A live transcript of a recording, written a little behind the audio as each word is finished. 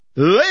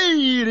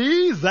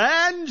Ladies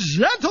and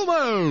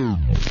gentlemen,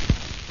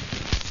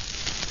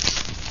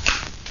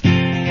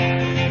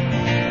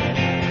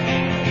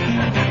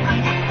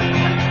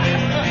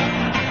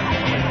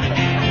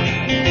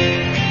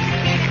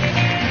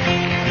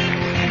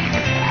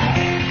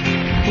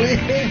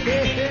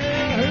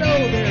 hello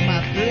there,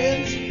 my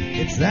friends.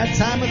 It's that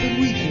time of the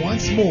week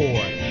once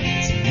more.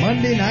 It's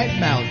Monday Night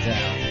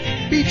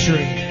Meltdown,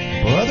 featuring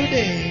Brother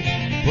Dave,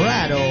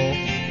 Brado,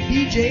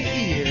 DJ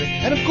Ear,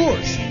 and of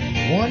course,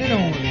 one and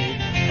only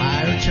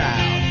Fire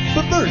Child.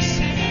 But first,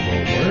 a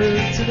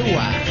word to the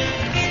wise.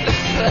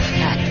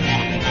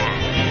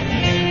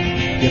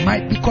 You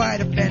might be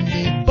quite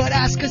offended, but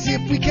ask us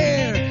if we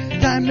care.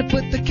 Time to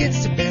put the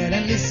kids to bed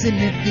and listen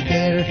if you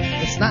dare.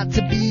 It's not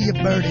to be a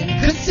burden.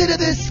 Consider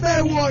this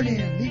fair warning.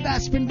 Leave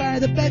aspirin by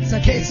the bedside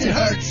in case it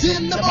hurts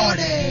in the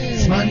morning.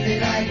 It's Monday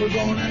night, we're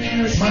going on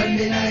air. It's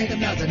Monday night, the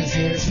Meltdown is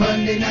here. It's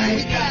Monday night,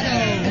 we got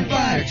and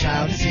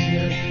Firechild is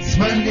here. It's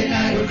Monday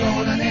night, we're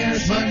going on air.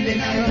 It's Monday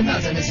night, the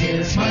Meltdown is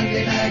here. It's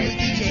Monday night, with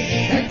DJ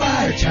and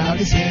Firechild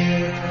is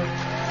here.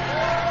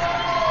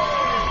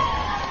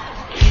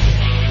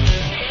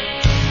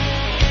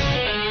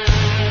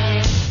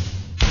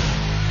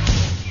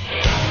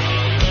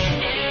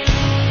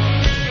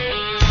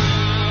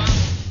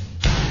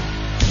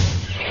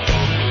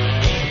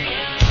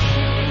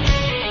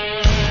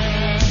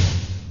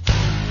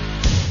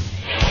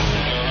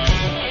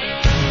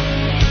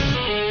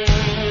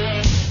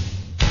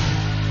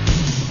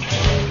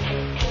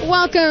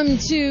 Welcome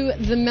to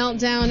the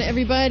Meltdown,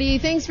 everybody.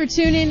 Thanks for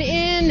tuning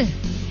in.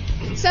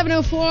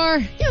 7:04.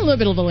 Yeah, a little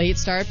bit of a late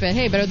start, but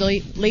hey, better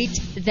late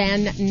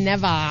than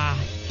never.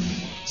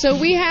 So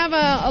we have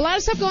a lot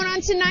of stuff going on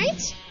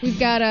tonight. We've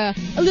got a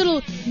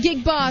little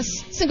Gig Boss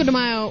Cinco de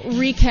Mayo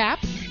recap,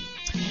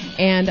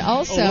 and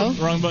also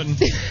wrong button.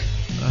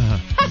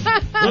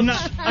 I'm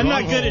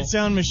not good at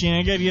Sound Machine.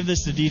 I gotta give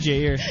this to DJ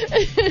Ear.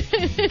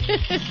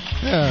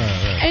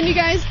 And you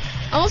guys,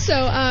 also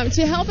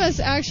to help us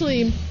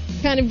actually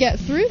kind of get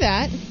through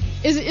that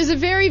is a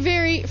very,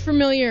 very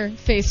familiar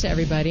face to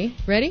everybody.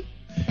 Ready?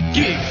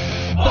 Gig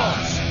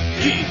Boss,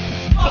 Gig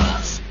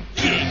Boss,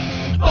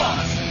 Gig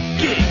Boss,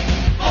 Gig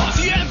Boss.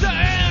 He has the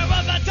hair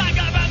of the tiger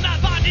and the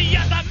body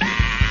of the man.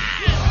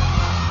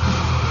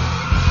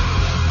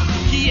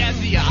 He has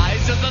the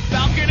eyes of the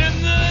falcon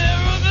and the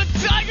hair of the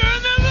tiger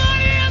and the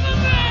body of the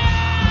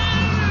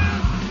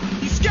man.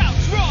 He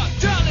scouts raw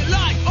talent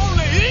like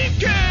only he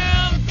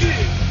can.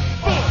 Gig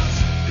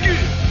Boss,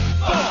 Gig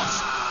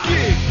Boss,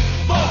 Gig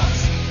Boss,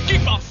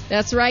 Gig Boss.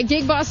 That's right.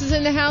 Gig Boss is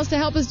in the house to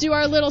help us do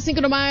our little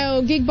Cinco de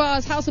Mayo Gig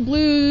Boss House of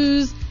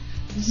Blues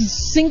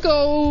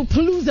Cinco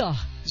Palooza.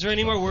 Is there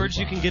any more words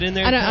you can get in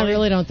there? I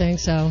really don't think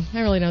so.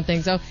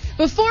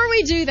 Before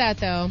we do that,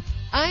 though,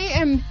 I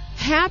am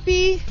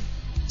happy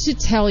to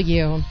tell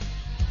you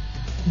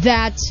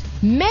that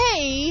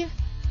May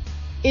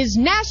is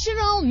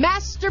National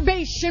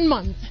Masturbation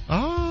Month.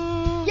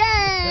 oh,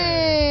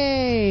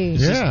 Yay!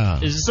 yeah.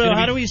 So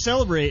how do we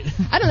celebrate?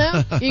 I don't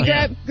know. You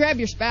grab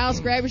your spouse,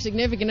 grab your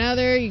significant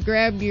other, you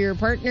grab your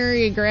partner,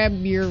 you grab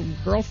your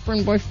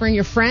girlfriend, boyfriend,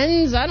 your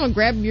friends. I don't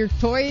grab your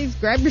toys,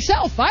 grab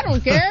yourself. I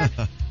don't care.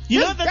 You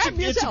know, Just grab it's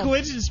a yourself.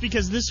 coincidence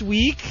because this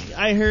week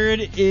I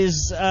heard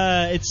is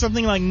it's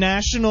something like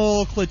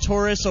National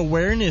Clitoris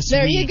Awareness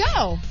There Week. you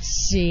go.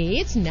 See,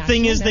 it's National.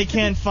 Thing is, they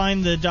can't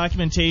find the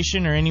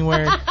documentation or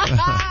anywhere to.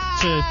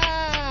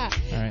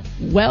 All right.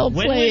 Well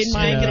When played, was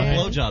Mike. Make It a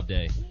Blowjob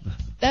Day?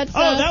 That's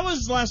That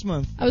was last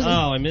month.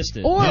 I missed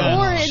it. Or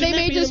Shouldn't they that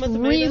may be the just month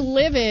of May then?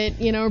 relive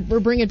it, or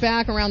bring it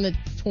back around the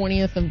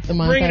 20th of the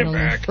month. Bring I it don't know.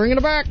 back. Bring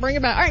it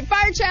back. All right,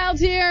 Firechild's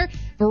here.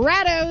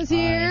 Barado's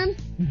here.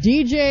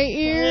 DJ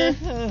Ear.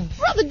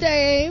 Brother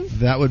Dave.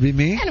 That would be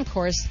me. And, of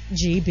course,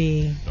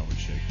 GB. Don't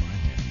shake my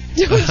hand.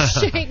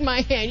 Don't shake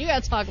my hand. You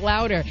got to talk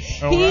louder.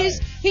 He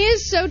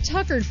is so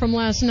tuckered from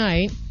last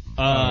night.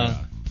 I'm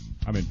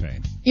in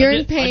pain. You're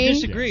in pain? I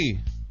disagree.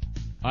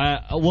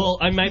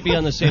 I might be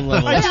on the same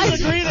level. I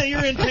disagree that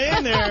you're in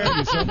pain there,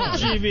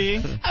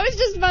 GB. I was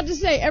just about to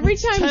say, every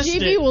time Test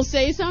GB it. will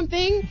say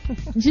something,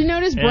 do you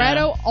notice Yeah.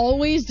 Brado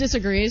always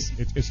disagrees?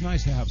 It's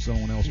nice to have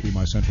someone else be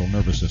my central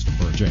nervous system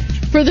for a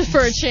change.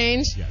 For a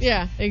change? Yes.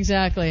 Yeah,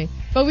 exactly.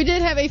 But we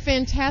did have a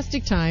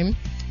fantastic time.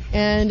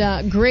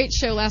 And great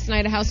show last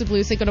night at House of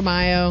Blues, Cinco de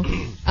Mayo.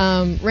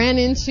 Ran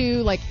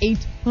into like a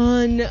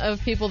ton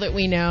of people that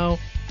we know.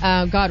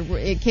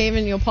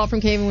 Caven, Paul from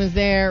Caven was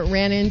there.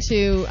 Ran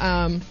into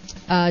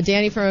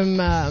Danny from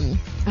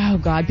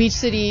Beach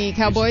City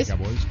Cowboys.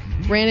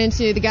 Ran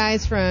into the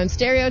guys from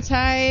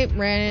Stereotype.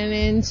 Ran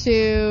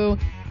into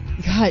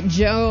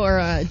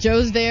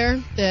Joe's there.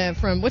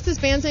 From what's his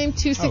band's name?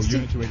 260.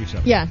 Unit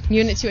 287. Yeah,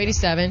 Unit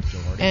 287.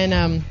 And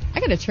I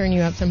got to turn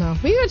you up somehow.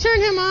 We got to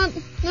turn him up.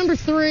 Number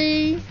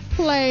 3,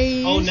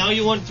 please. Oh, now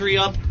you want 3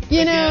 up?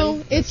 You know,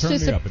 again? it's Turn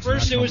just me a, up. It's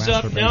First it National was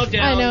up, now Masturbation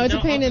down. I know, it's a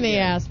now pain up in the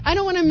again. ass. I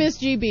don't want to miss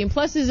GB, and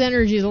plus his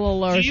energy is a little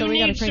lower, Do so you we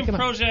got to need crank some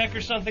him up. Prozac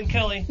or something,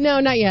 Kelly? No,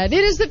 not yet.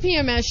 It is the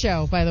PMS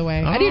show, by the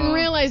way. I didn't Oh.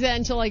 realize that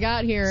until I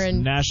got here.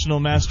 And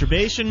National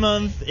Masturbation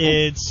Month.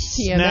 It's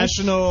TMS.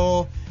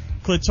 National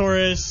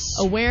Clitoris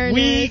Awareness,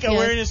 Week, yes.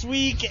 Awareness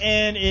Week,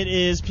 and it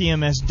is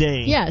PMS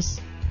Day. Yes.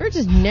 Or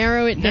just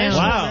narrow it down. National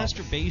Wow.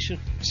 Masturbation.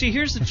 See,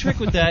 here's the trick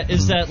with that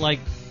is that, like,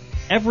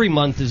 every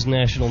month is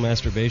National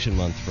Masturbation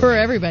Month For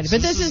everybody. So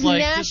But this is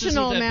like, this isn't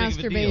National that big of a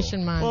Masturbation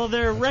deal. Month. Well,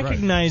 they're right.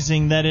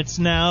 recognizing that it's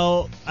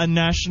now a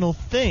national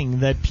thing,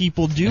 that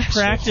people do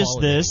National practice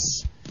holiday.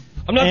 this.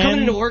 I'm not coming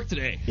And- into work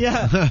today.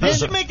 Yeah, they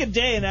should make a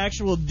day, an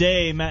actual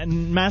day,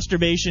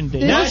 Masturbation Day.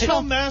 Yeah.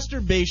 National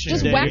Masturbation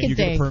Just Day. whack it. You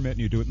get day. a permit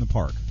and you do it in the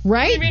park.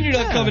 right? What do you mean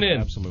you're not coming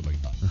in? Absolutely.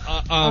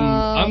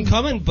 I'm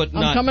coming, but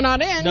I'm not coming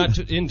on in. not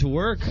into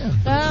work.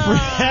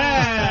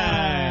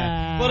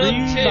 Ah. What up, Free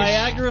Tish?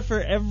 Viagra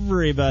for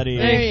everybody.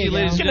 There Thank you you, go.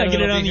 ladies and Can I get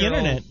gentlemen. it on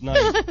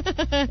I'll the be here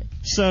all night.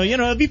 So,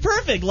 it'd be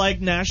perfect. Like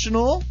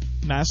National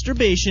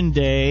Masturbation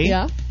Day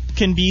Yeah.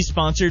 can be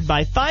sponsored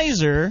by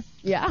Pfizer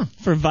Yeah.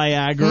 for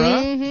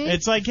Viagra. Mhm.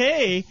 It's like,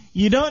 hey,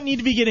 you don't need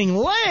to be getting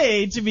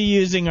laid to be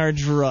using our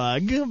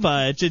drug,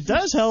 but it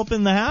does help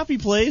in the happy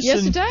place. Yes,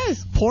 and it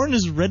does. porn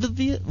is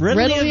readily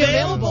Readily available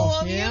available.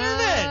 on the Yeah.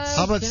 internet.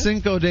 How about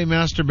Cinco de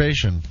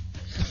masturbation?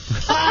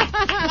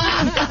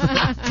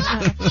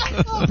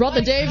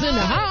 Brother Dave's in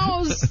the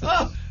house.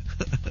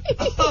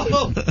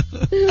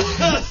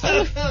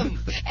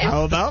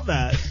 How about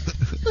that?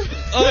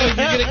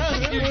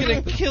 Oh, you're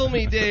gonna kill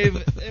me, Dave.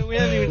 We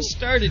haven't even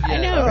started yet. I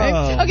know, right?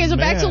 Oh, Okay, so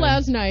back to man.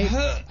 last night.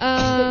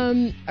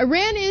 I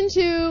ran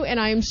into, and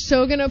I am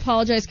so going to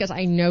apologize because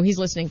I know he's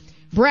listening,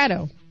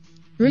 Brado.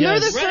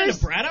 Remember Yes. the Ran into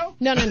first... Brado?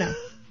 No.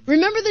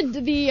 Remember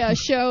the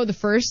show, the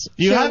first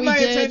You show have we my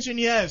did? attention,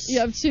 yes.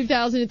 Yeah, of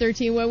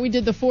 2013 when we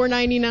did the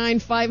 499,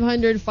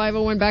 500,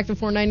 501 back to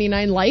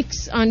 499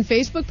 likes on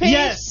Facebook page.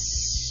 Yes.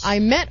 I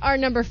met our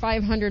number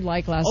 500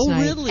 like last Oh,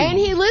 night. really? And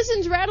he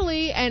listens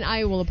readily, and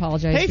I will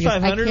apologize. Hey, because I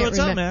 500, can't what's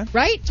up, remember. man?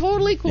 Right?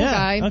 Totally cool Yeah,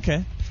 guy.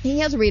 okay. He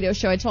has a radio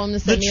show. I told him to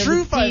send The me all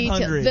true the details.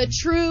 500. The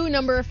true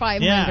number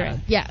 500. Yeah.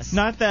 Yes.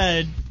 Not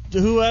that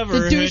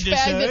whoever The who just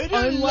douchebag said, that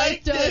I don't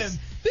like unliked us." them.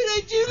 But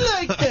I do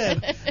like them.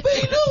 But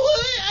you know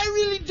what? I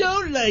really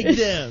don't like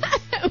them.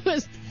 it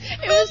was.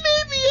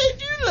 Maybe I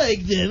do like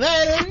them.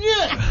 I don't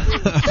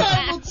know.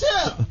 Time will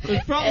tell.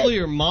 It's probably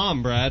your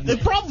mom, Brad. It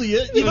probably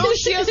is. You know,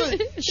 she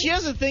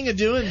has a thing of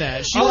doing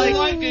that. She I'll like,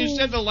 like it. You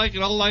said to like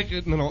it. I'll like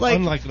it, and then I'll like,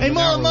 unlike it. hey, an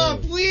hour mom,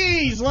 later.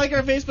 please like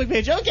our Facebook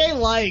page. Okay,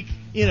 like.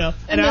 An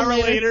And then hour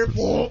later-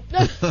 later,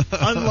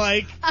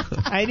 unlike.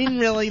 I didn't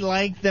really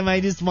like them. I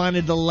just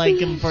wanted to like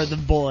them for the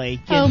boy.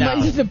 Oh, know.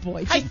 my, the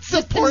boy. I Just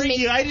to support make-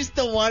 you. I just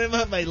don't want him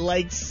on my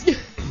likes.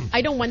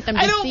 I don't want them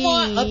to I don't see.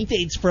 want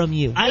updates from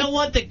you. I don't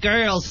want the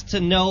girls to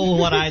know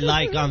what I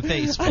like on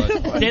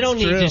Facebook. They don't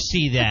need true. to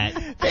see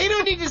that. They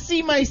don't need to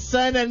see my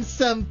son on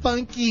some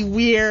funky,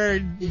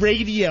 weird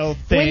radio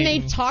thing. When they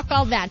talk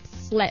all that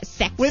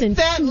sex with and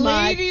that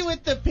smut. lady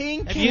with the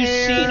pink Have you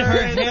hair, seen her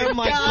and hair? the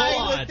My guy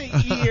God.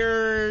 with the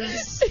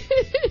ears.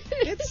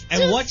 It's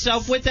And just- what's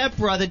up with that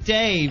brother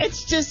Dave?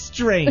 It's just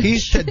strange.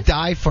 He's to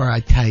die for, I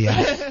tell you.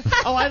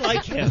 Oh, I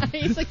like him.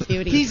 He's a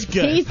cutie. He's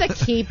good. He's a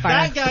keeper.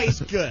 That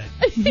guy's good.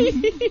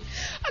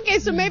 Okay,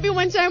 so maybe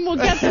one time we'll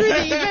get through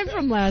the event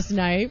from last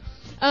night.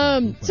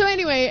 So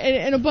anyway,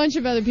 and a bunch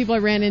of other people I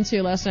ran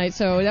into last night,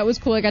 so that was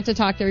cool. I got to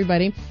talk to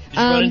everybody. Did you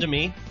run into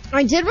me?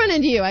 I did run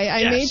into you. I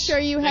Yes, made sure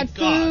you had thank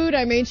God. food.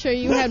 I made sure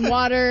you had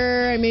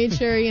water. I made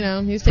sure, he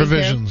was taken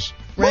Provisions.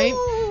 care of.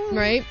 Right?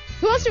 Right?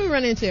 Who else did we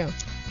run into?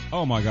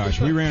 Oh my gosh,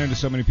 we ran into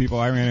so many people.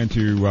 I ran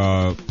into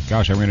a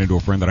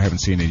friend that I haven't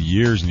seen in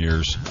years and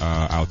years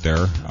out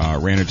there.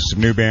 Ran into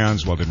some new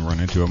bands. Well, didn't run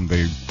into them.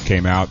 They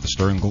came out. The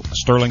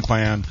Sterling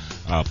Clan,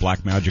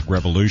 Black Magic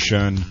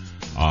Revolution.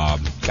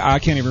 I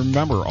can't even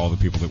remember all the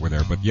people that were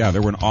there, but yeah,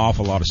 there were an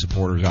awful lot of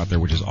supporters out there,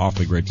 which is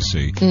awfully great to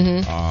see.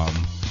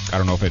 I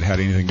don't know if it had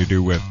anything to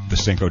do with the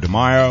Cinco de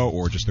Mayo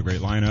or just the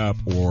great lineup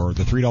or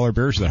the $3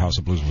 beers that House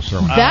of Blues was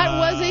throwing. That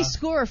was a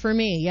score for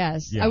me,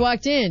 yes. Yeah. I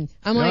walked in.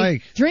 I'm like,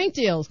 Like. drink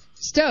deals,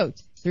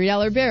 stoked.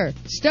 $3 beer,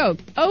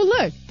 stoked. Oh,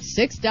 look,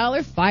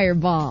 $6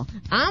 Fireball.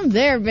 I'm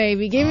there,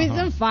 baby. Give me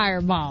some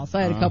Fireball. So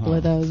I had a couple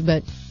of those.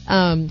 But,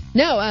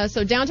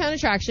 so Downtown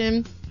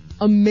Attraction,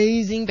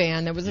 amazing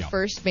band. That was the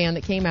first band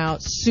that came out.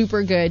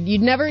 Super good.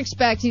 You'd never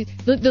expect.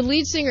 The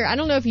lead singer, I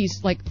don't know if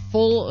he's like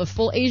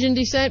full Asian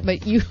descent,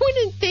 but you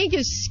wouldn't think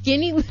his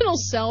skinny little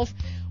self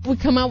would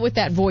come out with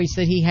that voice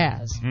that he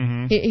has.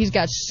 He's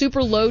got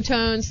super low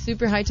tones,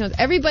 super high tones.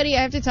 Everybody,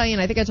 I have to tell you,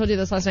 and I think I told you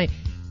this last night,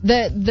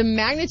 the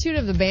magnitude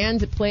of the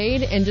band that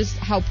played and just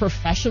how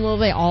professional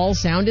they all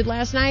sounded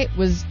last night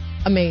was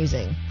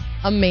amazing.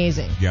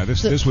 Amazing. Yeah,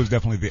 this was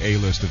definitely the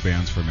A-list of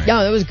bands for me.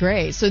 No, that was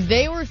great. So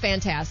they were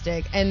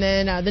fantastic. And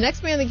then the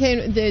next band that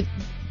came, the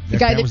That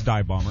guy band that was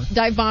Dive Bomber.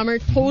 Dive Bomber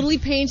totally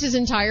paints his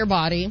entire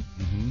body.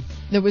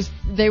 They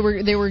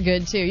were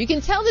good too. You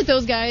can tell that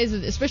those guys,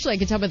 especially I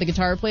can tell by the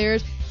guitar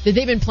players, that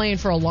they've been playing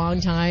for a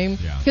long time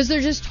because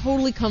they're just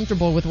totally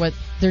comfortable with what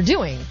they're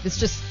doing. It's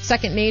just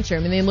second nature. I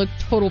mean, they look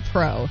total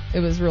pro. It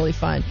was really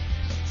fun.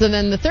 So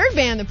then the third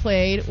band that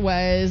played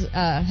was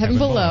Heaven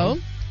Below.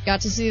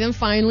 Got to see them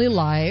finally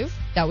live.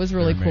 That was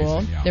really They're cool.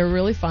 amazing, yeah. They were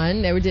really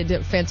fun. They did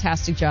a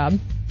fantastic job.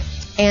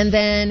 And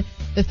then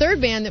The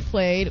third band that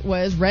played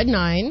was Red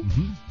 9,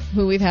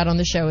 who we've had on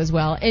the show as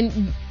well.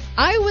 And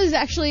I was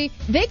actually,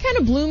 they kind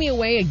of blew me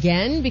away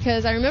again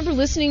because I remember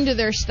listening to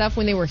their stuff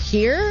when they were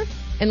here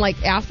and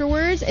like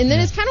afterwards. And then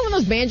it's kind of one of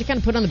those bands you kind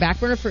of put on the back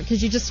burner for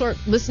because you just sort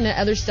of listen to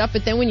other stuff.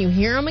 But then when you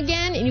hear them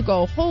again and you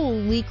go,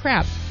 holy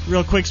crap.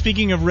 Real quick,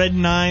 speaking of Red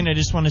 9, I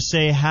just want to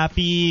say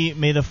happy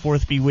May the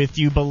 4th be with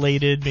you,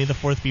 belated May the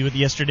 4th be with you.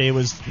 Yesterday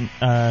was,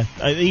 I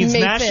think it's May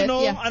 5th,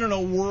 National, yeah. I don't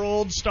know,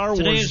 World Star Wars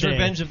Today is Day.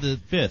 Revenge of the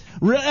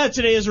 5th.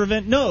 Today is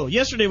Revenge, no,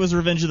 yesterday was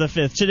Revenge of the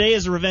 5th. Today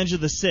is Revenge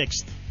of the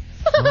 6th.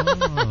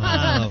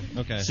 Oh,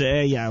 okay. So,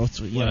 yeah,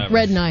 Whatever.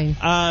 Red 9.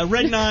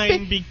 Red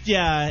 9,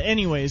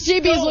 anyways.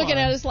 JB's go looking on.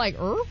 at us like,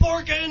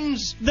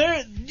 Porkins!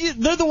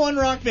 They're the one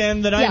rock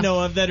band that I Yeah. know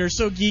of that are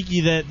so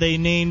geeky that they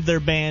named their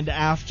band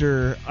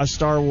after a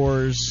Star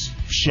Wars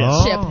ship.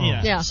 Oh.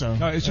 Ship. Yeah. So,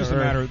 No, it's just a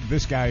matter.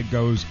 This guy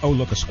goes, "Oh,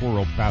 look, a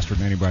squirrel!" faster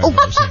than anybody I've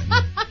ever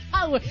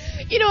seen.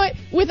 You know what?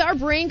 With our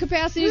brain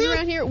capacities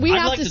around here, we I'd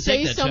have like to to say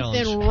take that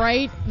something challenge.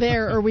 right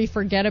there or we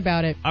forget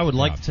about it. I would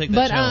like to take that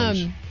But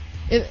challenge.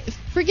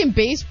 freaking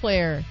bass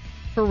player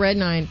for Red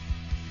 9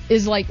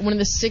 is like one of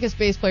the sickest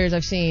bass players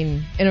I've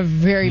seen in a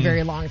very,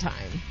 very long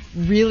time.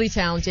 Really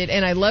talented,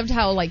 and I loved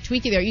how like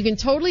tweaky they are. You can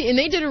totally, and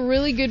they did a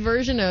really good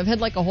version of "Head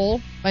Like a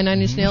Hole" by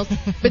Nine Inch Nails.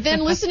 But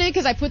then listening,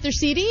 because I put their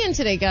CD in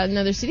today, got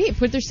another CD, I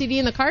put their CD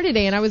in the car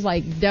today, and I was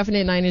like,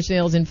 definite Nine Inch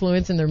Nails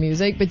influence in their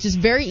music, but just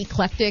very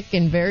eclectic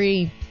and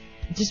very.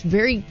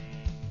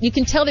 You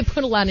can tell they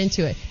put a lot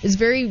into it. It's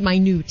very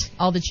minute,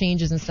 all the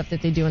changes and stuff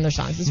that they do in their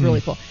songs. It's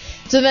really cool.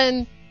 So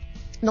then,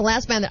 the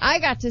last band that I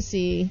got to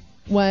see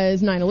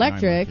was Nine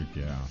Electric.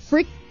 Yeah.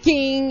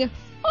 Freaking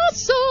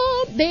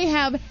awesome! They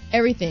have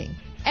everything.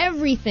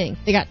 Everything.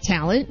 They got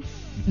talent.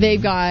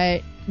 They've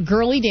got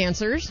girly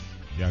dancers.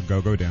 Yeah,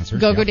 go-go dancers.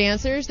 Go-go yeah.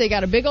 dancers. They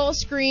got a big old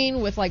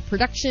screen with like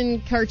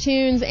production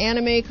cartoons,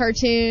 anime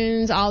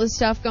cartoons, all this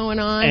stuff going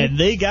on. And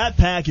they got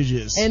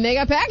packages. And they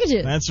got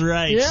packages. That's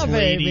right, Yeah,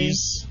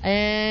 ladies. baby.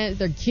 And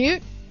they're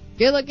cute,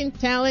 good-looking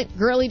talent,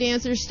 girly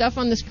dancers, stuff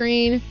on the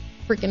screen.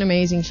 Freaking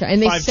amazing show.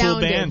 And they 5 full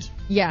sounded. band.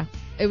 Yeah.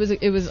 It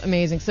was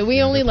amazing. So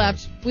we only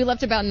left. We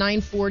left about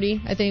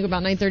 9:40. I think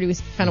about 9:30 we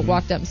kind of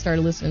walked up and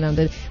started listening to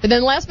them. But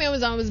then the last band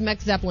was on was Mech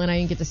Zeppelin. I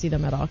didn't get to see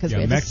them at all because we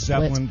Yeah, had Mech to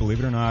split. Zeppelin, believe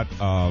it or not,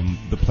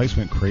 the place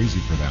went crazy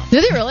for them.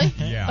 Did they really?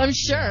 Yeah, I'm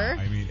sure. yeah.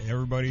 I mean,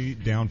 everybody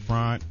down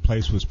front,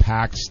 place was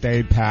packed,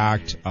 stayed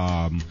packed.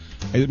 I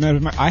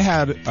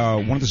had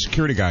one of the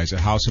security guys at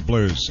House of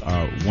Blues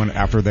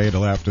after they had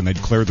left and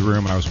they'd cleared the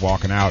room and I was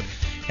walking out.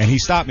 And he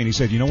stopped me and he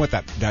said, "You know what,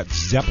 that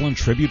Zeppelin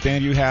tribute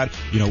band you had,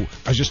 I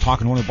was just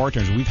talking to one of the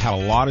bartenders. We've had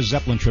a lot of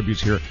Zeppelin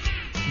tributes here.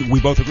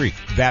 We both agree.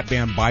 That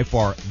band, by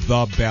far,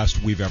 the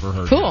best we've ever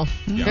heard. Cool.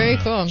 Yeah. Very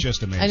cool.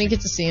 Just amazing. I didn't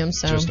get to see them,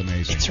 so. Just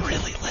amazing. It's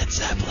really Led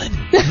Zeppelin.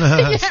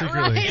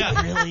 Secretly. Yeah.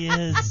 It really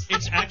is.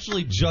 It's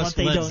actually just What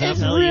they Led don't It's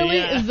Zeppelin. tell you, really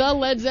yeah. the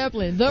Led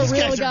Zeppelin, the These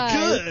real guys are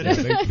guys.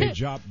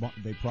 good.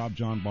 They propped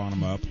John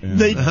Bonham up. And,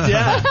 They did.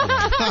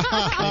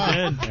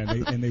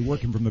 and they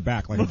work him from the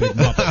back like a big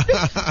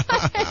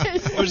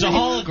muppet. It was a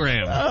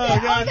hologram. Oh,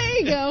 God. There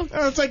you go.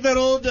 Oh, it's like that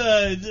old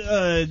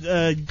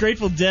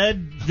Grateful Dead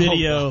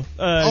video,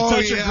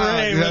 Touch of yeah,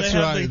 Grey, where that's they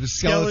have right, the the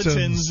skeletons.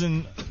 skeletons.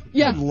 And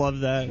Yeah. I love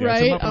that. Yeah,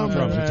 it's a Right? muppet on Oh,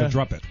 drums. my It's a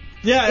trumpet.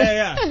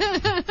 Yeah.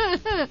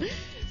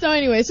 So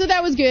anyway, so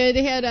that was good.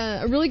 They had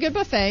a really good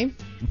buffet.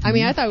 I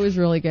mean, I thought it was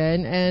really good.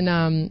 And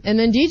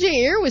then DJ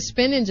Ear was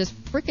spinning just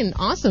freaking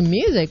awesome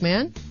music,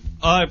 man.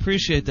 Oh, I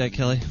appreciate that,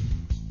 Kelly.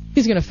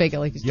 He's gonna fake it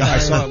like he's Yeah, I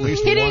tired. saw at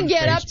least He didn't one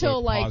get up Facebook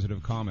till like.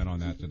 positive comment on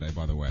that today,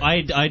 by the way.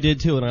 I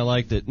did too, and I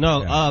liked it.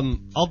 No, Yeah.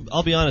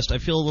 I'll be honest. I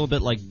feel a little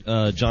bit like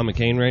John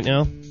McCain right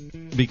now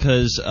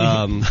because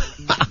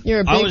You're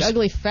a I big, was-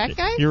 ugly, fat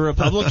guy. You're a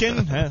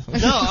Republican? no,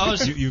 I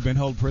was. You've been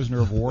held prisoner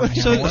of war.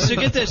 So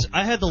get this.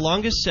 I had the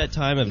longest set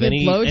time of You get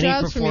any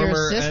blowjobs from your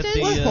performer at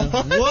the.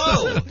 assistant?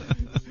 Whoa!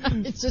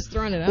 It's just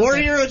throwing it out. War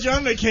there. hero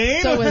John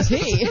McCain? So was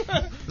he.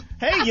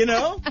 Hey,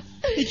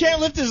 he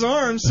can't lift his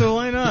arms, so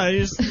why not?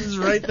 He's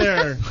right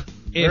there.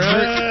 It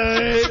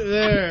hurt. Right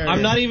there.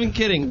 I'm not even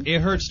kidding.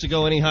 It hurts to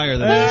go any higher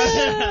than this.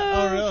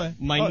 Oh, really?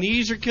 My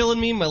knees are killing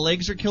me. My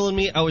legs are killing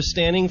me. I was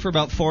standing for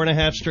about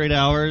 4.5 straight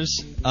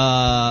hours.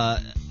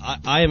 I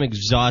am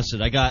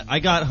exhausted. I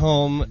got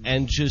home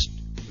and just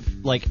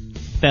like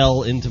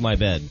fell into my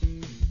bed.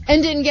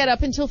 And didn't get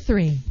up until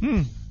 3.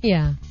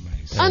 Yeah.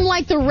 Nice.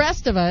 Unlike the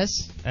rest of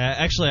us.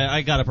 Actually,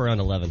 I got up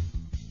around 11.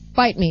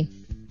 Bite me,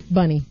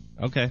 bunny.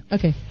 Okay.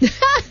 Okay.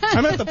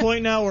 I'm at the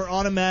point now where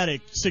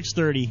automatic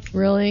 6:30.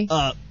 Really?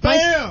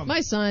 Bam!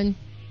 My son.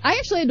 I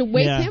actually had to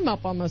wake Yeah. him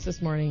up almost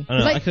this morning. I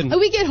know, Like, I couldn't-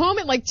 we get home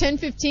at like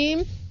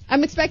 10:15.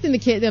 I'm expecting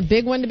the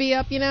big one to be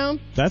up,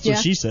 That's Yeah.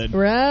 what she said.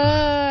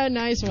 Right,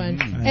 nice one.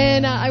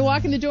 And I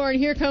walk in the door, and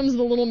here comes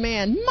the little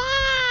man.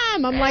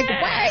 Mom! I'm like,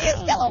 why are you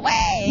still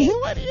awake?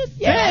 What are you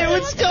Hey,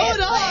 what's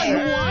going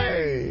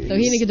on? So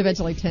he didn't get to bed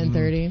till like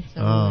 10:30.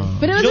 So. Oh.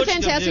 But it was You know a what you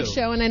gotta fantastic do?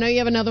 show, and I know you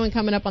have another one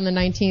coming up on the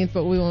 19th,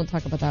 but we won't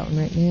talk about that one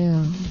right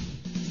now.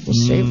 We'll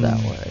save that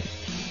one.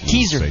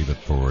 Teaser. Save it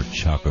for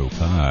Choco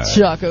Pie.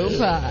 Choco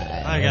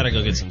pie. I gotta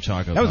go get some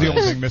choco. That was the pies.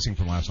 only thing missing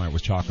from last night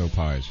was Choco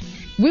Pies.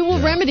 We will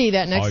Yeah. remedy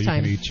that next All you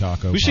time. can eat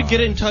Choco We should Pie.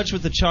 get in touch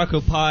with the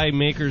choco pie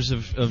makers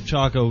of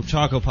choco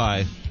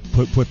pie.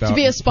 Put that, To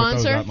be a Put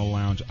sponsor? those out in the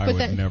lounge. I Put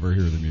would that- never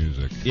hear the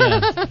music.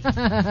 Yeah.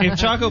 If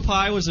Choco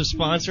Pie was a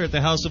sponsor at the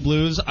House of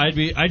Blues,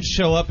 I'd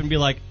show up and be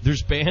like,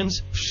 "There's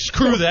bands?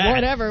 Screw that.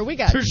 Whatever, we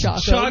got There's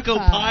choco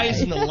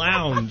pies in the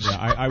lounge." Yeah,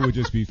 I would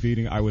just be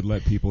feeding. I would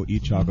let people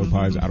eat Choco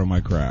Pies out of my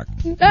crack.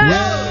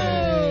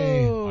 I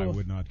Oh!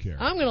 would not care.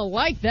 I'm gonna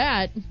like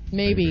that.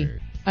 Maybe. Maybe.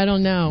 I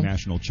don't know.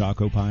 National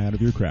Choco Pie out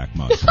of your crack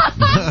month.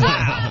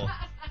 Wow.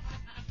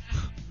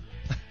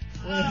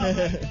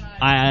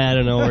 I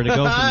don't know where to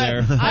go from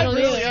there. I don't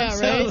really either. am Yeah,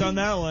 stoked right. on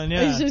that one.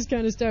 Yeah. It's just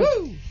kind of stoked.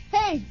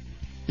 Hey,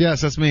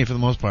 Yes, that's me for the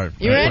most part.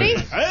 you ready?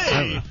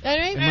 Hey.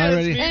 Anyway, Am I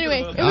ready?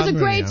 Anyway, it was I'm a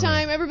great ready,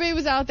 time. Everybody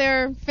was out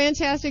there.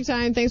 Fantastic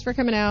time. Thanks for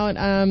coming out.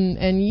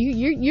 And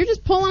you're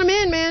just pulling them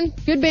in, man.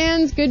 Good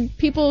bands, good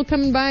people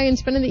coming by and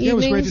spending the Yeah, it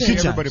was evenings. great to see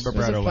and- everybody but It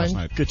was Bretto a last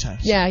fun- night. Good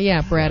times. Yeah,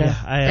 Bretta. Yeah,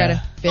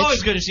 Bretta. Bitch.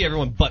 Always good to see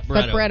everyone but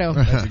But Bretto. Bretto.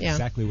 That's Yeah.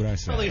 exactly what I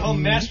said. Probably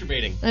home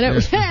masturbating. I know.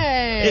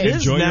 Hey! It is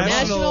Enjoy your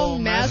National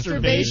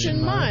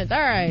Masturbation Month. All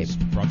right.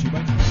 Brought to you by.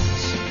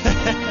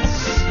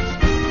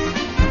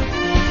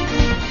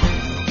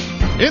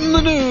 In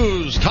the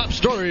news, top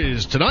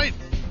stories tonight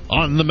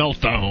on The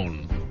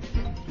Meltdown.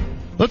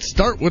 Let's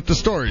start with the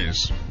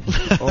stories.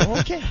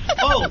 Okay.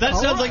 Oh, that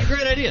sounds like a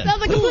great idea. Sounds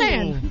like a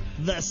plan.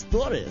 The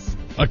stories.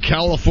 A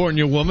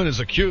California woman is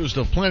accused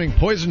of planting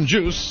poison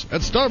juice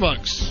at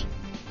Starbucks.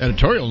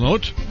 Editorial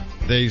note,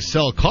 they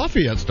sell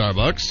coffee at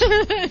Starbucks.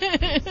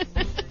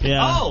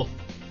 Yeah. Oh,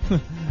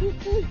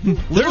 Little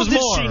There's did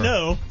more. she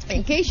know.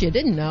 In case you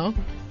didn't know.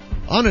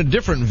 On a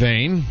different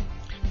vein,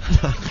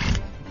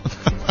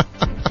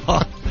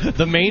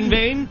 the main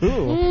vein?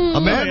 Ooh. a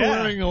man yeah.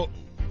 wearing a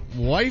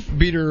wife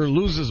beater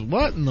loses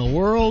what in the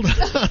world?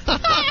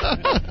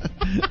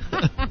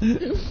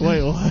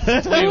 Wait,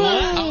 what?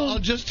 I'll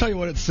just tell you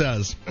what it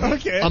says.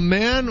 Okay. A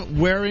man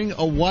wearing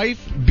a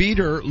wife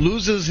beater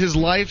loses his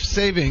life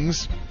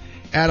savings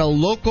at a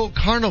local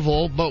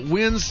carnival but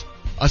wins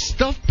a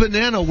stuffed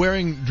banana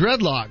wearing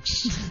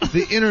dreadlocks.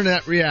 The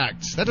internet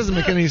reacts. That doesn't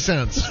make any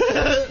sense.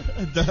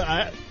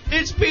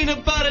 It's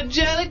peanut butter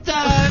jelly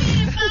time.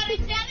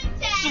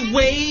 It's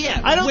way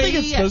up. I don't way think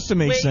it's up, supposed to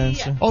make way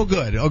sense. up. Oh,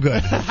 good. Oh,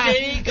 good.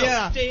 There you go.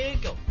 Yeah. There you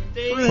go.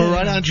 There you We're go.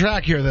 right on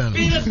track here then.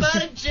 Peanut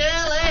butter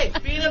jelly.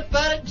 Peanut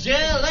butter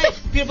jelly.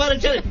 Peanut butter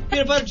jelly.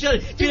 Peanut butter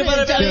jelly. Peanut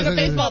butter jelly. Jelly with a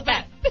baseball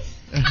bat.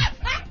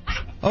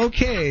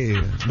 Okay.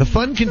 The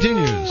fun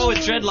continues. Oh,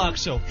 it's dreadlocks,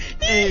 so.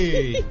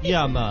 Hey.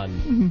 Yeah,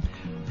 man.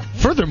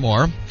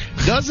 Furthermore,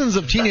 dozens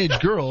of teenage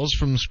girls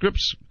from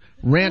Scripps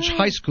Ranch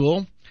High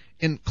School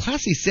in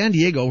classy San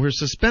Diego were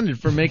suspended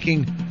for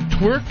making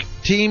twerk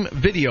team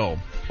video,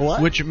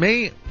 What? which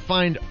may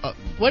find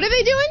What are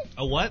they doing?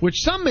 A what?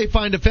 which some may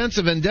find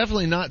offensive and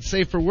definitely not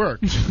safe for work.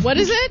 What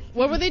is it?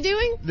 What were they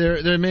doing?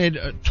 They made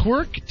a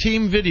twerk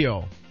team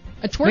video,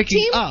 A twerk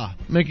making team?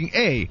 making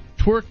a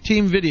twerk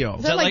team video.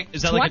 Is that like a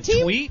twat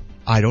team? tweet?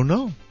 I don't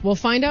know. We'll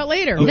find out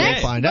later. Okay.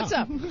 Next, Find what's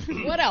out. up?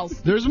 What else?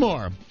 There's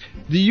more.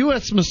 The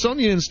U.S.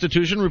 Smithsonian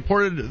Institution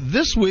reported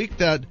this week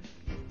that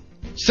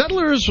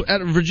settlers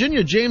at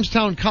Virginia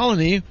Jamestown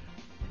Colony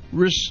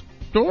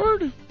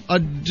restored a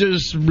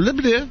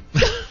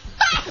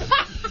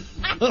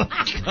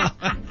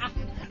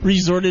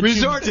Resorted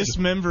Resorted. to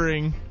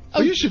dismembering.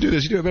 Oh, you should do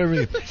this. You do it better than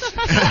me.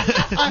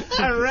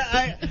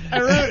 I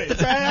wrote it.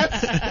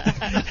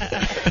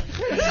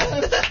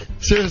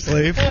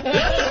 Seriously.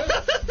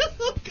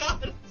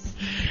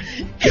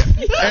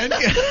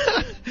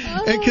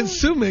 And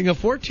consuming a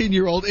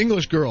 14-year-old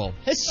English girl.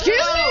 Excuse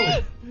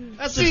me?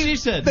 That's what she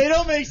said. They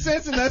don't make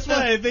sense, and that's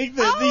why I think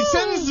that these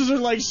sentences are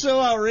like so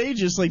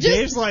outrageous. Like Just-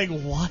 Dave's like,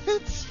 what?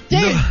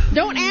 Dave,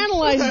 don't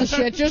analyze the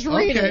shit. Just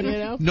read it, you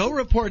know? No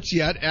reports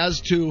yet as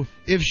to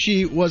if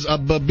she was a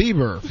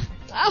believer.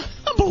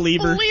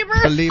 Believer.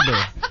 Believer.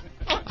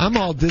 I'm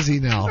all dizzy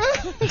now.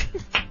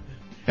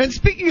 And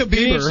speaking of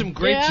You need Bieber, some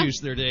grape Yeah. juice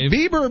there, Dave.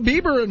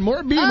 Bieber, and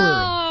more Bieber.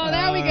 Oh,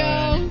 there we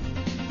go.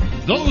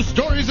 Those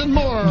stories and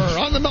more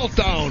on the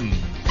Meltdown.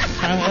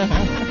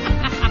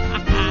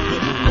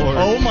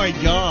 Oh my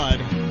God.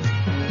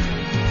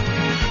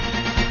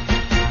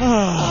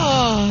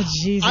 Oh,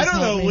 Jesus. I don't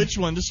help know me. which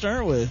one to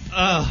start with.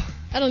 I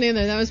don't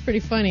either. That was pretty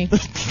funny.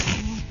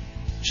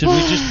 Should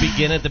we just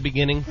begin at the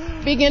beginning?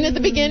 Begin at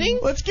the beginning?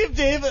 Let's give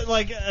Dave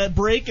like a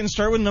break and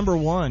start with number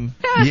one.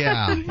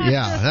 Yeah,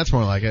 that's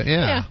more like it.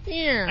 Yeah.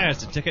 Yeah.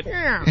 That's a ticket.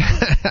 Yeah.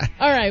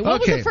 All right. What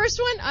was Okay. the first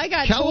one? I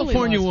got California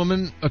totally lost.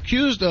 woman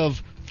accused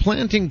of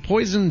planting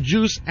poison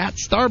juice at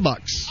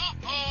Starbucks.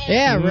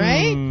 Yeah,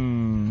 right?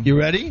 You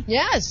ready?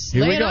 Yes.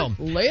 Here lay we it go. On,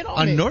 lay it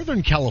on A me.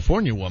 Northern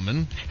California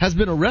woman has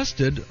been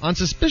arrested on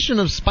suspicion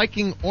of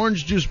spiking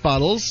orange juice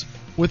bottles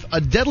with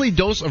a deadly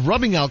dose of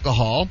rubbing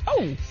alcohol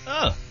Oh.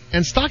 Oh.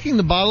 and stocking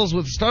the bottles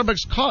with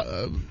Starbucks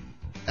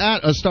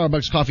at a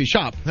Starbucks coffee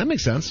shop. That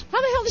makes sense.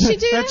 How the hell did she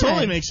do that? That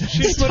totally makes sense.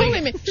 She was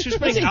Totally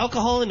putting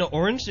alcohol into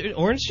orange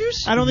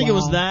juice? I don't think it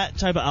was Wow. that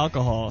type of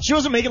alcohol. She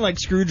wasn't making like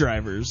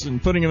screwdrivers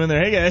and putting them in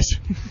there. Hey guys.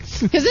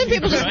 Because then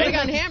people just Right? would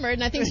have gotten hammered,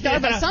 and I think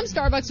Starbucks, some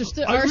Starbucks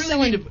I are really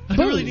selling I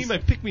really booze. need my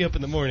pick-me-up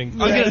in the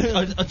morning. I'll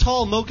get a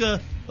tall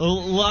mocha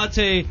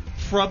latte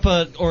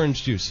frappa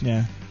orange juice.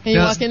 Yeah. And you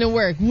Yes. walk into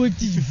work. What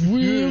are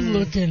you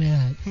looking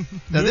at?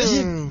 Now, this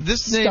name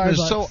is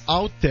so Starbucks.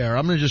 out there.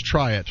 I'm going to just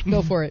try it.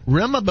 Go for it.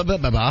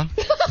 Rema-ba-ba-ba-ba.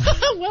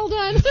 Well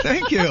done.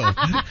 Thank you.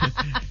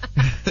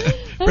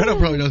 Brett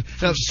probably knows.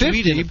 Now,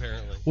 Sweden, 50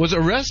 apparently. was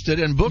arrested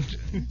and booked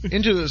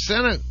into the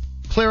Santa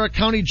Clara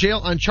County Jail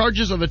on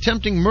charges of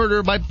attempting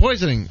murder by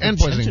poisoning and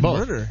poisoning Attempted both.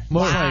 murder?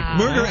 Wow.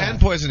 Murder and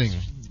poisoning.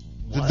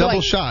 The double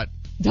Like- shot.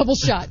 Double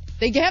shot.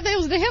 They have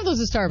those. They have those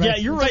at Starbucks. Yeah,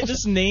 you're right.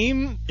 This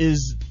name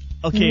is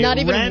okay. Not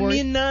even a word.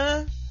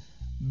 Ramina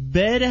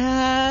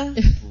Bedha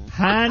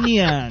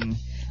Hanyan.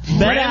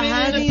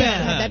 Ramina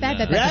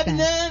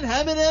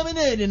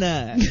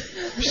Habanabana.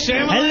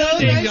 Hello,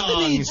 nice to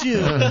meet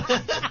you.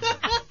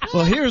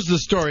 Well, here's the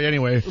story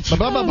anyway.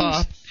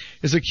 Ba-ba-ba-ba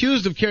is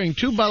accused of carrying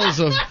 2 bottles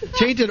of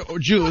tainted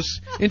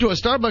juice into a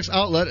Starbucks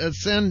outlet at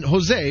San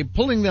Jose,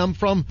 pulling them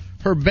from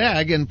her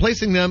bag and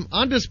placing them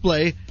on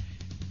display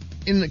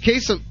in the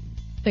case of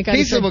Think I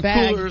a said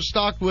bag. cooler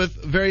stocked with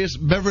various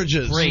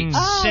beverages. Great.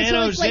 Oh, San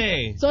so it's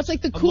Jose. like, so it's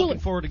like the I'm cooler, looking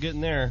forward to getting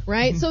there.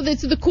 right? So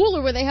it's the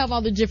cooler where they have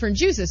all the different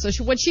juices. So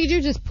what'd she do?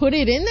 Just put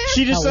it in there?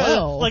 She just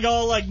Hello. like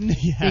all like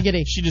yeah,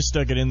 Giggity. she just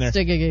stuck it in there.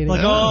 Stick it.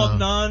 Like Oh. all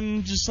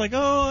non, just like,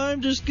 oh,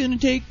 I'm just gonna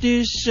take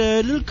this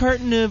little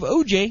carton of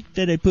OJ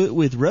that I put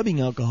with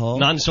rubbing alcohol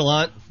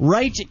Nonchalant.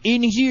 right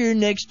in here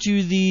next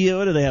to the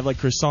what do they have, like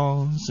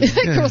croissants,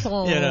 and,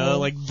 Croissant. you know,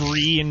 like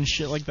brie and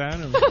shit like that,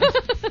 and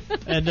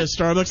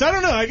Starbucks. I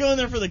don't know. I go in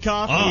there for the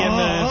coffee and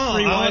the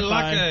free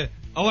Wi-Fi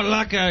I would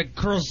like a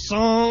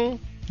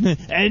croissant.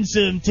 and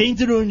some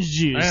tainted orange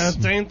juice.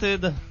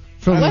 Tainted.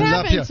 From What La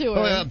happened Pia. to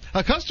her?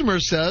 A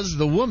customer says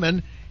the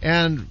woman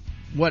and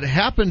what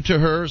happened to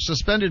her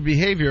suspended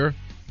behavior.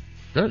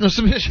 No,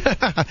 suspicious She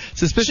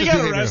got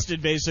behavior.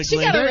 arrested, basically.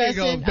 She got There you arrested.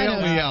 go. I Bail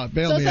know. me out.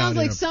 Bail so me it sounds out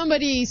like here.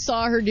 somebody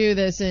saw her do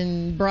this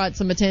and brought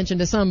some attention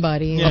to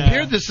somebody. Yeah.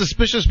 Appeared the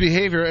suspicious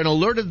behavior and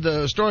alerted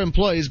the store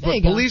employees, There but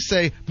you go. police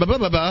say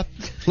ba-ba-ba-ba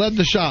fled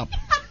the shop.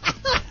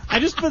 I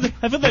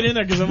put that in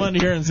there because I wanted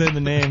to hear him say the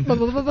name.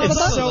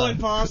 It's so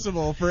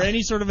impossible for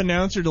any sort of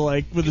announcer to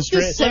like with a straight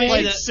Just say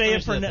like it. say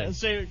it Finish that thing.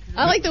 say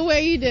I like the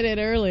way you did it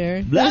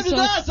earlier. blah That's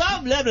blah so-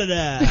 blah blah blah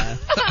blah.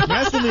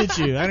 Nice to meet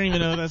you. I don't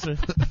even know if that's a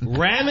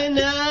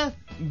Ramina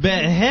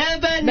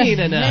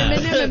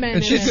Behebanina.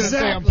 And she's going to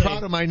say, I'm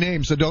proud of my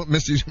name, so don't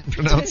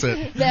mispronounce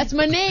it. That's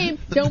my name.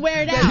 Don't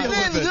wear it Deal out.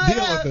 with it. Deal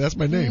with it. That's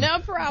my name. No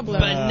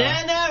problem.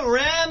 Banana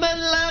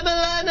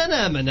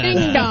Ramalama.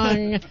 Ding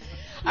dong.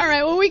 All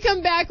right, when we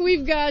come back,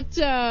 we've got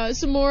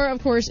some more,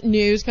 of course,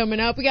 news coming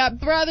up. We got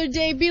Brother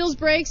Dave, Beatles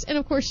breaks, and,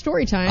 of course,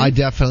 story time. I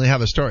definitely have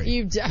a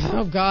story.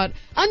 Oh, God.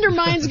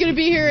 Undermine's going to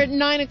be here at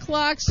 9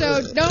 o'clock,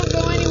 so don't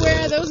go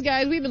anywhere. Those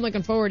guys, we've been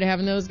looking forward to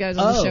having those guys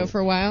on the show for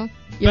a while.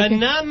 You okay?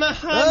 Banana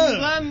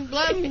hum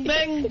blam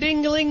bang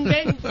dingling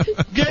bang.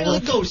 Girl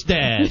ghost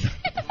dad.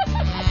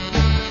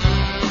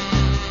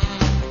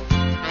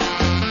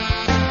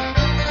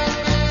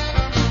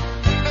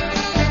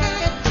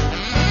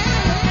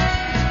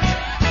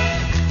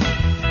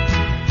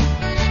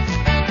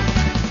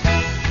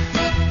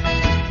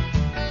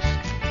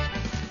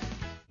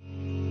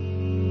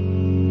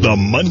 The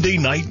Monday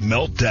Night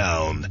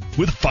Meltdown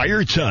with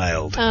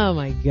Firechild, Oh,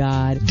 my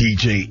God.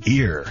 DJ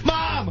Ear,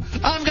 Mom,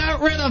 I've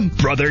got rhythm.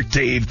 Brother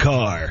Dave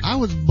Carr, I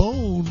was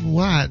bold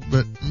white,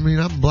 but,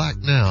 I'm black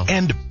now.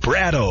 and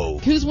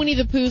Brado. Who's Winnie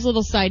the Pooh's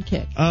little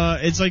sidekick?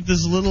 it's like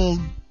this little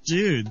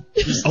dude.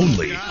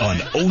 Only on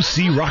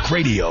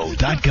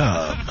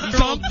OCRockRadio.com.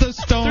 Stomp the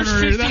stoner.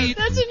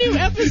 That's a new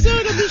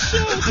episode of the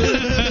show.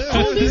 It's a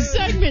whole new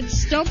segment,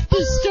 Stump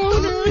the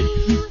Stoner.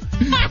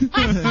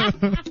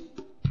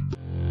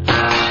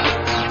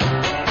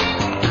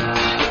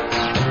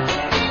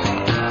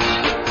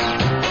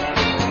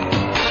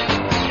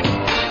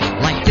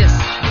 Like this,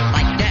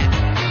 like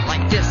that,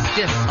 like this,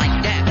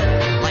 like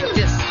that, like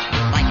this,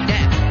 like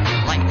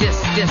that, like this,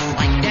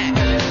 like that.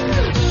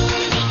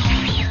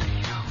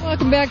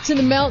 Welcome back to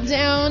the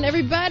Meltdown,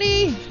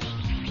 everybody.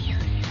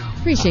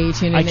 Appreciate you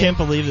tuning I in. can't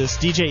believe this.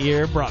 DJ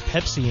Ear brought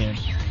Pepsi in.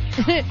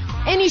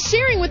 And he's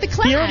sharing with the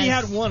class. He already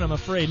had one, I'm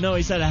afraid. No,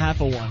 he's had a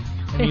half of one.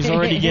 And he's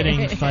already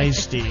getting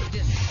feisty.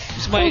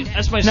 That's my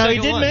Now, second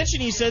he did one.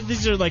 mention, he said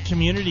these are like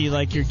community,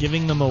 like you're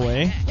giving them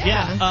away.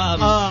 Yeah.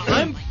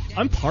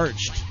 I'm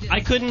parched. I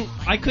couldn't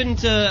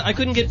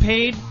get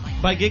paid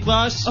by Gig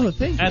Boss Oh,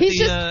 thank you. at He's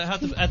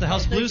the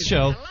House of Blues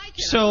show.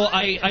 So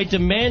I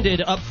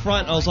demanded up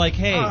front. I was like,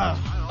 hey,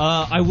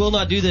 I will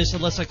not do this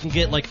unless I can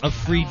get like a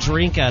free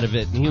drink out of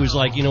it. And he was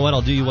like, you know what?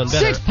 I'll do you one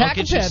better. Six-pack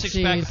I'll get of you a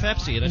 6-pack of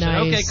Pepsi. And I said,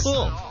 okay, Nice.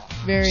 cool.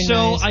 Very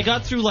So nice. I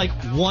got through like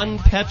one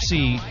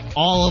Pepsi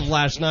all of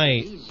last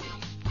night.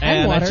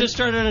 And water. I just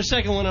started on a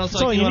second one. I was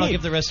That's all like, you I'll need.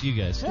 give the rest of you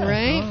guys.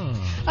 Right?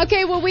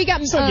 Okay, well, we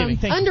got Still giving,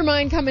 thank you.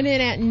 Undermine coming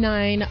in at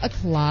 9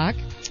 o'clock.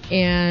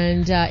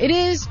 And it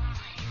is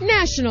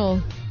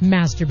National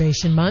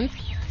Masturbation Month.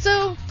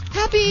 So,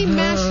 happy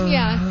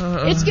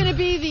yeah. It's going to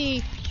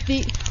be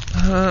the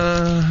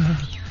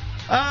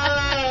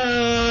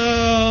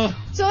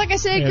So, like I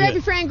said, grab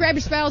your friend, grab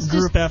your spouse.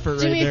 Group just effort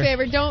do right me there. a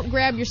favor. Don't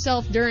grab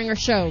yourself during our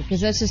show, because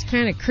that's just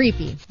kind of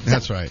creepy.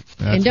 That's right.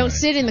 And don't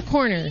sit in the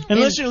corner.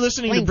 Unless and you're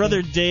listening to blinking.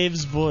 Brother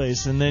Dave's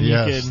voice, and then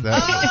Yes, you can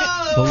that's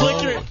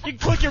the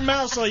click your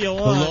mouse all you the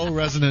want. low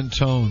resonant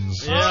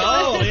tones. Yeah.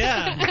 Oh,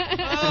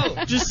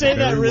 yeah. Just say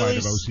that Very really. wide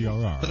of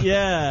OCRR.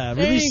 Yeah,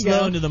 There really you slow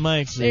go. into the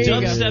mics. There you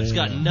go. Dubstep's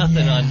got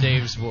nothing on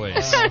Dave's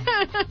voice.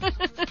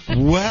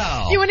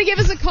 Wow. You want to give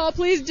us a call,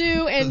 please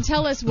do, and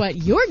tell us what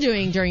you're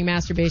doing during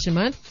Masturbation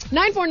Month.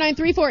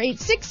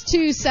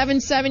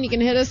 949-348-6277. You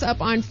can hit us up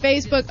on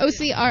Facebook,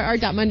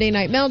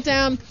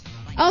 OCRR.MondayNightMeltdown.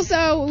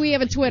 Also, we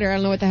have a Twitter. I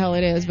don't know what the hell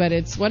it is, but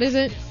it's, what is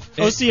it?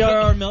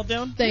 OCRR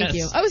meltdown. Thank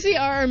you.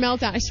 OCRR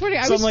Meltdown. I swear to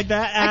you, Something like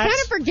that. I kind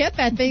of forget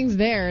that thing's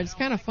there. It's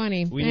kind of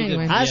funny. We need to-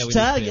 Anyway. yeah, we need to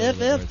Hashtag pay a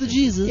little bit FF the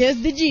Jesus. Yes,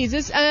 the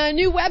Jesus.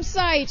 New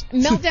website,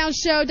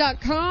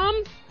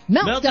 meltdownshow.com.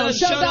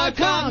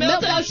 Meltdownshow.com.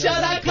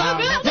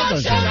 Meltdownshow.com.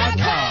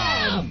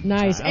 Meltdownshow.com.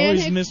 Nice. I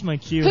always And miss my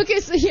cue. hook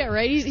us, yeah,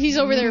 right. He's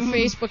over there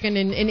Facebooking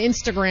and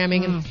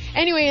Instagramming. And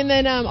anyway, and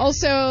then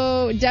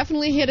also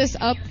definitely hit us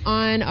up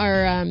on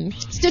our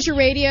Stitcher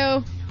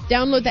Radio.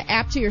 Download the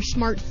app to your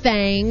smart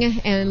thing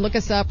and look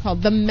us up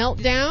called The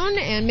Meltdown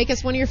and make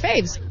us one of your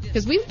faves.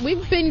 Because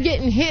we've been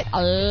getting hit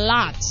a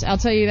lot. I'll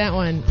tell you that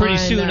one. Pretty on,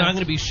 soon, I'm going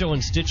to be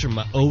showing Stitcher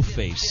my O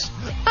face.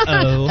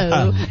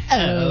 Oh.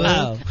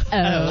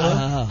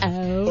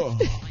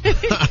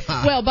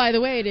 Well, by the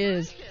way, it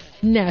is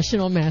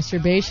National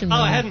Masturbation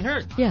Month. Oh, I hadn't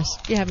heard. Yes,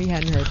 you hadn't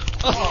heard.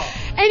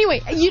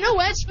 Anyway, you know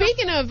what?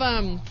 Speaking of,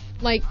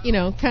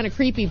 kind of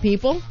creepy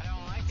people,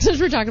 since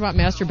we're talking about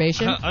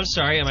masturbation. I'm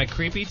sorry, am I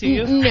creepy to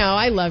you? No,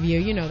 I love you.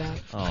 You know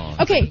that. Oh,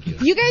 Okay,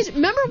 you guys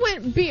remember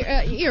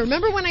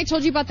when I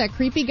told you about that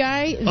creepy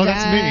guy? Oh,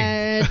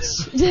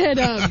 that's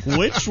that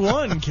Which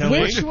one,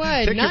 Kelly? which one?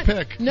 Pick your not,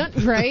 pick. Not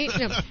right.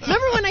 No.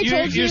 Remember when I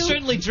told you? You're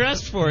certainly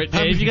dressed for it,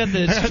 Dave. You got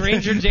the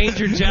stranger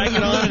danger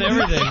jacket on and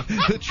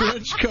everything. The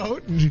trench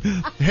coat. And,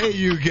 hey,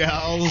 you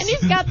gals. And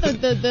he's got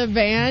the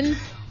van.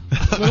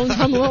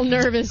 I'm a little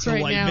nervous The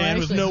right white now. van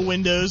with actually. no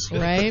windows.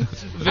 Right?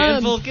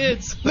 Van full of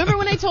kids. Remember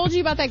when I told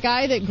you about that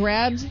guy that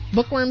grabbed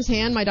Bookworm's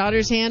hand, my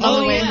daughter's hand,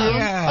 on the way home?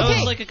 That Okay.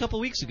 was like a couple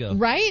weeks ago.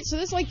 Right? So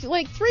this is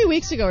like 3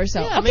 weeks ago or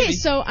so. Yeah, okay, maybe.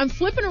 so I'm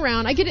flipping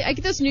around. I get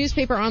this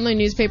online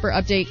newspaper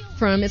update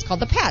from, it's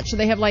called The Patch. So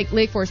they have like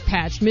Lake Forest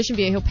Patch, Mission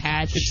Viejo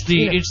Patch.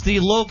 It's the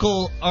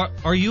local.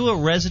 Are you a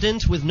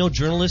resident with no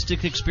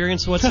journalistic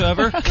experience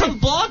whatsoever? Come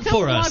blog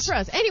for us.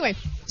 Anyway,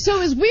 so it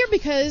was weird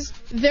because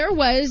there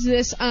was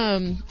this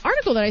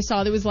article that I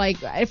saw that was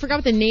like, I forgot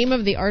what the name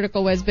of the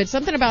article was, but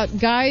something about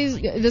guys.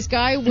 This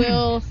guy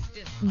will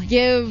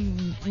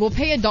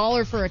pay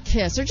 $1 for a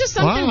kiss, or just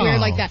something Wow. weird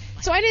like that.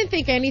 So I didn't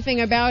think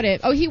anything about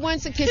it. Oh, he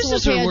wants a kiss and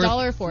Kisses we'll pay are worth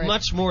 $1 for it.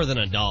 much more than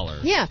 $1.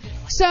 Yeah.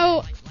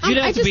 So You'd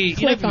I have to just be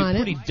click on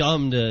pretty it.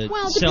 dumb to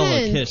Well, it sell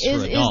a depends. kiss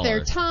for $1. Is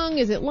there tongue?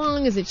 Is it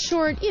long? Is it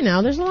short?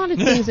 There's a lot of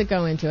things that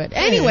go into it.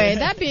 Anyway,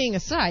 that being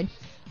aside,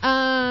 so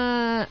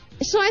I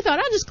thought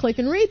I'll just click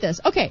and read this.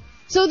 Okay,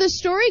 so the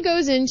story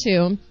goes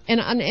into,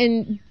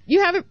 and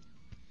you have it.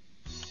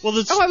 Well,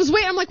 that's Oh, I was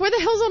waiting. I'm like, where the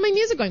hell's all my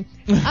music going?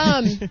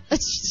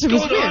 What's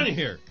What's going on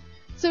here?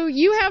 So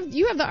you have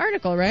the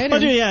article, right? Oh,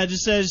 dude, yeah, it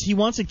just says he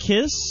wants a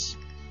kiss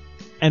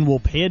and will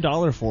pay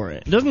 $1 for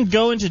it. It doesn't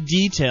go into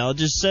detail. It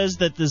just says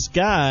that this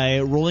guy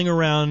rolling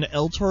around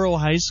El Toro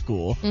High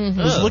School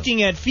was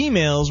looking at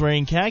females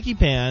wearing khaki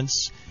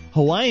pants,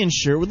 Hawaiian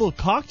shirt with little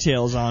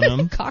cocktails on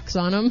them. Cocks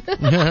on them.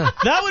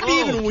 That would be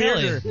even Kelly.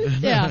 weirder.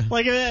 Yeah.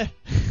 Like a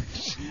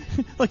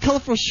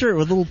colorful shirt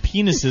with little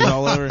penises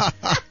all over.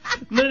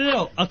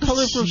 No. A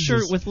colorful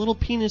shirt with little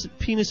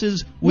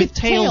penises with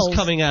tails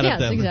coming out yes, of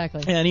them.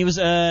 Exactly. And he was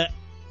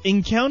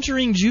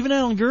encountering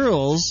juvenile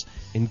girls.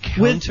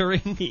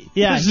 Encountering?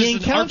 Yeah, Was he this an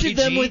encountered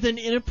them RPG? with an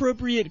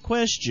inappropriate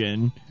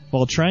question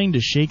while trying to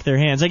shake their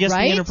hands. I guess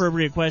Right? the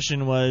inappropriate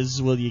question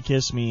was, "Will you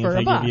kiss me For if a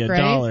I buck, give you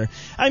right? $1?"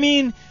 I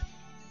mean,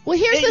 Well,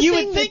 here's the you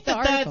thing would think with the that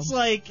article. that's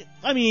like,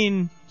 I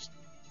mean,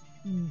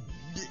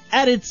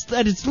 at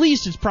its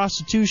least, it's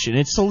prostitution.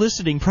 It's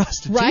soliciting Right?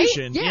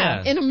 prostitution.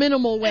 Yeah, in a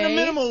minimal way. In a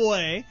minimal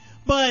way,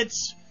 but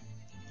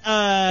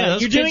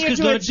those you're doing kids it could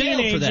to go a to jail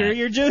for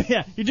teenager.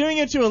 that. You're doing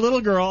it to a little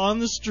girl on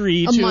the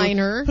street, A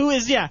minor. who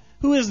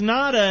is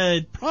not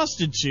a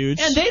prostitute,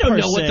 And they don't per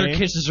know what se. their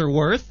kisses are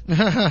worth.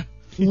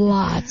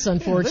 Lots, They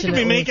unfortunately. could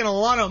be making a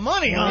lot of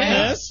money on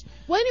Yeah. this.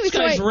 Well, anyway, This so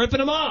guy's I ripping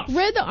them off.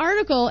 read the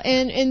article,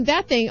 and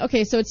that thing,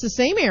 okay, so it's the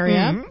same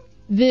area,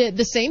 Mm-hmm.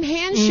 the same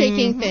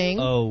handshaking thing.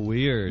 Oh,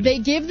 weird. They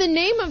give the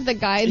name of the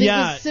guy that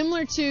Yeah. was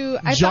similar to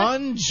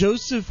John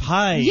Joseph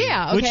Hyde.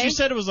 Yeah, Which okay. you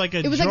said it was like a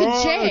It was like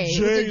a J.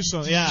 It was a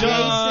Jason. Yeah.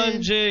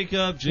 John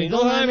Jacob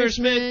Jingleheimer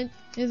Schmidt.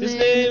 His His name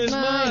name is is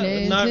my not-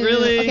 name. not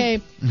really.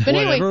 Okay, but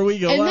anyway, Whenever we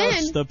go and out,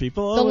 then the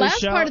people the always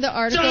last shout. part of the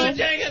article. John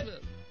Jacob.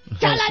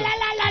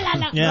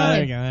 Yeah,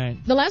 there you go. Right.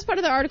 The last part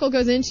of the article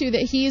goes into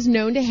that he is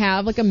known to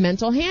have like a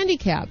mental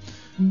handicap.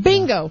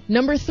 Bingo,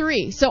 number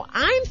 3. So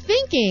I'm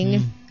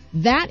thinking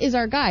that is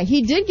our guy.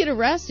 He did get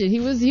arrested. He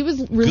was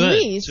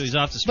released. So he's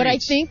off the streets. But I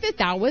think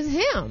that was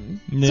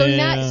him. So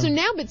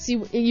now, but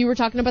see, you were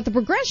talking about the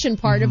progression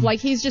part of like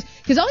he's just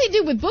because all he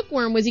did with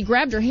Bookworm was he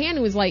grabbed her hand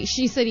and was like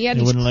she said he had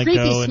He this wouldn't let creepy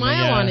go and,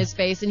 smile on his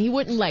face and he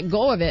wouldn't let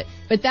go of it.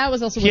 But that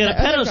was also He with had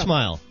a the other pedo girl.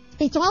 smile.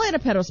 It's all had a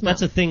pedo smile.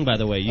 That's a thing, by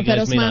the way. You A guys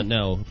pedo may smile? not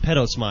know.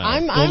 Pedo smile.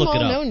 I'm Go look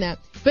all it up. known that.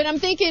 But I'm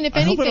thinking if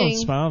I hope I don't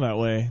anything. smile that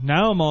way.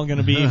 Now I'm all going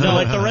to be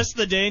like the rest of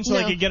the day until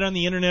I No. can get on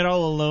the internet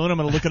all alone. I'm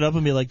going to look it up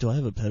and be like, do I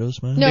have a pedo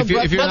smile? No, If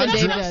you're Brother not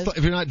Dave dressed, does.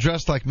 if you're not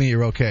dressed like me,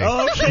 you're okay.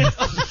 Oh, okay.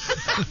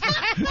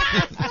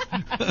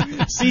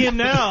 See him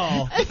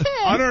now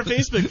on our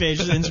Facebook page,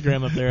 there's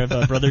Instagram up there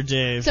of Brother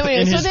Dave So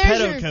anyway, in so his there's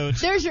pedo your coat.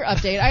 there's your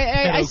update.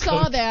 I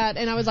saw that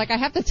and I was like, I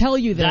have to tell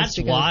you this. That's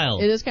because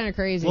wild. It is kind of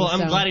crazy. Well, I'm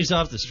so. glad he's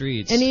off the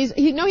streets. And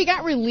he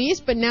got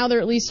released, but now they're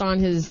at least on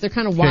his. They're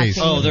kind of watching. Case.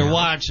 oh, him they're now.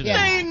 watching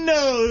Yeah. it. They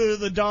know who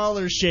the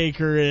dollar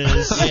shaker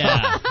is.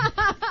 Yeah.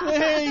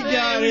 They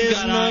got We've his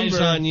got number. eyes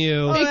on you.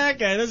 Oh, that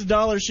guy. That's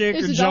Dollar Shaker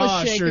It's a Dollar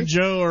Josh Shaker. or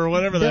Joe or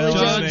whatever the Billy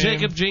hell John his name.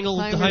 Jacob Jingle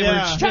Heinrich. Heinrich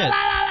Yeah. Schmidt.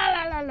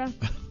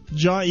 Tra-la-la-la-la-la-la.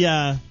 John,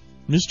 yeah.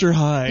 Mr.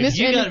 Hyde. Miss-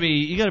 You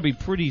gotta be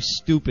pretty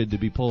stupid to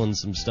be pulling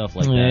some stuff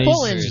like Yeah, that. he's-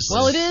 Pulling. Seriously.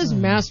 Well, it is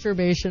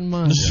masturbation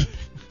month.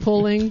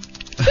 Pulling.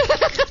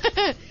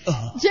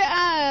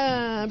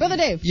 Brother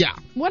Dave. Yeah.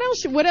 What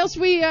else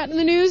we got in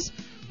the news?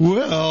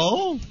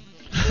 Well,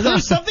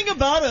 There's something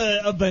about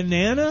a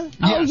banana.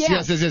 Oh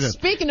Yes, yeah. yes.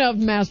 Speaking of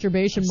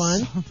masturbation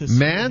month.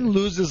 Man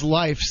loses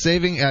life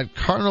saving at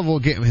carnival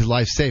game. His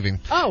life saving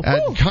Oh,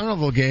 at whew.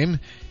 carnival game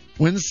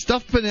wins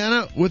stuffed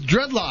banana with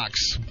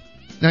dreadlocks.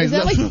 Now, Is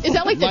that like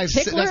the life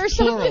tickler that's or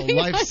something? Plural,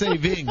 life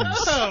savings.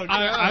 Oh,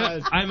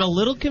 I'm a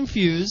little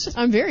confused.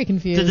 I'm very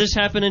confused. Did this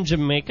happen in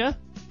Jamaica?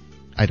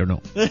 I don't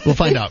know. We'll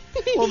find out.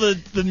 Well,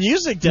 the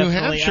music New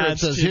definitely Hampshire, it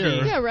adds says to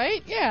here. Yeah,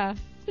 right? Yeah.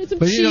 It's some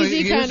But you know,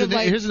 cheesy kind of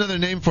like. here's another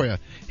name for you.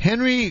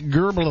 Henry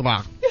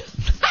Gerblabach.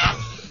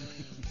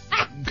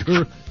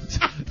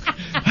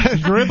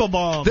 Gribble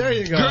bomb. There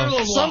you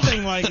go.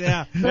 Something like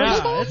that.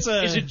 Yeah, it's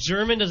a. Is it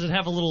German? Does it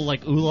have a little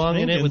like oolong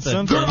in it Thinking with the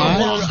something.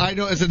 I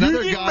know. It's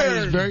another guy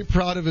who's very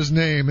proud of his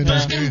name and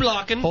he's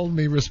blocking? holding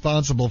me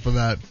responsible for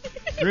that.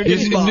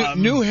 Gribble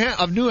bomb.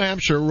 New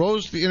Hampshire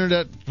rose to the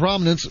internet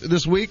prominence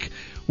this week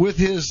with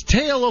his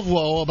tale of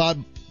woe about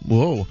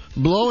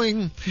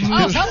blowing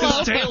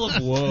hello. Tale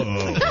of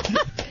whoa.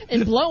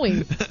 And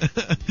blowing.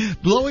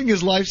 blowing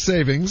his life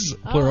savings,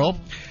 plural.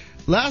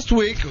 Last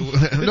week, no,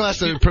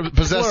 that's a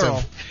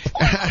possessive.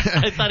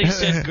 I thought he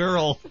said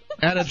girl.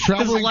 At a His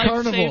traveling life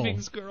carnival.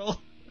 savings girl.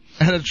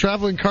 At a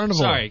traveling carnival.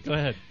 Sorry, go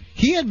ahead.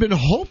 He had been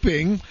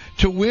hoping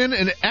to win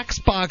an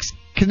Xbox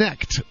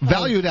Kinect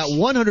valued at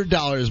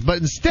 $100, but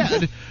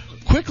instead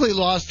quickly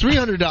lost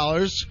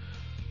 $300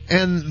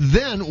 and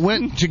then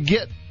went to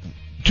get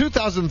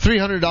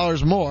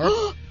 $2,300 more,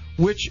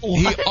 which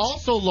he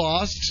also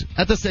lost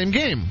at the same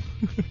game.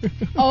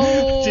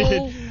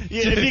 Oh.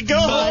 Dude, if you go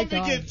My home to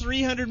God. get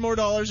 $300 more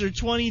or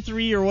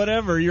 23 or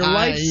whatever, your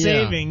life yeah.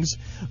 savings,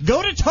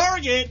 go to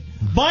Target,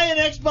 buy an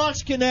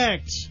Xbox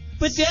Connect.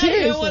 But Daddy, I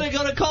Seriously. want to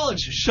go to college.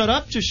 Shut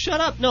up, just shut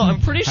up. No,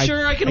 I'm pretty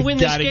sure I can win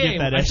this gotta get game.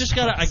 that I just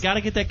Xbox.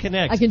 gotta get that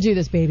Connect. I can do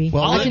this, baby.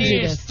 Well, All I I can need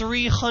do is this.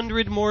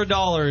 $300 more.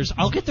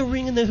 I'll get the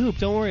ring and the hoop.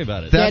 Don't worry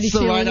about it. That's Daddy's the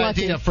feeling right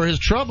lucky. idea. For his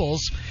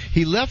troubles,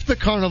 he left the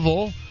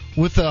carnival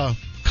with a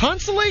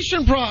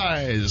consolation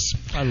prize.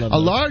 I love a that.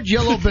 large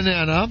yellow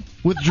banana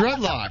with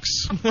dreadlocks.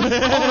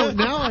 Oh,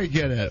 now I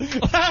get it.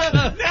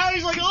 Now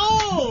he's like,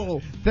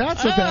 oh!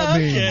 That's what that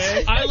means.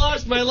 Okay. I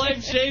lost my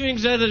life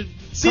savings at a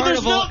See, there's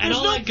carnival, no- and there's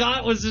all no- I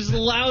got was this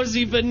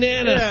lousy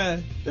banana. Yeah.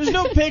 There's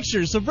no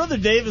picture, so Brother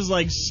Dave is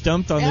like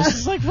stumped on this.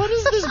 He's like, what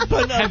is this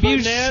Have you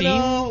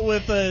banana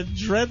with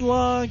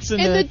dreadlocks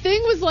and And the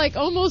thing was like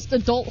almost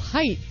adult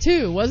height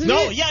too, wasn't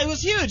No, it? yeah, it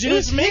was huge. And It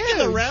it's was making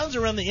the huge. rounds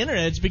around the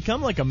internet. It's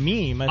become like a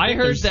meme. I think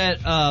heard there's-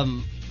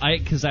 that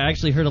because I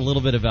actually heard a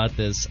little bit about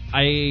this.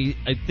 I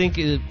think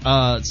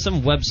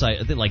some website,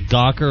 I think like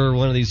Gawker or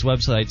one of these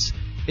websites,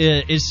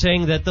 is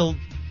saying that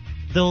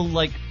they'll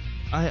like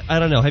I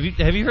don't know. Have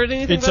you heard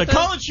anything It's about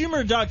that?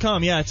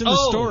 collegehumor.com. Yeah, it's in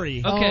the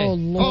story. Okay. Oh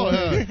Lord.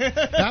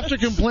 After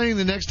complaining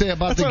the next day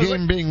about the That's what I was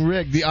game being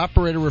rigged, the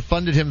operator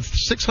refunded him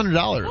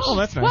 $600. Oh,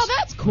 that's nice. Well,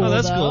 that's cool. Oh,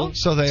 that's though. cool.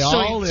 So they So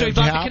all he- so he lived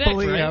bought the Kinect,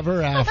 happily right?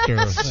 ever after.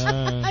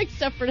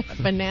 Except for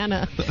that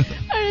banana.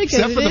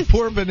 Except for the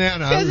poor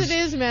banana. Because it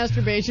is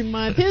masturbation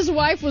month. His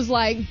wife was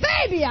like,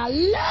 "Baby, I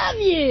love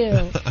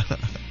you."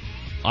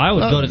 I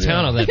would go to yeah.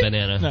 town on that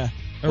banana. Nah.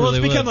 I Well, really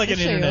it's become would. like an I'm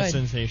sure you internet would.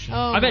 sensation.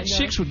 Oh, I bet my God.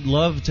 chicks would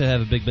love to have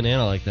a big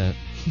banana like that.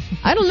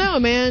 I don't know,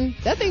 man.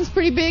 That thing's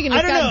pretty big and I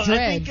it's don't know. got dread.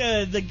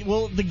 I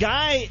think the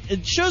guy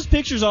it shows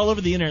pictures all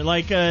over the internet.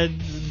 Like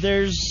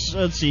there's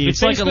let's see,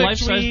 It's like a Facebook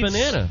life-size tweets.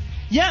 banana.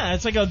 Yeah,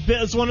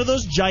 it's one of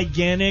those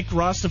gigantic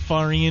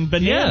Rastafarian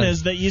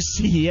bananas that you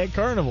see at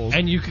carnivals.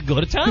 And you could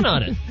go to town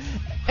on it.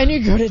 And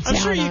you go to town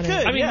I'm sure you on could.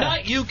 it. I mean, yeah.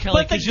 not you, Kelly,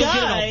 But the because you'll get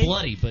it guy all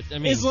bloody. But I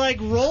mean, Is like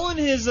rolling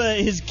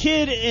his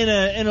kid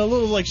in a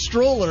little like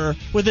stroller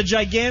with a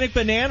gigantic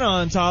banana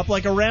on top,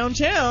 like around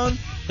town.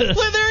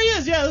 Well, there he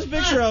is. Yeah, there's a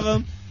picture of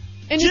him.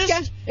 And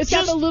it's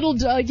got the little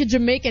like a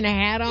Jamaican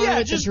hat on Yeah,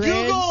 with just the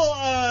dreads.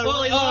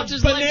 Well, he lost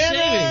his life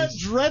banana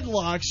savings.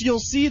 dreadlocks. You'll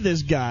see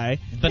this guy.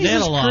 Banana He's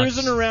just locks.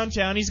 cruising around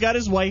town. He's got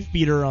his wife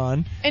beater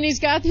on. And he's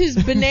got his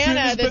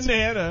banana His that's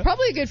banana.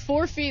 probably a good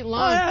 4 feet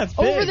long yeah, it's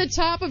big. over the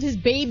top of his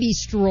baby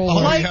stroller.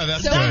 Oh, Like, yeah,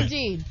 that's so good.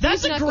 indeed.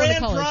 That's He's a not going to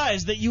grand college.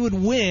 prize that you would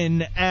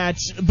win at,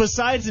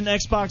 besides an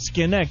Xbox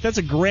Connect, that's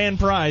a grand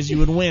prize you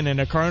would win in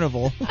a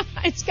carnival.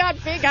 It's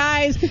got big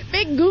eyes,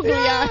 big googly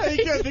eyes.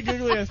 you got the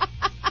googly eyes.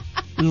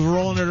 Just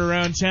rolling it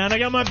around town. I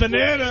got my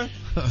banana.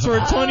 It's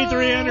worth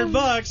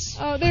 $2,300.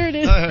 Oh, there it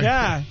is.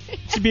 Yeah.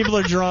 Some people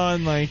are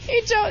drawing like.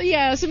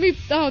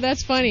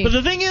 That's funny. But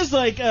the thing is,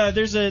 like,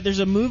 there's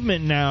a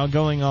movement now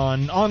going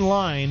on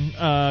online.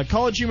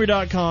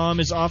 CollegeHumor.com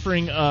is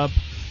offering up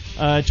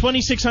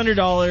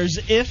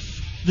 $2,600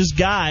 if this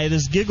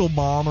giggle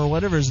bomb or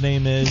whatever his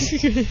name is,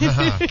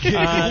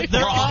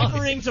 they're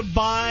offering to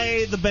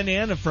buy the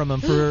banana from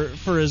him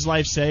for his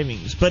life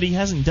savings. But he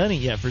hasn't done it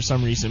yet for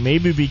some reason.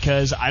 Maybe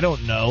because, I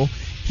don't know,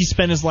 he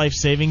spent his life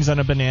savings on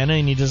a banana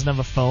and he doesn't have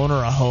a phone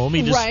or a home.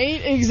 He just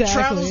exactly.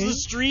 travels the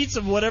streets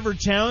of whatever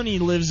town he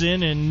lives in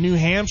New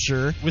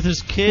Hampshire with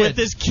his kid.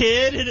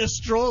 In a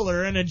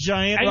stroller and a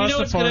giant And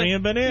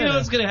Rastafarian banana. You know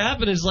what's going to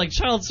happen is, like,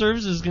 child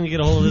services is going to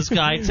get a hold of this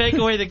guy, take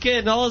away the kid,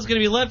 and all that's going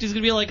to be left, he's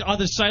going to be, like, on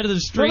the side of the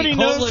street, Nobody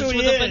knows homeless who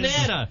with he a is.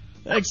 banana.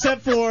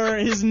 Except for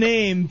his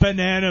name,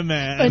 Banana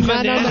Man.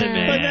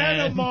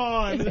 Banana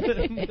Mon.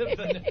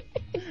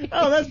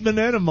 Oh, that's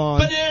Banana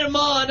Mon. Banana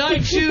Mon, I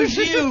choose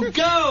you.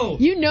 Go.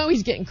 You know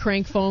he's getting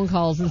crank phone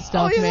calls and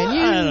stuff,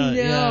 man.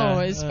 You know,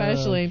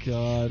 especially. Oh,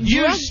 God.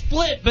 You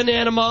split,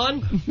 Banana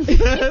Mon.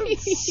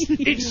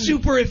 It's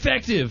super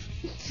effective.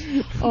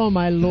 Oh,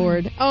 my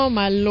Lord. Oh,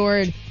 my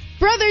Lord.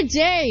 Brother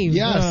Dave.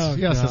 Yes,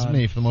 that's God.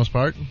 me for the most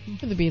part.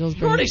 For the Beatles.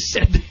 You already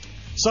said that.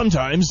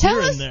 Sometimes Tell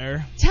here us- and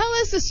there. Tell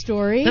us a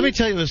story. Let me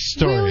tell you a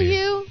story. Will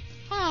you?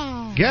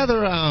 Oh. Gather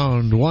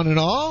round, one and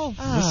all.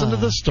 Listen to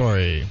the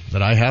story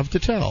that I have to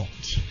tell.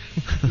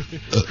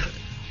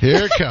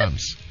 Here it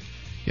comes.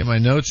 Get my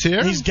notes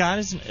here. He's got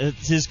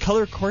his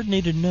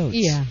color-coordinated notes.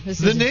 Yeah.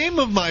 The name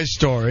of my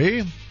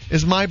story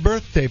is My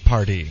Birthday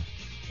Party.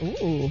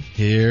 Ooh.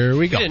 Here we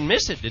We go. didn't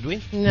miss it, did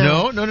we?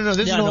 No. This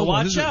is Yeah, an no, old one.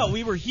 watch This is- out.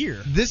 We were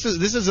here. This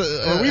is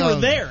a Or we were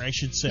there, I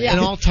should say. Yeah. an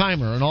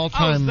all-timer, an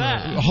all-time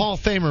that? Hall of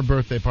Famer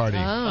birthday party.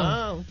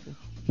 Oh.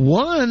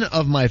 One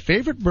of my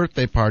favorite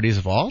birthday parties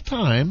of all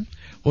time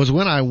was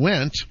when I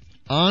went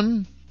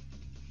on.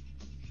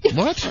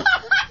 What?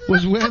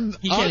 Was when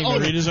He can't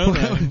even read his own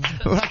writing.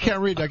 I can't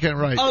read. I can't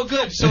write. Oh,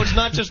 good. So it's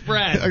not just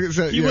Brad.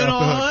 He went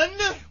on.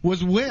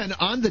 Was when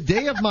on the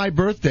day of my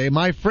birthday,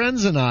 my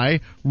friends and I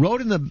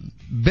rode in the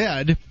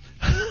bed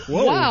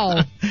Whoa. Wow.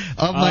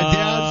 of my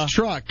dad's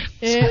truck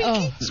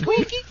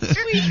Squeaky.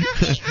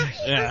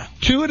 Yeah.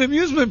 to an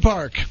amusement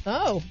park.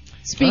 Oh.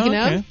 Speaking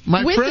Okay. of,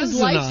 My with friends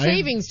his and life I-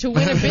 savings to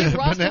win a big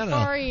Banana.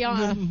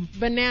 Rastafari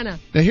banana.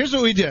 Now here's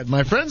what we did.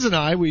 My friends and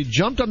I, we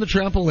jumped on the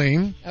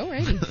trampoline,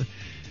 Alrighty.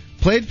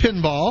 played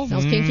pinball,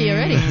 Sounds kinky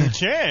already.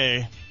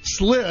 Okay.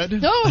 slid.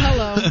 Oh,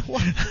 hello.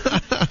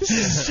 This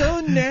is so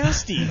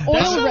nasty. Oil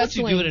That's not what you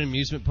wrestling. do at an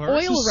amusement park. Oil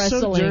This is so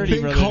wrestling. dirty.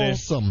 Think Brother Dave.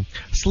 wholesome.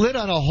 Slid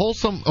on a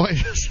wholesome.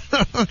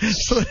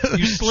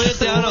 You slid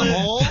down a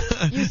hole?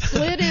 You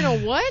slid in a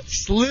what?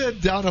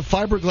 Slid down a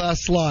fiberglass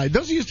slide.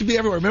 Those used to be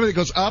everywhere. Remember, it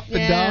goes up and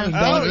Yeah. down and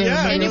down. Oh,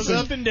 yeah. And It it goes was-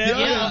 up and down.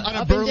 Yeah, on a up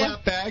and burlap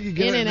down. bag. You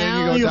get In it and then out.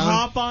 you go You down.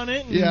 hop on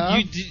it. and-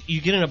 Yeah.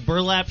 You get in a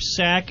burlap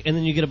sack, and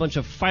then you get a bunch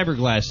of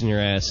fiberglass in your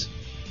ass.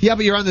 Yeah,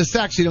 but you're on the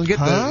sack, so you don't get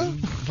Huh?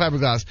 the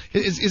fiberglass.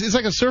 It's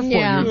like a surfboard.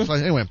 Yeah.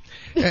 Anyway,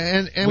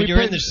 and When we you're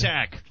played, in the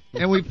sack.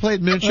 and we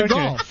played miniature Okay.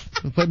 golf.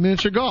 We played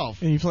miniature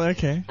golf. And you play,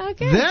 okay.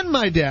 Okay. Then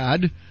my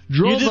dad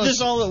drove You did us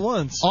this all at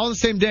once. all the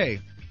same day.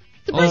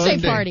 the Oh, birthday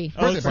birthday. party.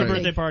 Oh, it's the party.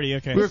 birthday party,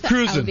 okay. We were It's the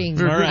cruising. outing.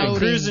 We were All right, Outing.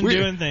 cruising, We-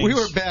 doing things. We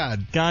were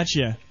bad.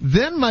 Gotcha.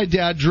 Then my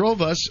dad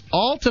drove us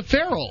all to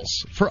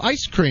Farrell's for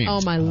ice cream.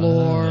 Oh, my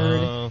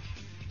Lord.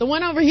 The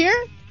one over here?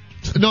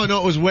 No,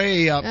 it was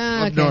way up,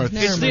 Ah, up okay. north.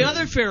 Never It's the mind.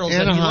 other Farrells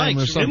that he Anaheim or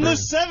likes. something. In the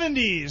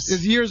 70s.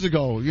 It's years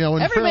ago,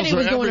 when Everybody Farrell's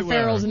was were going to everywhere.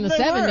 Farrell's in the They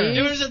were. 70s.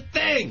 It was a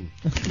thing.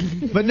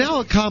 But now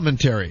a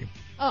commentary.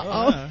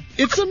 Uh-oh.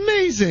 It's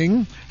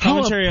amazing how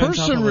Commentary a on top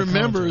person of a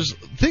remembers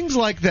things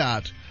like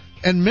that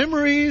and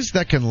memories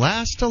that can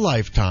last a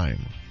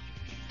lifetime.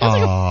 That's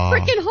like a Aw.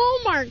 freaking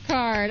Hallmark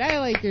card. I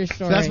like your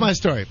story. That's my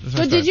story. That's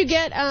my So story. did you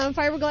get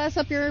fiberglass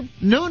up your...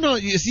 No.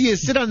 You see, you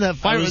sit on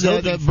that was the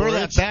hoping for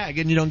burlap it. bag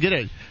and you don't get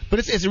it. But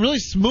it's really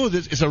smooth.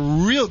 It's a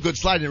real good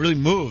slide and it really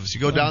moves.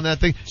 You go down that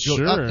thing, you go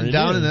Sure, up and it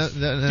down. is.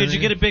 And Did you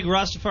get a big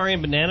Rastafarian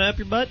banana up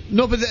your butt?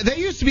 No, but they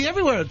used to be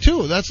everywhere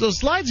too. Those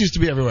slides used to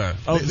be everywhere.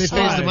 Oh, they the phased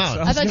them slides.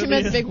 out. I thought you gonna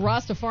meant be- the big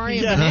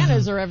Rastafarian Yeah.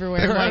 bananas are everywhere.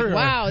 They were Like, everywhere.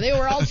 wow, they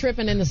were all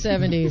tripping in the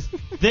 70s.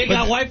 They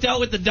got wiped out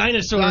with the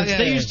dinosaurs. Oh, yeah,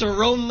 They yeah. used to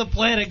roam the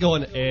planet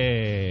going,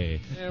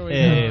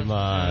 Hey,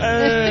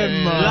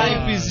 man.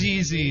 Life is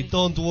easy.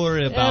 Don't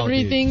worry about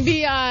Everything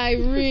be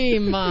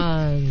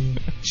man.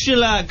 it.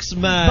 Chillax,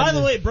 man. By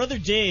the way, Brother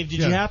Dave, did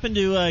you happen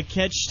to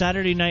catch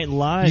Saturday Night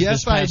Live Yes,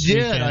 this past I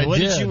did.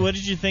 weekend? What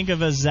did you think of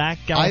Zach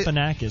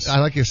Galifianakis? I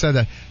like you said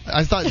that.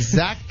 I thought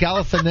Zach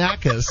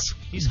Galifianakis,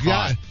 He's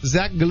hot.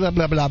 Zach blah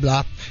blah blah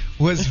blah,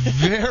 was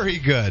very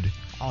good.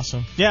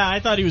 Awesome. Yeah, I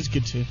thought he was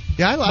good too.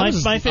 Yeah,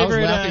 My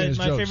favorite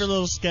jokes.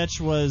 little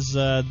sketch was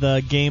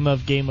the Game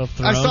of Thrones.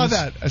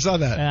 I saw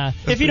that. Yeah.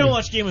 If you don't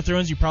watch Game of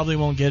Thrones, you probably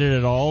won't get it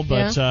at all.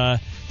 But the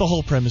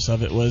whole premise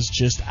of it was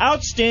just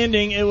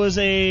outstanding. It was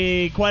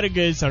quite a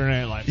good Saturday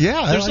Night Live.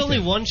 Yeah, There's only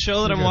one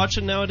show that I'm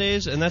watching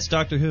nowadays, and that's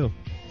Doctor Who.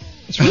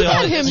 It's really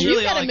all. It's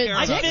really all I care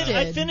about.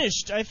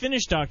 I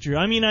finished Doctor Who.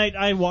 I mean,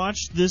 I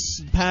watched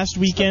this past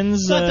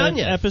weekend's not done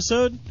yet.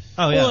 episode.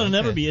 Oh yeah, well, it'll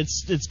never be.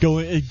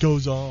 It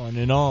goes on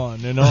and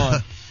on and on.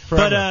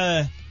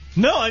 But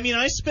no, I mean,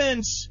 I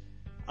spent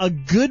a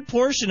good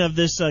portion of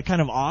this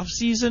kind of off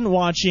season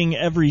watching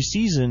every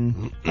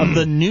season of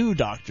the new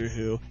Doctor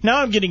Who.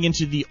 Now I'm getting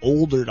into the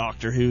older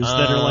Doctor Who's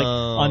that are like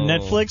on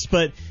Netflix,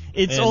 but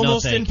it's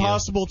almost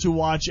impossible to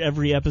watch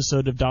every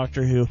episode of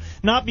Doctor Who.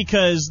 Not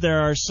because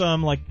there are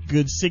some like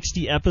good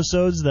 60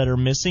 episodes that are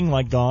missing,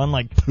 like gone,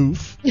 like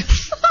poof.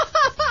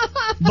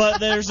 But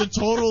there's a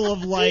total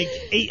of like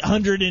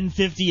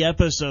 850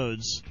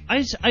 episodes.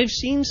 I've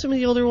seen some of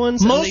the older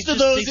ones. Most of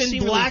those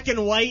in black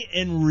and white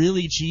and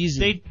really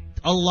cheesy.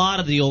 A lot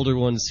of the older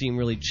ones seem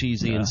really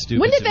cheesy and stupid.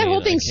 When did that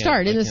whole thing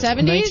start? In the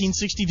 70s?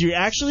 1963.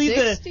 Actually,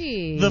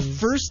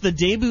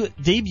 the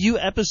debut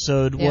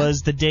episode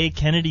was the day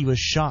Kennedy was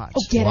shot.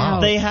 Oh, get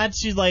out! They had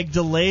to like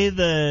delay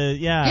the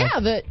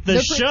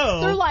show.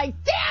 They're like,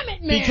 damn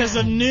it, man! Because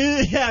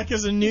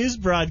of news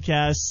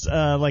broadcasts,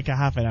 like a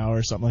half an hour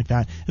or something like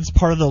that. It's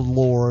part of the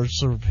lore,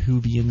 sort of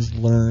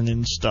Whovians learn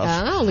and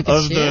stuff. Oh, look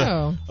at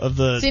you!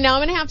 See, now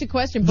I'm gonna have to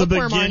question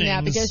Bookworm on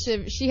that because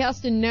she has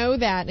to know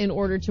that in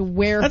order to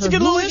wear. That's her a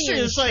good little Whovian history.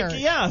 It's shirt.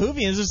 like,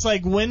 Whovians. It's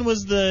like when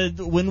was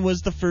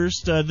the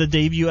first the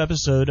debut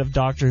episode of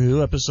Doctor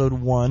Who, episode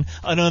 1,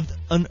 an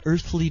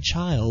unearthly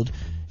child.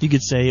 You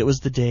could say it was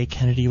the day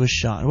Kennedy was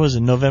shot. What was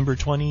it, November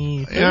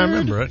 20? Yeah, I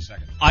remember it.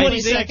 I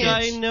think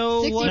I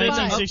know 65. what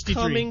 1963.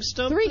 upcoming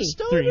Stump Three. the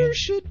Stoner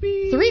should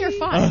be. 3 or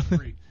 5.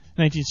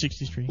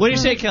 1963. What do you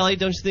say, Kelly?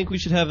 Don't you think we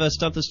should have a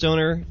Stump the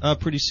Stoner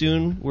pretty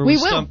soon? Where We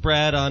we will. stump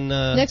Brad on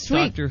Next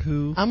week. Doctor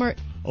Who?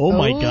 Oh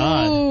my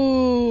God.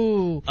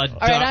 All right,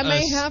 I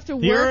may have to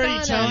work You're already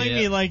on telling it.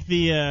 me like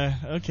the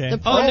okay. The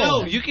Oh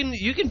no, Oh. you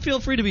can feel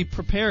free to be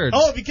prepared.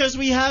 Oh, because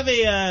we have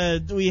a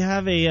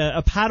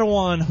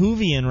Padawan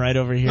Whovian right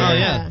over here. Oh,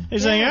 yeah.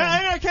 He's saying,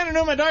 I kind of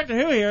know my Doctor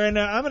Who here, and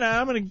I'm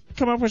gonna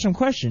come up with some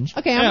questions.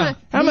 Okay, I'm you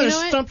know gonna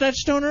what? stump that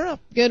stoner up.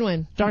 Good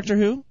one. Doctor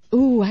Who.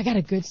 Ooh, I got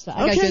a good stuff.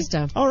 I got good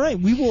stuff. All right,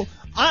 we will.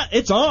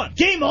 It's on.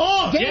 Game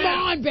on. Game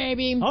on,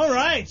 baby. All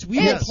right, we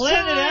will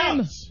plan it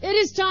out. It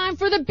is time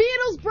for the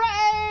Beatles break.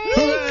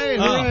 Hooray!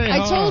 Hooray! I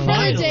told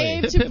Brother finally.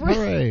 Dave Hip, to hip, bring.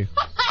 hooray.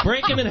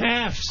 Break him in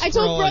half. I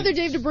told Brother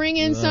Dave to bring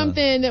in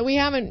something that we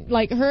haven't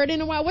heard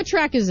in a while. What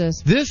track is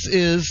this? This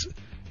is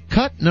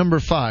cut number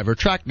 5, or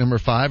track number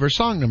 5, or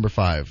song number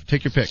 5.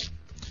 Take your pick.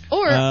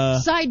 Or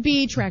side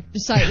B track,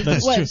 That's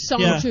true.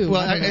 song Yeah. 2.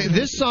 Well,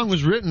 this song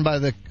was written by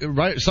the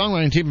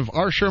songwriting team of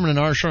R. Sherman and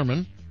R.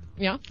 Sherman.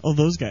 Yeah. Oh,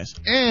 those guys.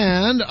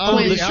 And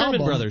on the the Sherman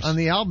album, brothers. on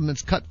the album,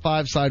 it's cut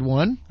 5, side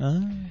 1.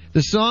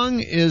 The song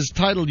is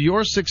titled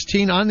 "You're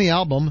 16" on the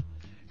album,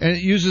 and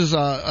it uses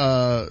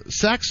a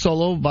sax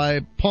solo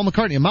by Paul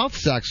McCartney, a mouth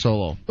sax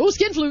solo. Oh,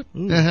 skin flute.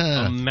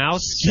 A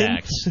mouse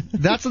sax.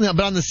 That's on the,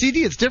 but on the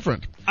CD it's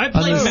different. I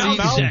play On the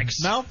mouse CD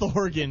sax. Mouth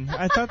organ.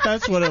 I thought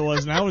that's what it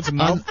was. Now it's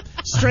mouth.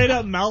 Straight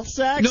up mouth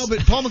sax. No,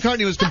 but Paul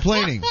McCartney was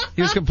complaining.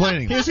 He was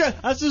complaining. He was going,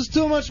 that's just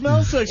too much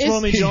mouth sex for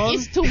me, John.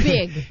 It's too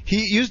big.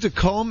 He used a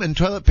comb and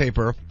toilet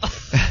paper.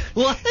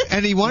 What?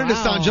 And he wanted to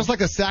Wow. sound just like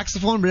a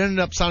saxophone, but ended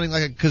up sounding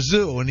like a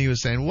kazoo. And he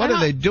was saying, "What are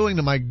they doing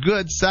to my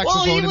good Well,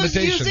 saxophone he was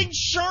imitation?" using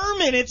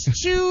Sherman.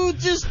 It's too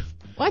just.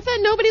 Well, I thought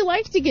nobody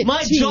liked to get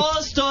My teeth.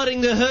 jaw's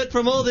starting to hurt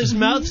from all this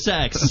mouth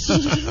sax.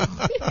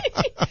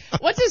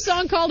 What's this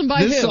song called and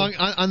by This who? song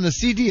on the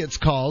CD it's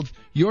called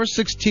 "You're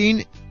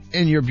 16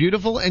 and You're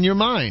Beautiful and You're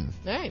Mine."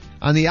 All right.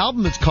 On the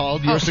album it's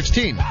called "You're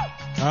 16."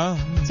 Oh.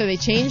 So they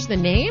changed the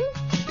name?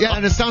 Yeah,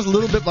 and it sounds a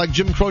little bit like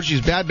Jim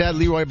Croce's "Bad Bad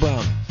Leroy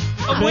Brown."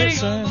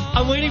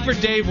 I'm waiting for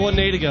Dave one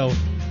day to go.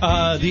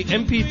 The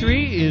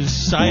MP3 is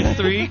side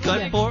 3,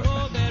 cut 4.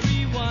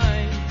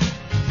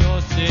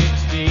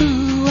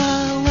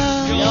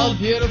 You're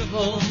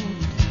beautiful.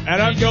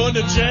 And I'm going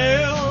to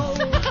jail.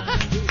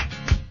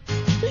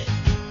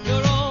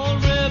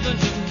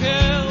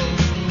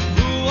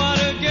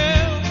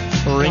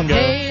 Ringo.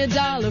 Pay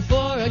 $1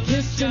 for a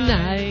kiss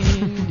tonight.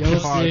 You're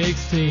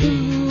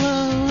 16.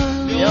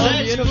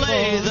 Let's beautiful.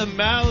 play the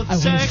mouth I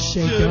wanna sax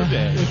shake your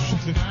today.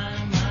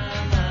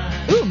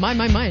 Ooh, mine.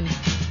 You're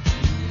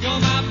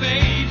my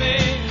baby,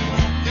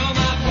 you're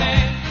my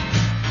pet.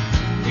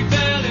 We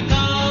fell in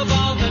love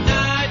on the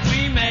night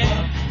we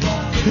met.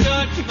 You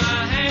touched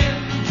my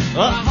hand,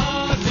 my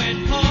heart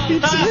went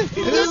pump.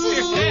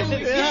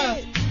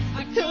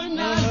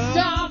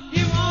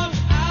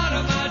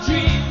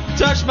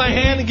 my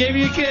hand and gave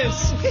you a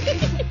kiss.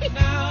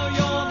 Now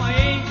you're my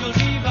angel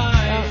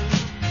divine.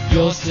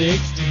 You're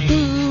 16.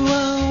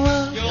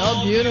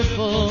 Oh,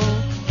 beautiful.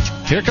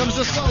 Here comes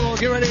the solo.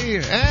 Get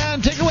ready.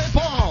 And take it away,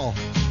 Paul.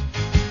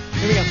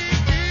 Here we go.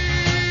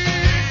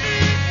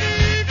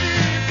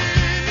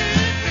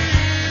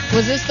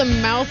 Was this the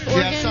mouth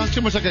organ? Yeah, it sounds too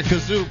much like a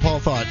kazoo, Paul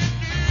thought.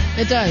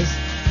 It does.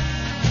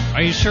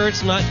 Are you sure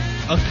it's not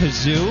a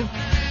kazoo?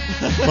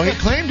 Well, he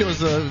claimed it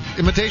was an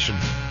imitation.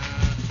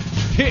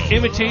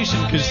 Imitation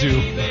kazoo.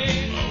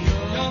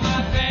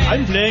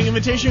 I'm playing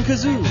imitation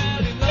kazoo.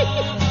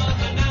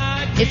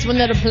 It's one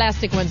of the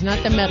plastic ones,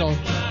 not the metal.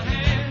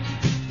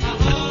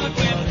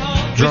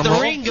 With the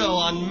roll. Ringo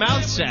on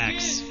mouth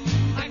sax.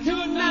 I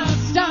could not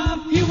stop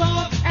you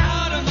up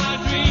out of my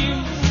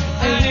dreams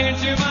and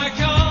into my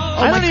car.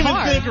 Oh, I my don't even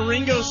car. think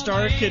Ringo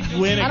Starr could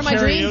win a Out of my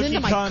dreams karaoke into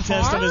my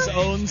contest car? of his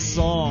own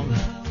song.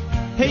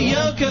 Hey,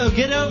 Yoko,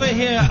 get over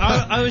here.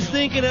 I was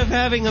thinking of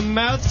having a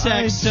mouth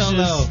sax solo.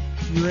 Just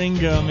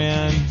Ringo,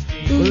 man.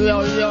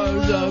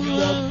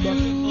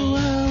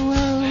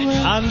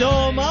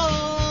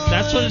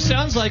 That's what it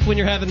sounds like when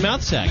you're having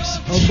mouth sex.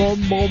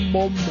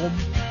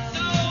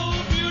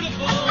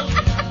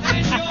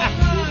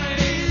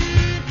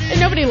 And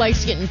nobody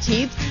likes getting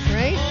teeth,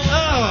 right?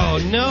 Oh,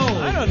 no.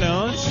 I don't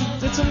know.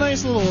 It's a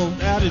nice little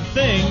added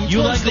thing.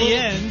 You Towards like the the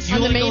end. You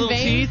On the like main a little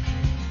vein? teeth?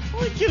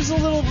 Well, it gives a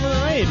little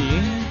variety.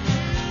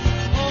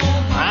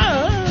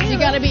 You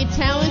got to be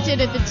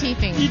talented at the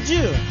teething. You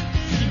do.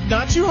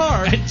 Not too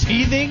hard.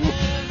 Teething?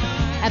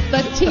 At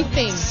the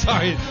teething.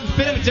 Sorry,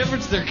 bit of a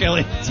difference there,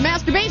 Kelly. It's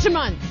masturbation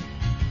month.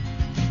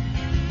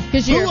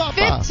 Because you're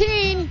Hoo-ah.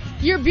 15,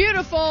 you're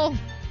beautiful,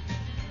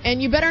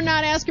 and you better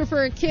not ask her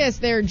for a kiss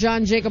there,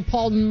 John Jacob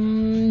Paul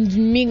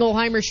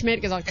Mingelheimer Schmidt,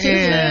 because I'll kiss your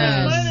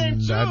ass.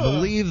 And I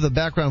believe the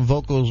background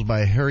vocals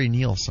by Harry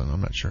Nielsen.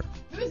 I'm not sure.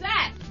 Who's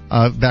that?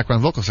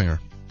 Background vocal singer.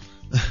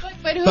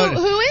 But who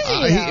is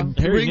he? though?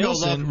 Harry Ringo,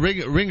 Nielsen.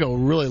 Ringo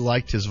really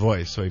liked his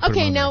voice, so he put him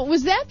Okay, on now, there.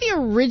 was that the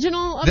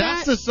original of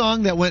That's that? the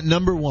song that went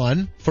number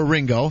one for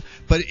Ringo,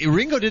 but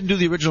Ringo didn't do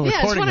the original Yeah,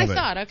 that's recording what I of it.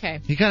 thought.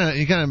 Okay. He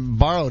kind of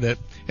borrowed it,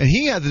 and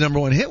he had the number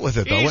one hit with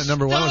it. Though He went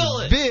number one, it stole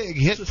was a it. big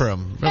hit for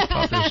him, real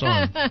popular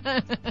song.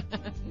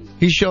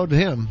 He showed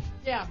him.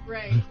 Yeah,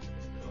 right.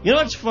 You know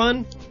what's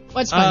fun?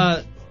 What's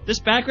fun? This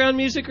background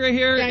music right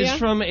here is Yeah.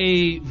 from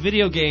a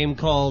video game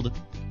called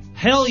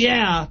Hell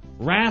Yeah,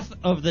 Wrath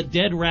of the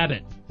Dead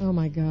Rabbit. Oh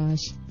my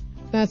gosh,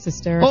 that's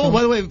hysterical. Oh,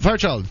 by the way,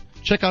 Firechild,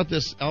 check out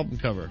this album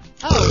cover.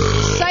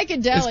 Oh,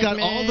 psychedelic. It's got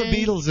man. all the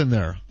Beatles in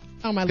there.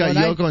 Oh my It's got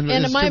lord! Yoko and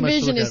it's my too much to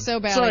vision look is at. so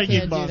bad Sorry, I can't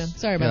Gig do Boss. them.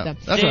 Sorry about Yeah,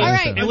 that. that's what All I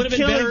right. understand. It would have been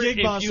Killing better Gig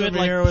if Boss you had over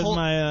like here with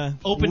my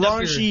opened up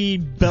your.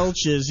 raunchy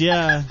belches.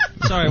 Yeah.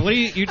 Sorry, what are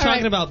you're All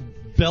talking right. about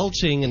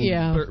belching and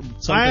Yeah.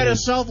 something. I had a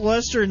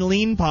Southwestern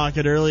lean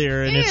pocket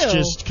earlier, and it's Ew.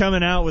 just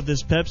coming out with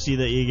this Pepsi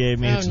that you gave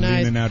me. Oh, It's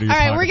nice. leaning out of All your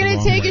right, pocket we're the going to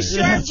wrong take way. a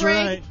short That's break.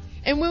 right.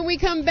 And when we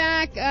come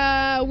back,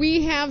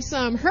 we have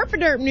some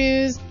herpaderp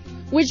news,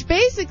 which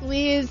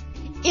basically is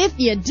if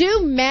you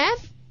do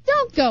meth,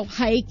 don't go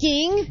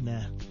hiking,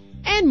 Nah.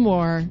 and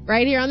more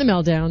right here on the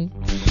Meltdown.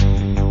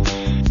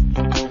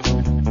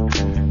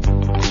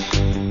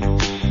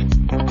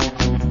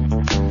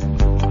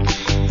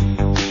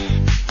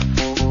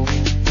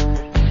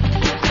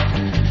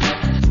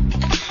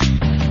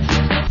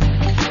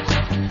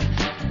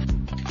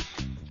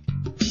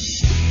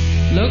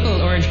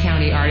 Local Orange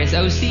County artist,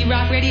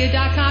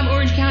 OCRockRadio.com,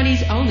 Orange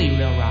County's only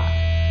real rock.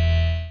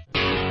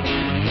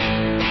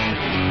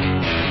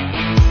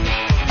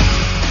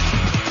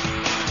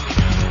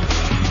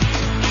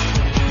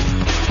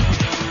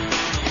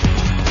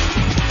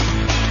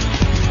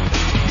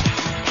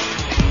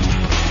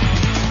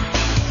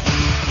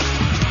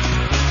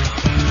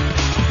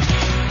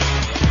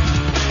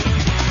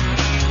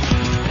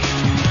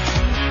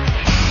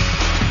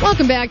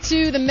 Welcome back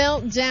to the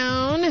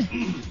Meltdown.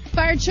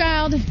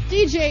 Firechild,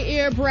 DJ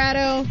Ear,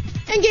 Brado,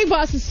 and Gig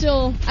Boss is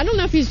still, I don't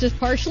know if he's just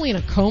partially in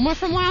a coma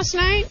from last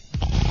night.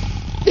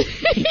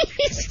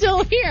 He's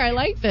still here. I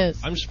like this.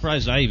 I'm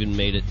surprised I even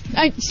made it.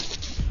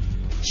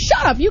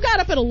 Shut up. You got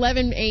up at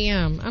 11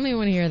 a.m. I don't even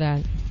want to hear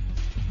that.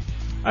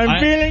 I'm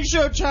feeling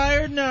so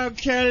tired now,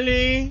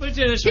 Kelly. But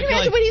it's Can you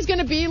imagine what he's going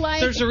to be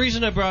like? There's a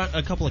reason I brought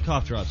a couple of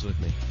cough drops with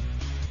me.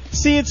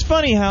 See, it's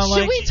funny how,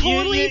 Should like, we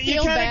totally you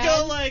feel kind bad?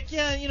 of go like,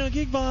 yeah,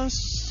 Gig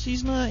Boss,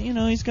 he's not,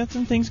 he's got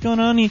some things going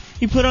on. He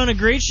put on a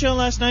great show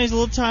last night. He's a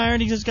little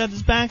tired. He just got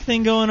this back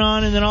thing going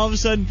on, and then all of a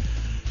sudden,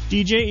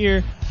 DJ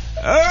Ear,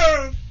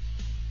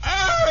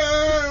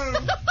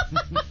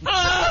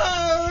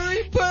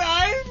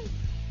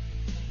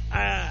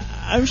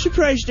 I'm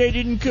surprised I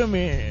didn't come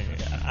in.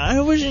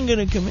 I wasn't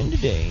gonna come in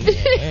today.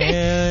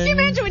 Can you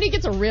imagine when he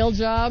gets a real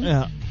job?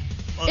 Yeah.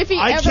 If he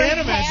I ever can't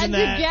had imagine to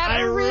that. get a I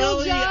real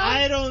really, job?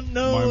 I don't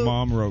know. My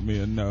mom wrote me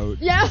a note.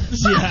 Yeah.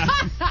 Yeah.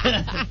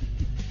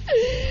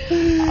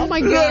 Oh my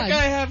Look, God.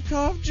 I have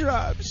cough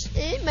drops.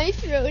 My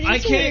throat is I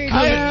can't hurting.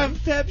 I have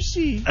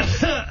Pepsi.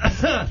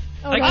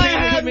 Oh, I God. I can't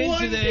had come in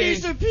one today.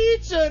 piece of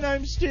pizza and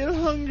I'm still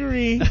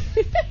hungry.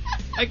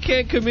 I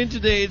can't come in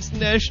today. It's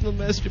National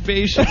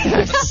Masturbation.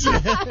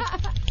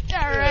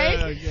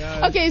 right?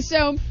 God. Okay,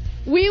 so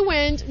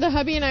the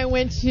hubby and I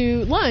went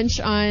to lunch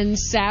on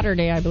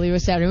Saturday, I believe it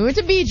was Saturday. We went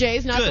to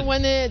BJ's, not Good. the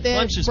one that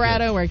Lunch is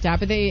Brado good. worked at,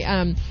 but they,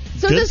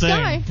 so Good this thing.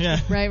 guy, Yeah.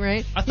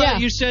 right. I thought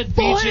you said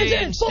Full BJ hands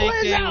in, and full Steak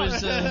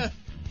hands Day out. was.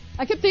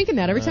 I kept thinking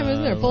that every time I was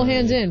in there. Full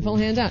hands in, full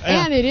hands out.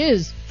 Yeah. And it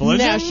is Full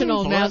hands in,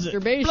 National full hands in.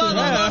 Masturbation. Blah,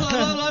 blah, blah,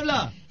 blah, blah,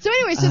 blah. So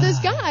anyway, so this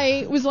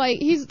guy was like,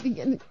 he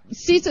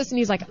sees us and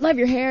he's like, I love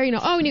your hair,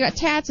 oh, and you got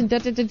tats and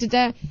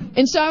da-da-da-da-da.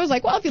 And so I was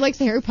like, well, if he likes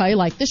the hair, he probably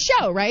like the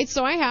show, right?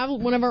 So I have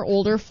one of our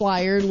older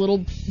flyer,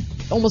 little,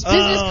 almost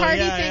business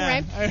cardy thing,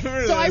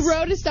 right? I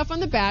wrote his stuff on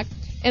the back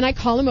and I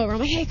call him over. I'm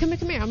like, hey, come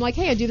here. I'm like,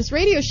 hey, I do this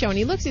radio show. And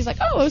he looks, he's like,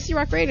 oh, OC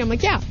Rock Radio. I'm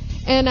like, yeah.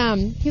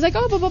 And he's like,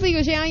 oh, blah, blah, blah. He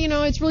goes, yeah,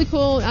 it's really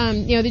cool.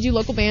 They do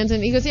local bands.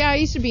 And he goes, yeah, I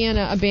used to be in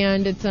a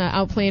band that's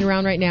out playing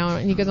around right now.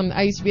 And he goes,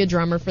 I used to be a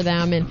drummer for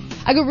them. And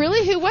I go,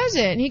 really? Who was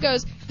it? And he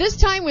goes, This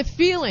Time with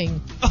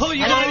Feeling. Oh,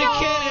 you And I gotta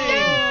be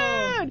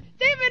go, kidding. dude,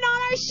 they've been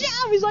on our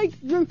show. He's like,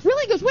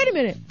 really? He goes, wait a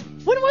minute.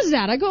 When was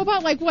that? I go,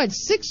 about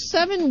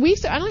 6-7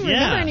 weeks? I don't even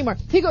remember anymore.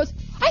 He goes,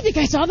 I think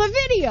I saw the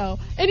video.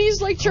 And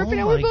he's like chirping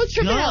out. We're both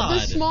chirping out.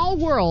 This small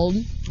world.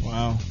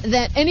 Wow.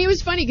 And it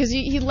was funny because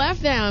he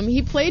left them.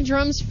 He played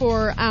drums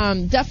for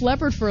Def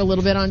Leppard for a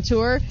little bit on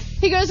tour.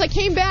 He goes, I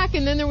came back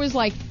and then there was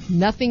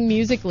nothing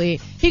musically.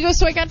 He goes,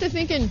 so I got to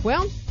thinking,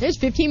 well, there's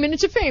 15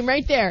 minutes of fame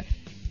right there.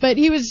 But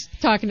he was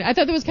talking. I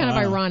thought that was kind of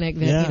ironic.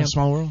 That,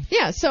 small world.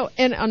 Yeah. So,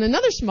 and on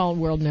another small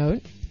world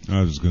note.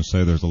 I was going to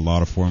say there's a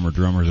lot of former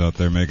drummers out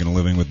there making a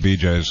living with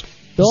BJ's.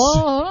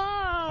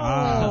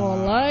 I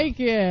like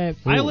it.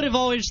 I would have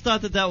always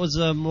thought that was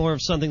more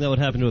of something that would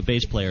happen to a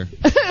bass player.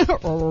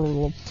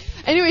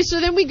 Anyway, so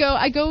then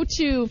I go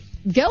to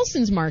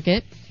Gelson's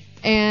Market,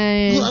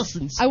 and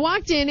I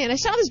walked in, and I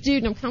saw this dude,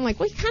 and I'm kind of like,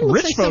 well, he kind of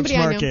looks Rich like folks somebody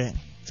market. I know.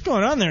 What's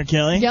going on there,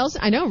 Kelly? Gelson,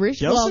 I know, Rich.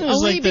 Gelson Well, is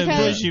only like the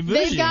because bougie.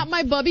 they've got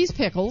my Bubby's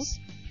Pickles,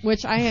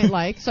 which I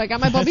like, so I got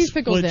my Bubby's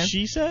Pickles what there.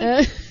 she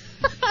said?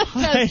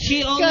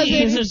 She only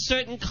eats a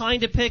certain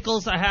kind of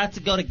pickles. I had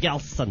to go to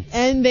Gelson's.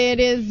 And it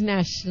is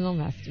National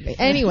Masturbation.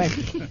 Anyway,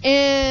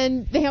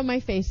 and they have my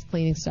face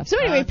cleaning stuff. So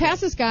anyway,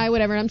 past this guy,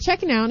 whatever, and I'm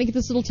checking out, and I get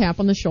this little tap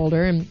on the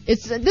shoulder, and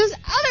it's this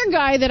other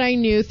guy that I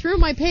knew through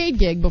my paid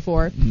gig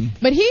before,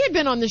 but he had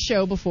been on the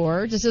show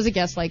before, just as a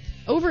guest,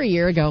 over a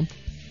year ago.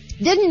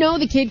 Didn't know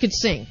the kid could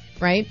sing.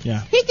 Right?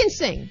 Yeah. He can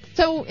sing.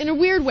 So in a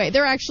weird way,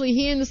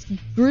 he and this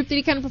group that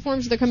he kind of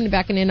performs, they're coming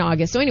back in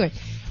August. So anyway,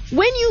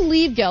 when you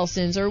leave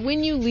Gelson's or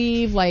when you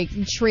leave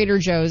Trader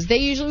Joe's, they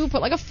usually will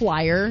put a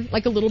flyer,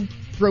 a little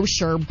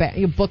brochure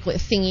booklet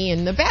thingy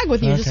in the bag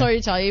with you, just so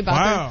to tell you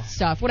about their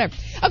stuff, whatever.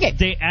 Okay.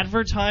 They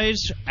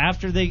advertise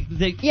after they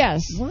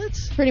Yes. What?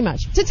 Pretty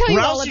much. To tell you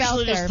all Ralph about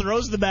usually their... just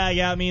throws the bag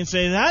at me and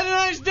says, "Have a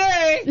nice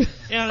day."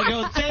 And I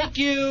go, thank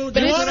you. But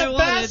That's it's what I a wanted.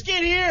 basket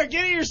here.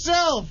 Get it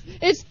yourself.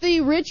 It's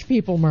the rich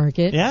people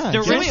market. Yeah. The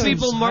rich Gelson's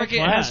people high market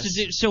has class.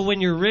 to do. So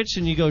when you're rich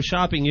and you go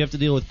shopping, you have to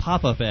deal with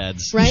pop-up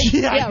ads. Right?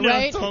 Yeah, I know,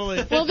 right?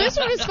 totally. Well, this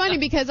one was funny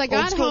because I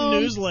got Old school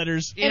home...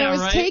 newsletters. And I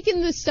was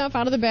taking the stuff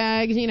out of the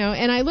bag,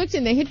 and I looked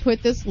and they had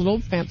put this little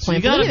pamphlet So you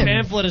got a in.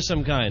 pamphlet of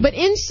some kind. But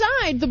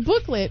inside the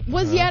booklet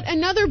was yet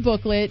another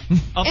booklet.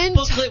 a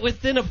booklet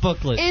within a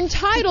booklet.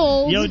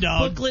 Entitled... Yo,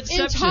 dog. Bookletception.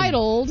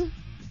 Entitled...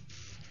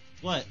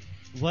 What?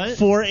 What?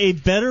 For a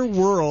Better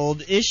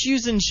World,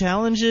 Issues and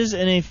Challenges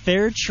in a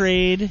Fair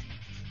Trade,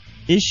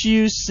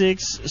 Issue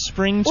 6,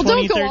 Spring Well,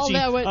 don't 2013. go all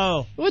that way.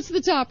 Oh. What's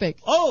the topic?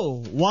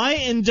 Oh, why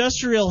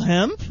industrial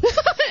hemp?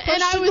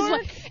 And I was mark?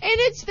 like... And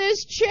it's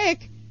this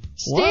chick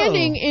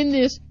standing in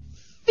this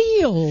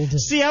field.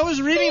 See, I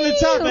was reading the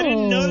top. I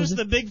didn't notice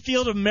the big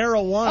field of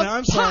marijuana.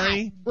 I'm pot,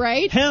 sorry.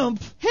 Right?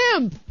 Hemp.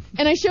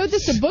 And I showed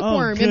this to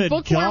Bookworm, good and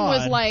Bookworm God.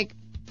 was like,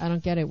 I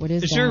don't get it. What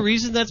is Is that? there a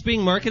reason that's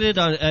being marketed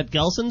at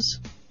Gelson's?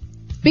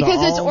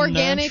 Because The it's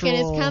organic and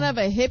it's all-natural- kind of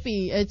a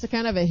hippie. It's a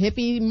kind of a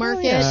hippie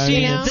market, yeah. you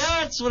See, know.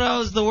 that's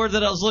what the word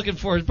that I was looking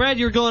for. Brad,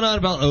 you were going on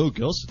about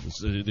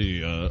Gelson's,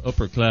 the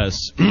upper class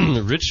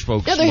rich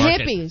folks. Yeah, they're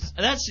market. hippies.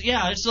 That's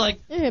it's like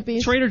They're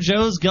hippies. Trader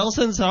Joe's,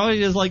 Gelson's. How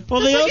is like? Well,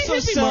 they that's like also a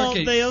hippie sell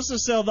market. they also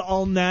sell the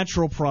all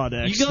natural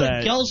products. You go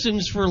that to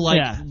Gelson's for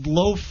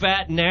low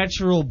fat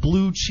natural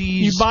blue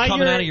cheese you buy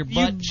coming out of your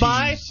butt. You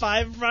buy cheese.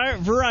 5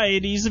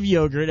 varieties of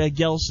yogurt at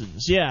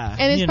Gelson's. Yeah,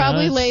 And it's you know,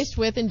 probably it's- laced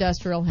with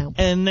industrial hemp.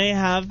 And they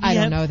have. The I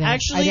don't hemp. know that.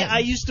 Actually, I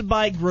used to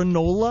buy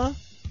granola.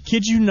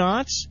 Kid you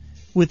not,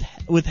 with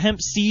hemp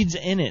seeds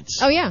in it.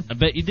 Oh, yeah. I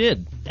bet you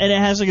did. And it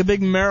has a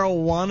big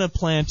marijuana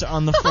plant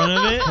on the front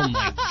of it. Oh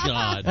my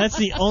God. That's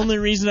the only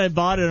reason I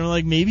bought it. I'm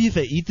like, maybe if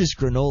I eat this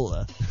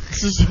granola,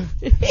 this is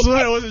what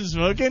I wasn't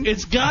smoking.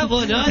 It's got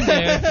one on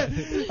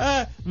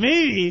there.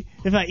 Maybe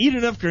if I eat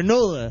enough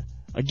granola,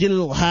 I'll get a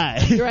little high.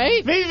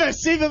 Right? Maybe if I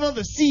save up all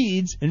the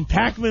seeds and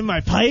pack them in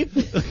my pipe.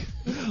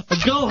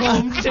 Go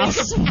home,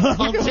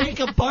 I'll take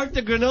apart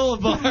the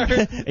granola bar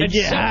and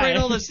get separate high.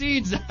 all the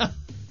seeds out.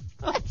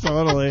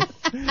 Totally.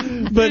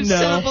 But Set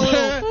no. up a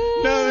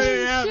little No, it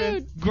didn't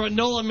happen.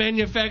 granola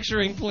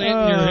manufacturing plant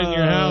in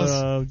your house.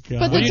 Oh, God. But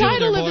What the are you doing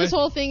title there, of boy? this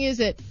whole thing is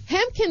that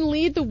hemp can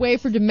lead the way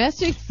for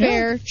domestic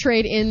fair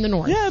trade in the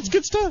North. Yeah, it's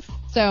good stuff.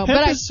 So,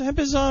 Hemp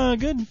is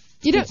good.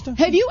 You know, Good stuff.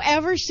 have you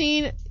ever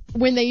seen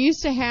when they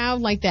used to have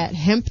like that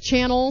hemp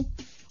channel?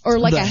 Or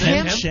like The a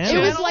hemp, channel?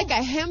 it was like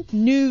a hemp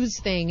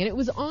news thing, and it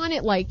was on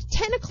at like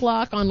 10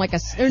 o'clock on like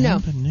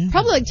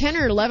probably like 10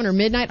 or 11 or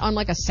midnight on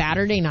like a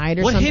Saturday night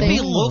or What something.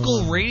 hippie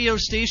local radio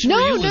station were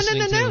No, you no,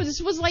 listening to? no.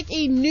 This was like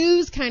a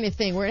news kind of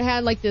thing where it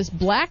had like this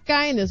black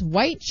guy and this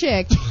white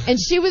chick, and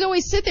she would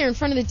always sit there in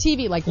front of the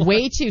TV like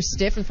way too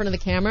stiff in front of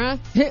the camera.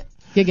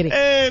 Giggity.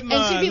 Hey, And she'd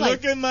man, be like-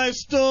 look at my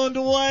stoned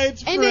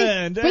white And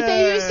friend. but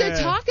they used to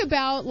Hey. talk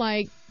about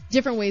like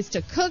different ways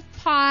to cook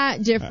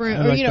pot, different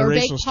I or like you the know,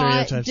 racial bake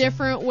pot, stereotypes.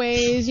 different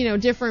ways, you know,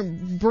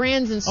 different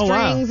brands and Oh,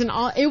 wow. strings and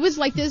all. It was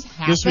like this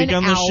half This week an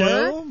on hour. the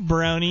show,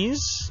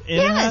 brownies in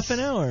Yes. half an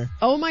hour.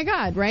 Oh my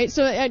God! Right?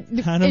 So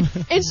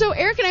and so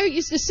Eric and I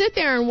used to sit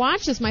there and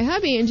watch this, my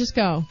hubby, and just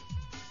go,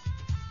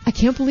 I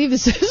can't believe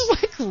this is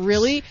like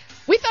really.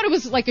 We thought it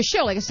was like a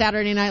show, like a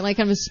Saturday night, like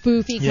kind of a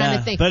spoofy kind Yeah,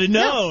 of thing. but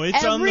no,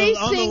 it's on the- every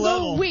on the single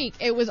level. week.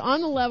 It was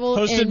on the level.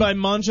 Hosted and, by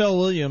Montel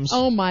Williams.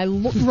 Oh my,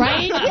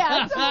 right?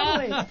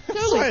 Yeah,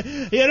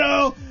 totally. You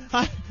know,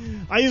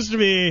 I used to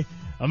be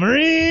a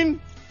Marine.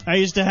 I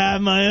used to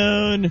have my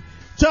own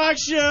talk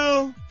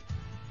show.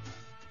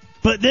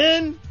 But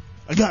then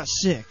I got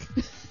sick.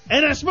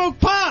 And I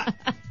smoked pot.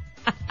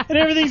 And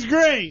everything's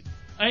great.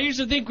 I used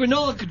to think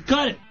granola could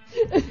cut it.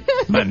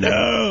 But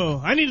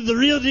no, I needed the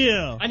real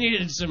deal. I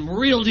needed some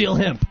real deal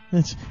hemp.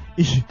 I've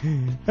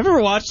ever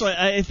watched, like,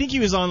 I think he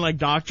was on, like,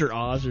 Dr.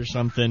 Oz or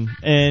something,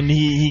 and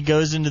he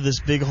goes into this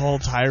big whole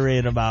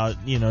tirade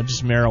about, you know,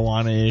 just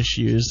marijuana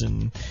issues,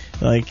 and,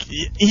 like,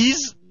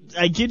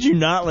 I kid you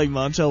not, like,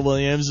 Montel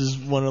Williams is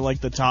one of, like,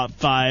 the top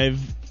 5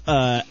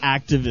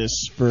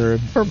 activists for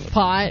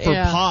pot.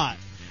 Yeah. pot.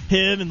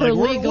 Him and, For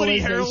like, Woody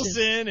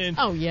legalization. Harrelson and,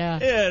 Oh yeah.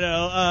 you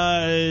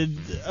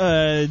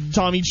know,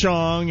 Tommy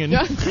Chong and, you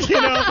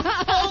know,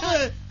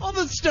 all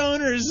the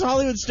stoners,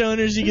 Hollywood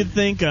stoners you could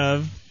think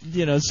of,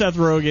 you know, Seth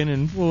Rogen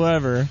and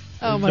whoever.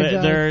 Oh my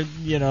God. They're,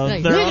 you know,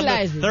 Like, they're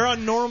legalize it. they're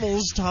on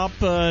Normal's top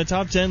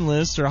 10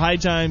 list or High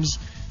Times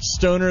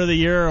Stoner of the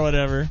Year or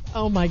whatever.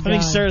 Oh my God. I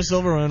think Sarah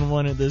Silverman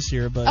won it this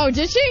year, but Oh,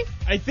 did she?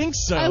 I think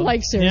so. I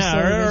like Sarah yeah,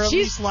 Silverman. or at She's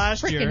least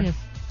last year. freaking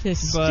But,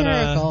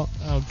 hysterical.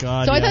 oh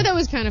God. So I yeah. thought that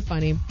was kind of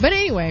funny. But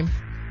anyway,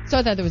 so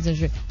I thought that was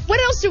interesting. What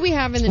else do we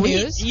have in the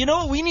news? You know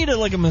what? We needed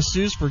like a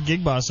masseuse for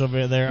Gig Boss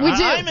over there. We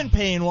do. I'm in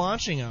pain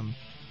watching him.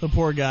 The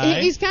poor guy.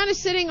 He's kind of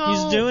sitting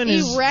all doing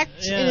his- erect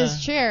yeah. in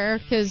his chair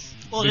because.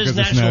 Well, it is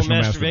Because it's National National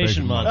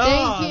Masturbation Masturbation Month. Month.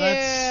 Thank Oh, you.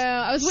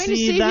 that's- I was waiting to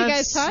see if you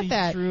guys caught he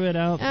that. threw it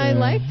out I there.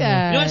 like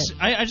that. You know,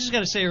 I just got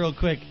to say real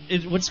quick,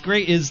 what's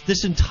great is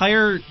this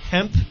entire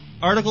hemp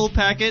article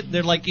packet,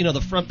 they're like, you know,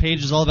 the front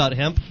page is all about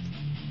hemp.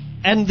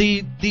 And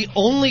the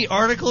only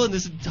article in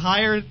this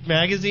entire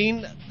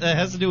magazine that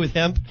has to do with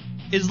hemp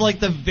is like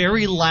the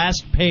very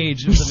last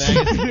page of the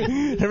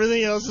magazine.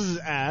 Everything else is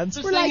ads.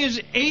 This thing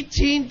is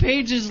 18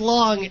 pages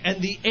long,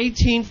 and the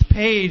 18th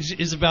page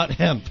is about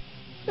hemp.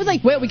 They're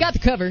like, well, we got the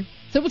cover,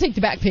 so we'll take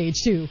the back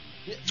page too.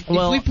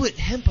 Well- if we put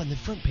hemp on the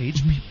front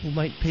page, people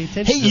might pay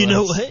attention Hey, to you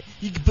know us. what?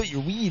 You can put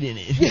your weed in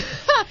it.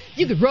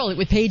 You could roll it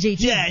with page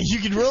 18. Yeah, you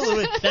can roll it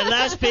with that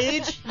last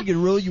page. You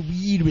can roll your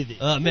weed with it.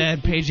 Oh,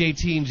 man, page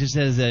 18 just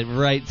has that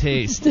right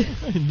taste.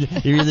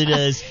 It really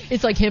does.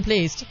 It's like hemp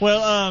laced.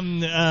 Well,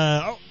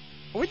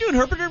 are we doing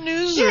Herpeterm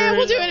news? Yeah, or-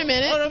 we'll do it in a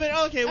minute. Oh,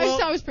 no, okay, I well, just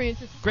thought it was pretty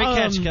interesting. Great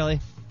catch, Kelly.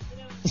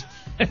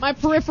 My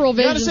peripheral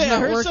I gotta vision's say, I not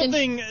heard working.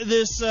 something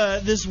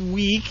this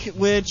week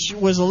which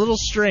was a little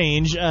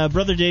strange.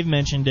 Brother Dave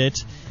mentioned it.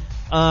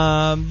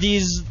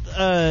 These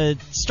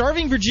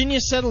starving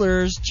Virginia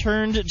settlers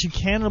turned to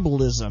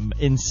cannibalism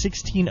in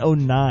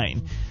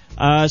 1609.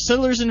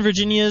 Settlers in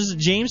Virginia's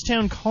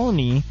Jamestown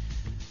colony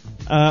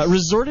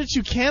resorted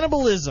to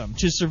cannibalism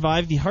to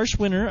survive the harsh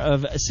winter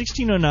of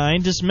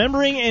 1609,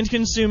 dismembering and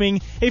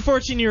consuming a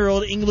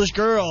 14-year-old English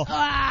girl.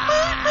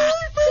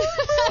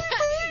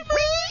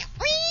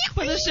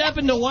 But this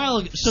happened a while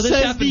ago. So this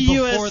Says happened the before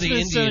U.S. the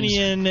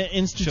Smithsonian Indians.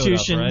 Institution.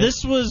 showed up, right?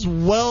 This was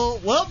well,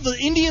 the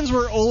Indians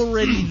were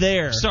already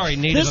there. Sorry,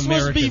 Native this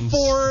Americans. was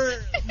before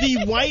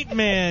the white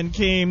man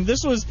came.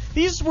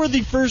 These were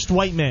the first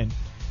white men to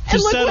And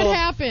look settle what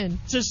happened.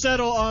 to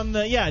settle on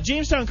the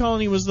Jamestown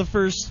colony was the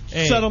first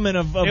Hey, settlement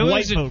of it white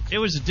was folk, it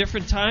was a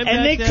different time and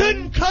back they then.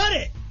 couldn't cut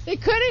it. They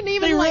couldn't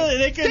even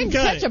They couldn't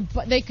cut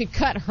it. They could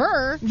cut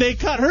her. They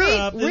cut her Read-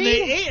 up and read-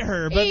 they ate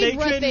her, but read they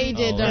what couldn't. they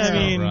did to that's her.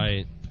 not I mean,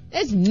 right.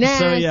 That's So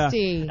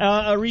nasty.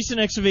 yeah, a recent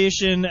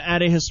excavation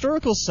at a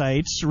historical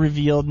site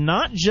revealed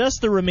not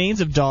just the remains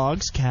of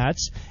dogs,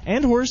 cats,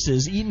 and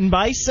horses eaten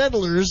by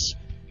settlers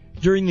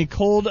during the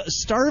cold,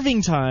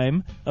 starving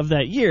time of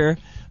that year,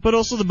 but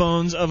also the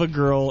bones of a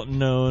girl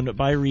known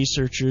by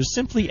researchers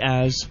simply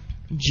as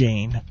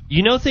Jane.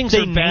 You know things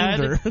They are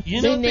bad. named her.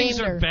 You They know named things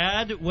are her.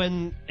 bad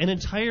when an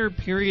entire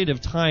period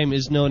of time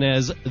is known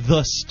as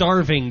the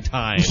starving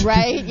time.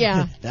 Right?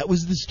 Yeah. That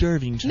was the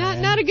starving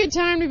time. Not a good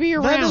time to be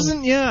around. That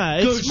doesn't. Yeah,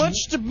 it's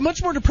Goes-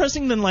 much more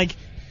depressing than like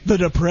The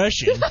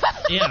Depression.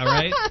 Yeah,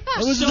 right?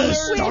 It was the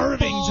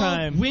starving fall,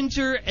 time.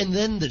 Winter, and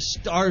then the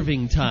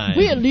starving time.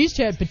 We at least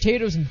had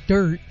potatoes and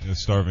dirt. The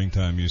starving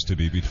time used to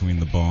be between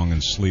the bong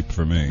and sleep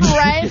for me.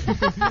 Right?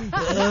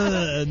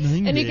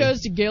 And And he goes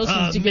to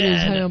Gilson's to get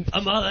his hemp.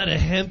 I'm all out of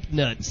hemp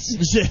nuts.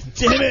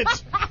 Damn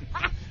it!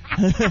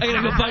 I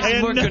gotta go buy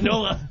some more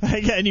granola.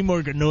 I need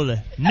more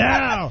granola.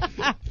 Now!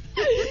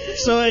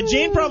 So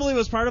Jane probably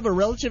was part of a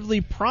relatively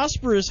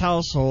prosperous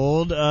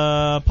household,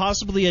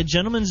 possibly a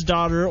gentleman's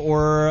daughter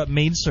or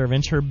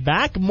maidservant. Her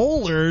back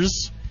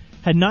molars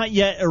had not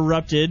yet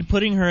erupted,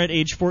 putting her at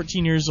age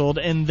 14 years old,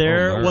 and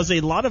there was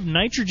a lot of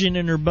nitrogen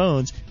in her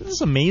bones. Isn't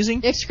this amazing?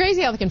 It's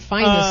crazy how they can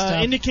find this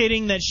stuff.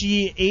 Indicating that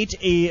she ate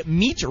a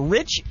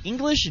meat-rich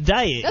English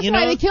diet. That's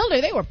why they killed her.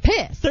 They were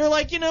pissed. They're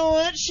like, you know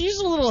what? She's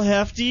a little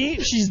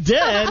hefty. She's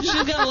dead.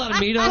 She's got a lot of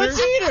meat on her. Let's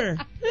eat her.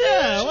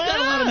 Yeah, She's got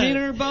a lot of meat in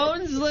her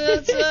bones.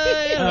 Let's,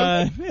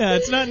 yeah,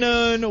 it's not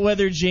known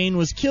whether Jane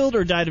was killed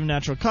or died of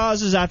natural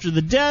causes after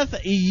the death.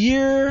 A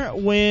year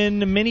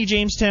when many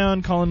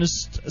Jamestown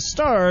colonists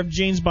starved,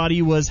 Jane's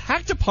body was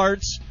hacked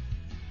apart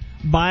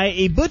by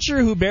a butcher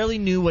who barely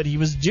knew what he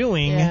was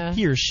doing. Yeah.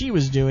 He or she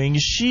was doing.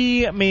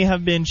 She may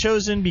have been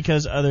chosen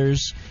because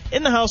others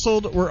in the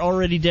household were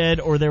already dead,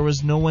 or there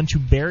was no one to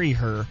bury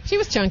her. She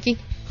was chunky.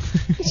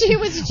 She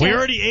was chunky. We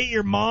already ate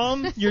your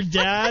mom, your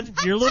dad,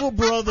 your little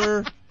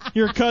brother,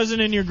 your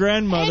cousin, and your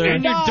grandmother.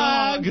 And your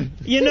dog.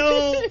 You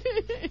know,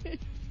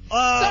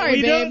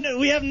 Sorry, babe.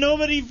 we have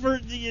nobody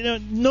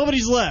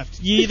nobody's left.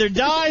 You either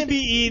die and be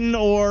eaten,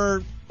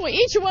 or Well,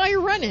 eat you while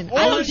you're running. I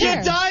or don't you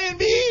care. die and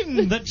be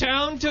eaten. The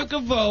town took a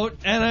vote,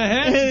 and I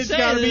had to It's say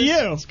gotta be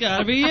this. you. It's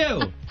gotta be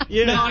you.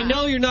 Yeah. Now, I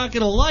know you're not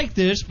going to like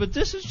this, but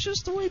this is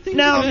just the way things are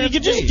Now, gonna if you have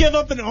could to just be. give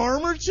up an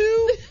arm or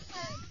two,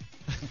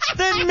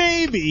 then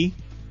maybe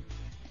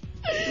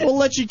we'll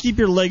let you keep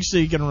your legs so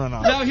you can run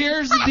off. Now,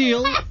 here's the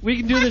deal. We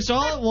can do this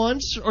all at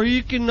once, or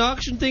you can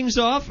auction things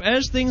off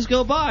as things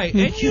go by,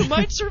 and you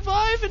might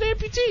survive an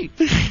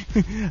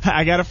amputee.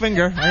 I got a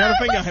finger.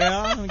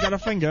 I got a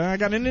finger. I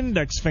got an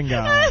index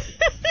finger.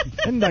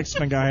 Index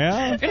finger,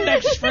 yeah.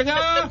 Index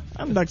finger.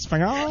 Index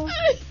finger.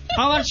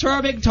 How much for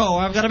a big toe?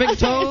 I've got a big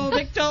toe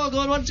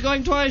going once,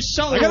 going twice.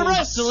 So I got a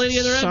breast. The lady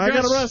in the red I got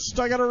a dress. breast.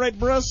 I got a right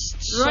breast.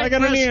 Right I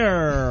got breast. an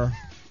ear.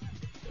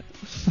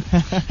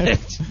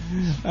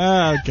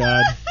 Oh,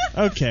 God.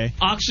 Okay.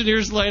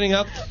 Auctioneers lining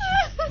up.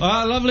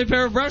 A lovely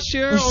pair of breasts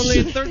here,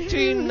 only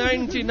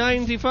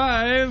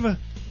 $13.95.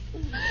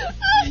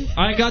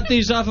 I got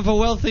these off of a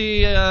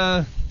wealthy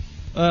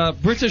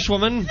British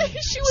woman.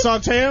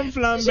 Saute them,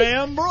 flambe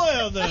them,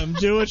 broil them.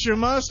 Do what you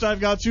must. I've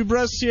got two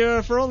breasts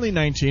here for only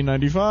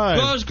 $19.95.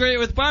 Goes great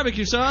with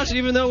barbecue sauce,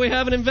 even though we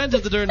haven't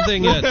invented the darn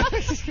thing yet.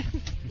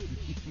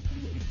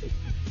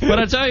 But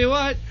I tell you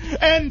what,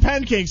 And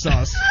pancake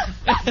sauce.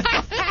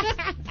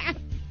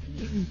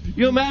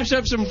 you mash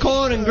up some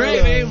corn and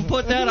gravy and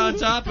put that on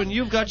top, and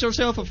you've got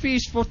yourself a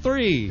feast for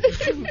three.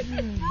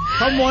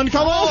 Come on,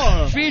 come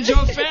on. Feed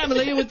your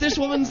family with this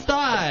woman's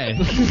thigh.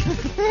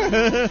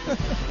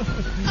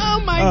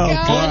 Oh, my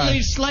God.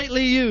 Only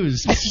slightly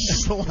used.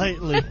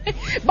 Slightly.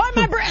 Buy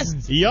my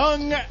breasts.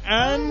 Young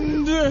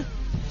and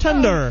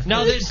tender.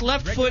 Now, this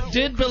left foot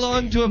did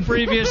belong to a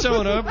previous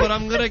owner, but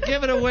I'm going to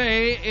give it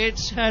away.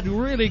 It's had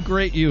really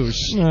great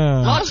use.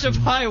 Lots of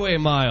highway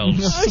miles.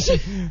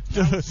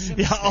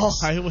 Yeah, all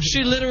highways.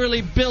 She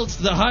literally built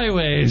the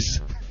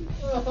highways.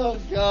 Oh,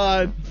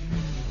 God.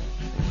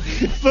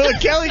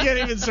 But Kelly can't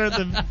even start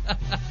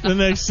the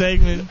next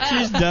segment.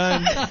 She's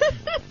done.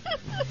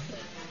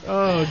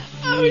 Oh,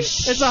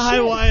 geez. It's a high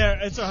wire.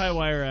 It's a high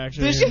wire,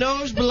 actually. This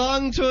nose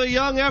belonged to a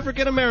young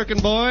African-American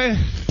boy.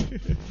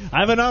 I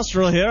have a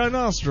nostril here, a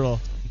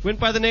nostril. Went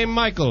by the name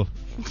Michael.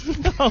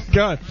 Oh,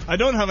 God. I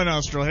don't have a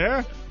nostril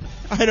here.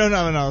 I don't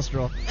have a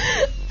nostril.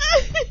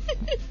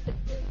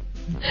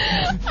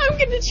 I'm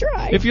going to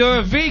try. If you're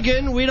a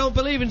vegan, we don't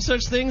believe in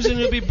such things, and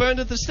you'll be burned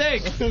at the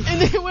stake. And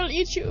then we'll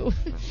eat you.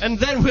 And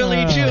then we'll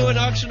eat you and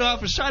auction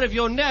off a side of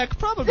your neck,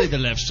 probably the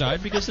left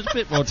side, because it's a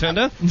bit more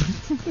tender.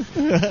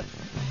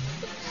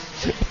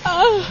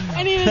 Oh,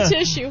 I need a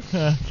tissue.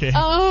 Okay.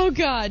 Oh,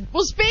 God.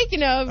 Well,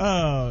 speaking of...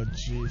 Oh,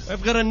 jeez.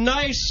 I've got a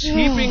nice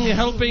heaping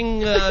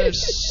helping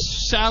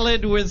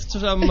salad with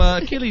some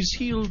Achilles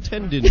heel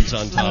tendons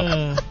on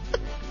top.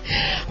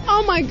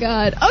 Oh, my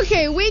God.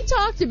 Okay, we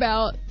talked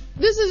about...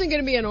 This isn't going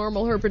to be a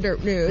normal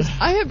Herpaderp news.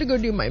 I have to go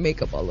do my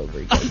makeup all over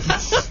again.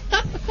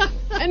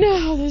 I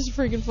know, this is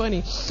freaking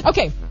funny.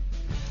 Okay.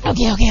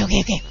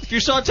 If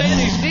you're sauteing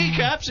these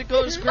kneecaps, it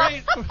goes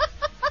great.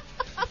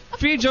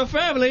 Feed your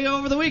family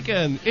over the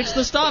weekend. It's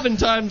the starving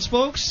times,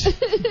 folks.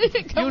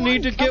 You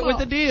need to get with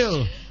the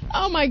deal.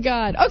 Oh, my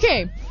God.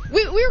 Okay.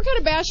 We were kind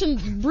of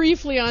bashing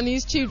briefly on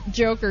these two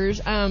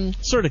jokers.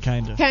 Sort of,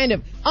 kind of. Kind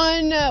of.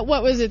 On,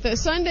 what was it, the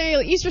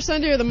Sunday, Easter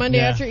Sunday or the Monday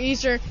after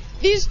Easter?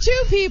 These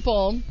two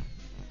people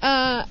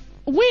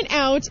went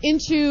out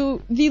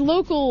into the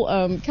local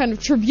kind of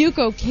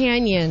Trabuco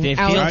Canyon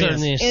out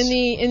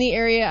in the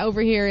area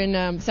over here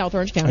in South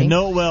Orange County. I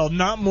know it well.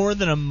 Not more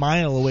than a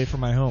mile away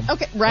from my home.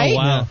 Okay, right? Oh,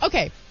 wow.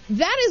 Okay,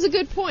 that is a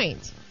good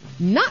point.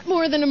 not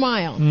more than a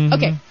mile. Mhm.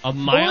 Okay. A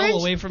mile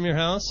Orange- away from your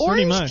house?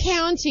 Pretty Orange much.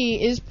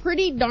 County is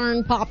pretty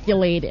darn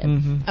populated.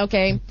 Mhm.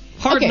 Okay.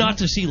 Hard Okay. not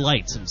to see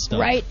lights and stuff.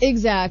 Right,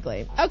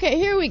 exactly. Okay,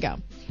 here we go.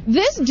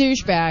 This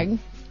douchebag,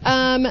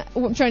 I'm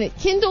trying to.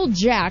 Kendall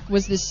Jack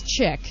was this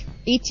chick,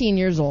 18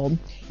 years old,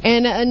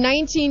 and a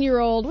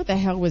 19-year-old. What the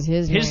hell was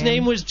his name? His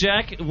name was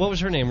Jack. What was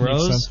her name?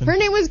 Rose? Her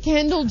name was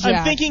Kendall Jack.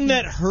 I'm thinking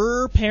that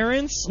her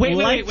parents Wait.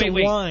 liked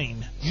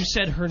wine. You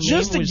said her name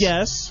Just a was...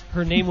 guess.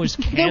 Her name was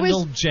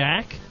Candle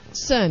Jack?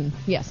 Son.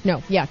 Yes.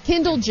 No. Yeah.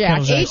 Kendall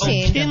Jack, Kendall Jack.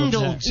 18. Oh,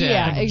 Kindle Jack.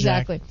 Yeah,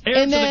 exactly. Heir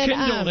And to then, the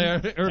Kindle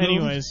there.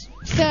 Anyways.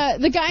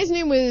 the guy's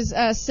name was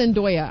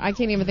Sendoya. I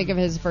can't even think of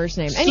his first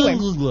name.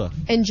 Anyway,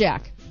 and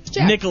Jack.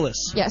 Jack.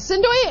 Nicholas. Yeah,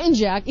 Sendoya and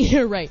Jack.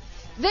 You're right.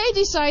 They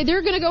decide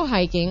they're going to go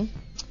hiking,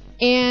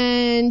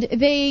 and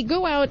they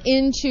go out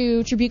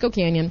into Trabuco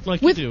Canyon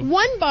Like you with do.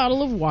 one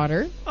bottle of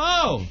water,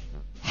 Oh.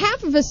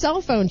 half of a cell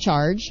phone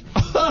charge,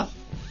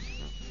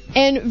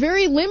 and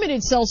very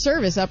limited cell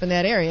service up in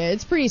that area.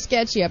 It's pretty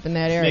sketchy up in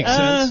that area. Makes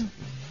sense.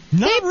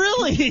 Not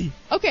really.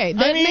 Okay,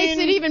 that I makes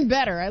mean- it even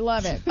better. I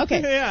love it.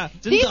 Okay. Yeah.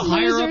 Didn't These the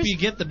higher up losers- you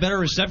get, the better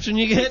reception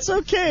you get? It's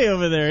okay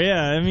over there,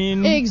 yeah. I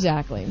mean,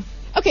 Exactly.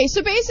 Okay,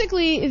 so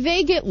basically,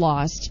 they get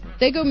lost.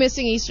 They go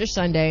missing Easter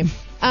Sunday.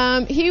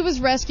 He was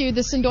rescued.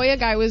 The Sendoya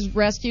guy was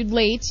rescued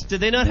late. Did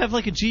they not have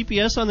like a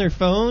GPS on their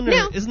phone? Or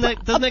No, doesn't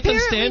that come apparently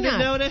standard not.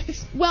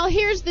 nowadays? Well,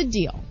 here's the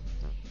deal.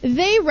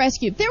 They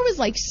rescued. There was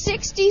like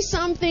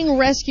 60-something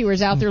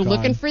rescuers out there God.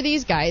 looking for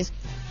these guys.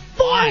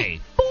 Why?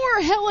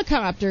 Four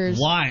helicopters.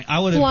 Why? I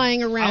would have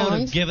Flying I would around.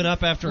 have given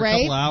up after a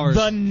Right? couple hours.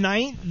 the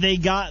night they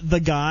got the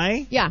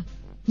guy, Yeah.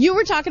 You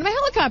were talking about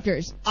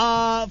helicopters.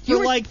 for You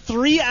were- like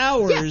 3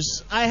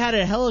 hours, I had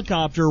a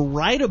helicopter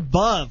right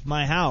above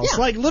my house. Yeah.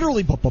 Like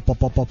literally. Like,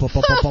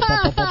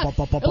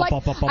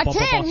 I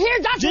can't hear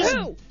Doctor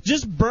Who.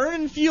 Just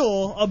burning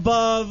fuel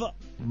above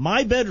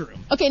my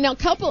bedroom. Okay, now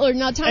times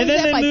And then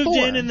that they by moved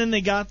 4. in, and then they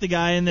got the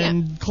guy, and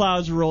then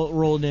clouds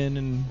rolled in,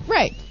 and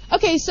Right.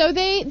 Okay, so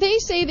they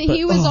say that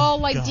he But- was oh, all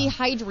like God.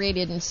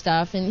 dehydrated and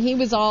stuff, and he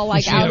was all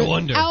like Gee, I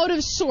wonder. out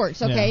of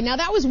sorts. Okay, Yeah. now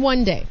that was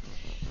one day.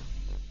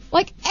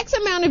 Like X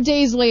amount of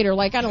days later,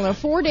 like I don't know,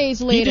 4 days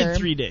he later. did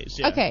 3 days.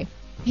 Yeah. Okay,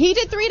 he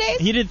did 3 days.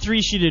 He did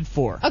 3. She did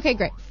 4. Okay,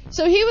 great.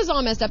 So he was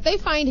all messed up. They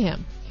find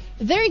him.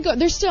 There you go.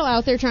 They're still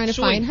out there trying to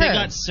So find wait, her. they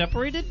got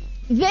separated?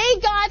 They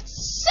got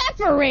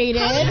separated.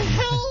 How the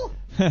hell?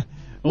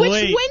 Which,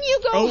 Wait. when you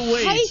go Oh,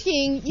 wait.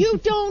 hiking, you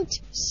don't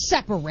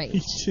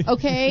separate.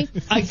 Okay.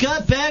 I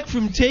got back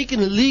from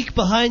taking a leak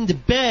behind the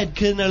bed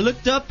and I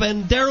looked up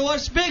and there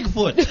was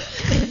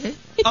Bigfoot.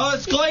 I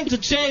was going to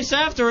chase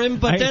after him,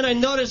 but then I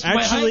noticed my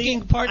Actually,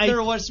 hiking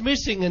partner was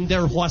missing and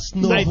there was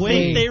no I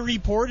way. think they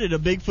reported a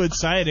Bigfoot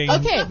sighting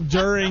Okay.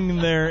 during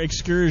their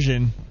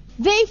excursion.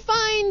 They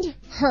find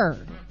her.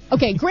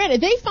 Okay,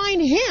 granted, they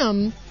find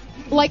him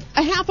like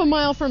a half a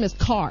mile from his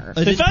car.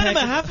 They found him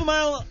a half a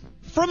mile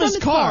from his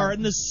his car car.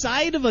 on the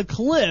side of a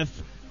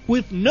cliff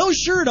with no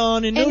shirt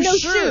on and, And no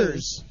shoes.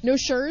 shoes. No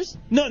shoes?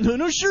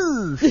 No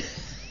shoes.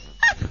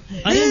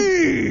 I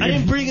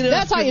didn't bring it up.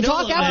 That's how you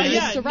talk granola, after man. you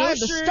Yeah, survive no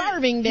the shirt.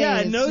 starving days.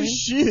 Yeah, no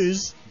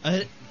shoes.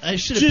 I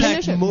should have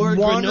Just packed more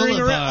wandering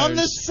granola around on the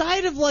bars.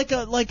 side of like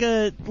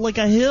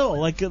a hill,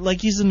 like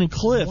he's in a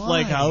cliff. Why?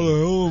 Like how the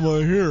hell am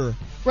I here?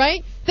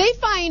 Right? They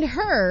find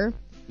her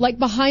like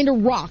behind a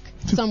rock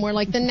somewhere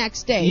like the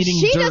next day. Eating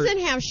She dirt. doesn't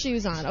have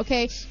shoes on,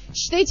 okay?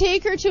 They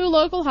take her to a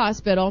local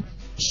hospital.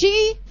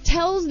 She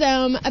tells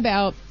them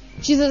about,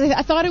 she says,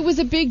 I thought it was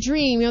a big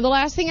dream. You know, the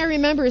last thing I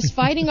remember is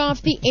fighting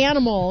off the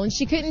animal, and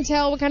she couldn't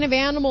tell what kind of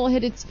animal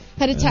had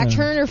attacked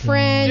her and her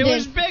friend. It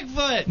was and-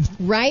 Bigfoot.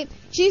 Right?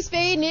 She's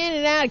fading in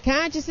and out of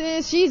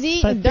consciousness. She's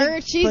eating But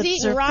dirt. She's Bigfoots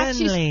eating are rocks.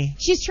 friendly.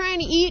 She's trying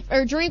to eat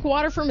or drink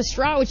water from a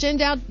straw, which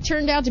turned out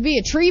to be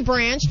a tree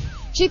branch.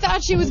 She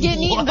thought she was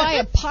getting eaten by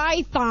a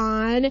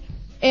python,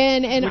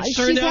 and Which she's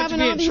turned out to having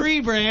be all a these, tree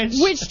branch.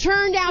 which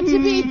turned out to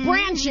be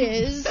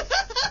branches.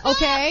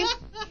 Okay,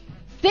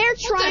 they're What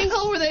the trying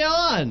hell were they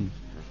on?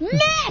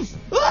 meth.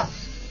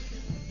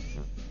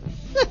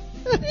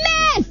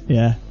 Meth.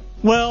 Yeah.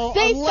 Well,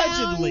 They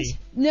allegedly. found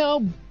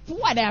no.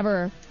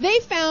 Whatever. They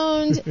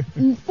found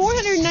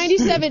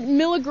 497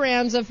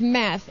 milligrams of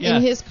meth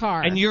in his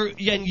car. And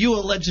you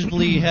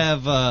allegedly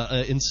have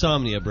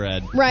insomnia,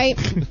 Brad. Right?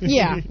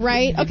 Yeah,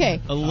 right?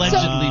 Okay.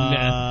 Allegedly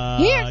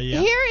meth.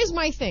 Here is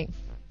my thing.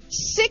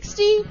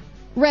 60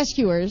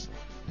 rescuers,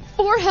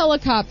 4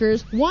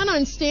 helicopters, 1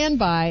 on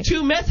standby,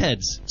 2 meth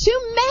heads.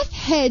 2 meth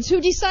heads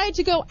who decide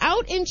to go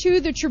out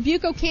into the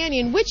Trabuco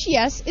Canyon, which,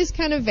 yes, is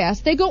kind of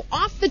vast. They go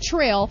off the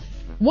trail,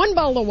 1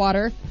 bottle of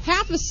water,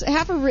 half a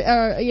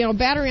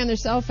battery on their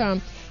cell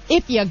phone.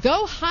 If you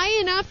go high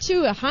enough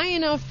to a high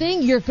enough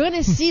thing, you're going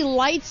to see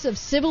lights of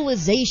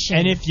civilization.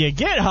 And if you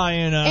get high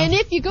enough. And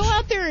if you go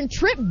out there and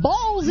trip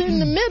balls in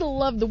the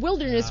middle of the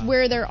wilderness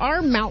where there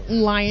are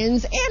mountain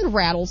lions and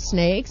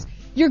rattlesnakes,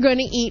 you're going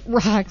to eat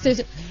rocks.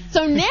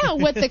 So now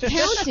what the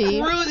county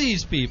Screw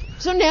these people.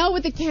 So now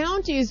what the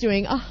county is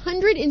doing,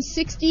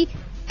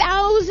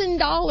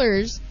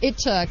 $160,000 it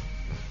took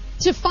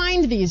to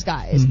find these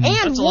guys. And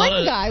That's a lot one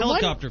of guy,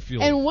 helicopter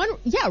fuel. and one,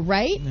 yeah,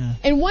 right. Yeah.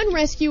 And one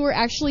rescuer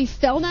actually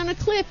fell down a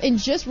cliff and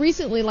just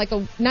recently,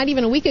 not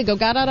even a week ago,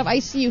 got out of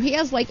ICU. He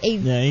has like a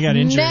he got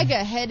injured.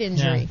 mega head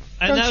injury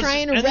from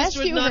trying to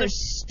rescue her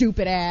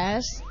stupid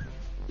ass.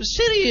 The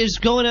city is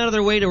going out of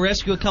their way to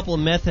rescue a couple of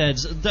meth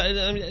heads.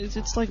 I mean,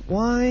 it's like,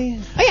 why?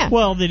 Oh yeah.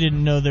 Well, they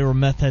didn't know they were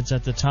meth heads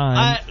at the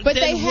time. But then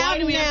they why have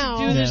do we now. have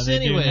to do this Yeah,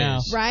 they do anyways? now.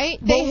 Right?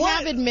 But They what-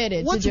 have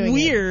admitted What's to doing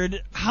weird?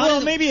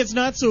 Maybe it's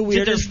not so Did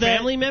weird. their Is that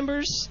family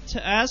members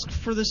to ask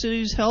for the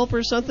city's help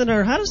or something?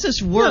 Or how does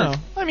this work?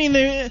 No. I mean,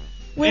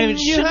 when And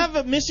you shouldn't- have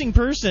a missing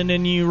person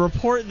and you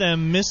report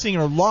them missing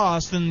or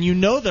lost, and you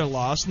know they're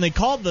lost, and they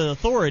called the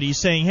authorities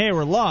saying, "Hey,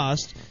 we're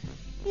lost."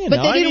 You But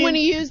know, they I didn't mean, want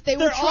to use. They were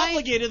they're trying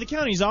obligated. The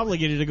county's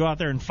obligated to go out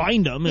there and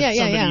find them if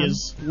somebody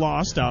is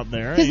lost out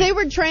there. because they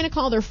were trying to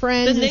call their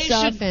friends Then and they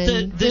stuff. should,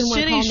 And the didn't want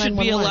to city call should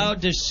be 911.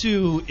 allowed to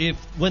sue if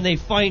when they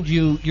find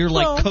you, you're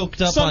Well, like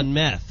coked up on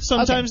meth.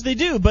 Sometimes they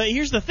do, but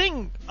here's the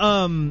thing: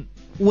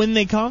 when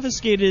they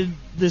confiscated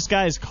this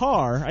guy's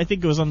car, I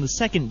think it was on the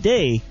second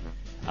day,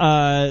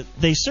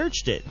 they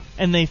searched it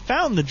and they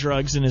found the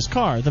drugs in his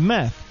car, the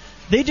meth.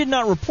 They did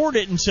not report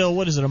it until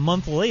a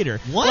month later.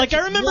 What? Like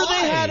I remember Why?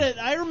 they had it.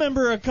 I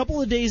remember a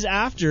couple of days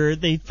after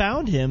they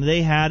found him,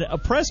 they had a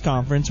press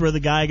conference where the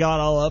guy got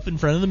all up in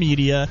front of the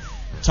media,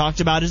 talked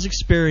about his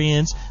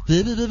experience.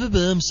 Blah, blah, blah, blah,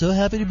 blah, I'm so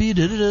happy to be.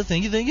 Da, da, da,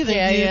 thank you.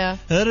 Yeah.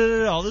 Da, da,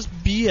 da, all this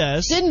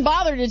BS. Didn't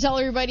bother to tell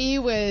everybody he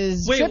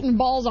was tripping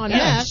balls on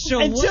meth.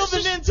 Until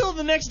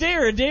the next day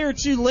or a day or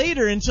two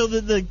later, until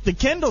the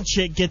Kendall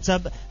chick gets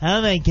up.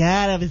 Oh my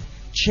God, I was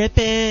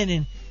tripping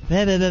and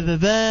blah blah blah blah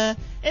blah.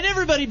 And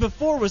everybody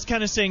before was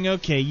kind of saying,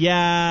 okay,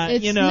 yeah,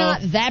 It's not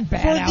that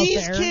bad for out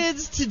these there.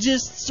 kids to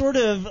just sort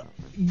of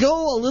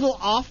go a little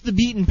off the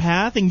beaten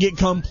path and get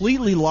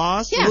completely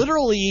lost,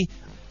 literally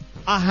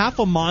a half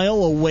a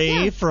mile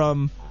away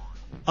from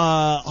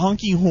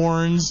honky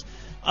horns,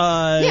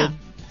 a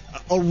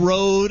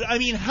road. I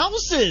mean,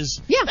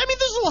 houses. Yeah. I mean,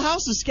 there's little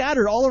houses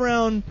scattered all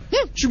around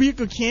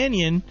Tribuco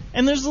Canyon,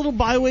 and there's little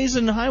byways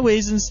and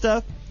highways and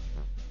stuff.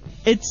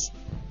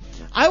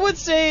 I would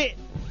say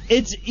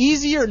it's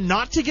easier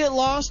not to get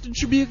lost in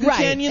Tribuco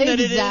Canyon than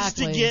it is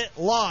to get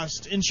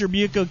lost in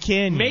Tribuco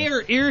Canyon.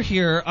 Mayor Ear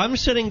here, I'm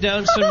setting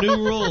down some new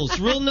rules.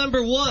 Rule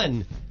number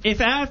 1, if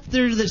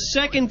after the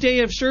second day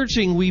of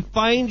searching we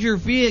find your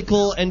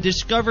vehicle and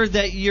discover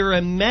that you're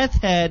a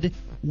meth head,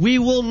 we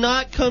will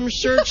not come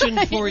searching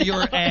for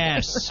your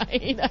ass.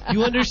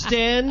 You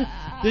understand?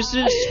 This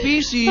is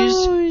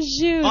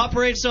species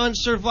operates on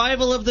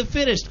survival of the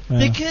fittest.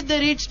 The kid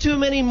that eats too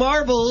many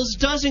marbles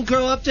doesn't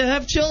grow up to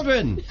have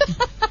children.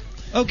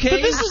 Okay?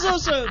 But this is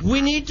also...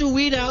 We need to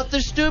weed out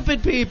the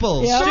stupid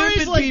people. Yep. Stupid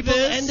Stories like people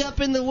this end up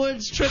in the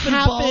woods tripping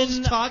balls,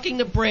 talking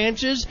to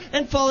branches,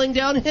 and falling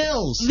down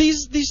hills.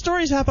 These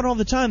stories happen all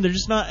the time. They're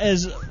just not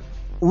as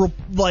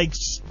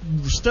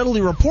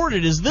steadily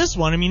reported as this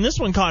one. I mean, this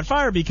one caught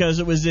fire because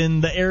it was in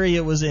the area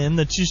it was in.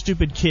 The two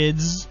stupid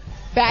kids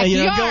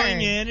backyard.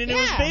 Going in, and it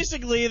was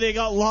basically they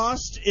got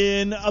lost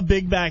in a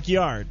big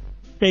backyard,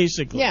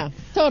 basically. Yeah,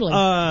 totally.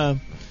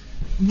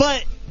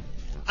 But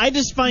I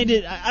just find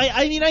it.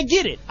 I mean, I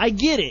get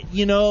it.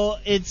 You know,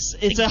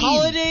 it's a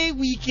holiday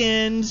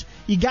weekend.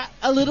 You got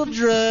a little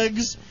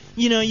drugs.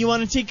 You know, you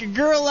want to take a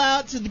girl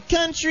out to the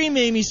country,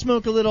 maybe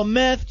smoke a little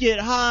meth, get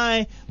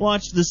high,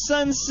 watch the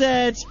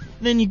sunset,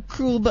 and then you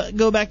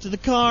go back to the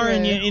car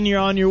and you're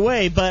on your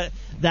way. But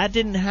that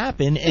didn't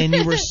happen, and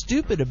you were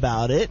stupid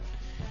about it.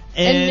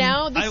 And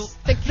now the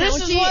county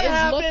this is what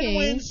happened looking.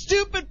 when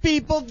stupid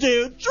people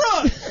do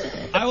drugs.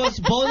 I was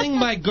boning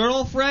my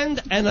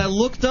girlfriend, and I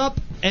looked up,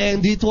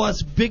 and it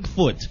was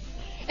Bigfoot.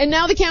 And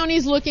now the county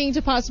is looking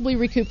to possibly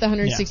recoup the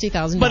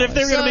 $160,000. But if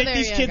they're going to make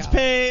these kids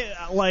pay,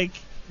 like,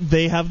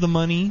 they have the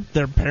money,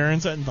 their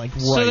parents, and like,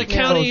 right. So the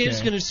county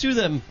is going to sue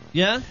them,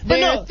 yeah?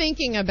 They're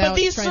thinking about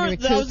trying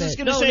to recoup I was just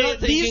going to say,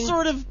 these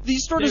sort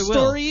of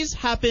stories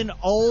happen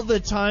all the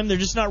time. They're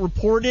just not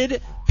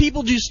reported.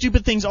 People do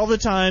stupid things all the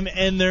time,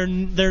 and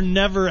they're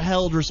never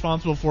held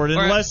responsible for it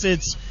unless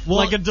it's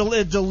like it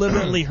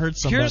deliberately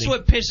hurts somebody. Here's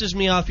what pisses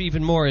me off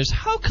even more is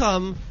how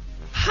come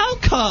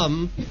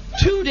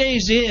 2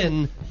 days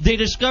in they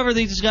discover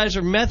these guys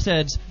are meth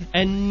heads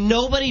and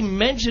nobody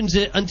mentions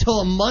it until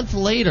a month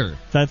later?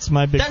 That's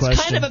my big question.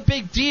 That's kind of a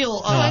big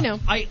deal. I know.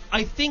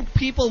 I think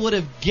people would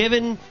have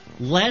given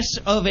less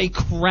of a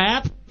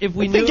crap if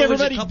we I knew think it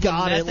was everybody a couple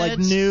got of it, like meth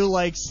heads. knew,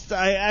 like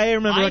I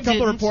remember a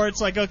couple reports,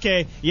 like,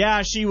 okay,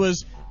 yeah, she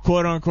was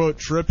quote unquote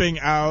tripping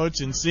out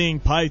and seeing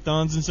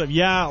pythons and stuff.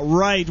 Yeah,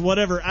 right,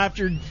 whatever.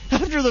 After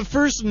the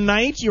first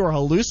night, you were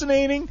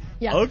hallucinating.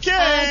 Yeah.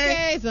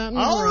 Okay.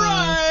 Something's all wrong.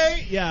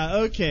 right. Yeah.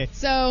 Okay.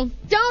 So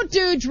don't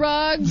do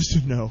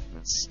drugs. No.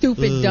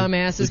 Stupid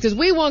dumbasses, because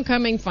we won't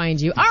come and find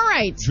you. All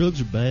right.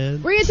 Drugs are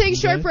bad. We're going to take a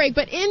short break,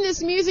 but in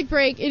this music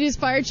break, it is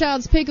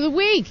Firechild's Pick of the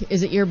Week.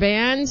 Is it your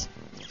band?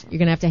 You're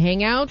going to have to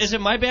hang out. Is it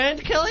my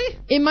band, Kelly?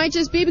 It might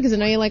just be because I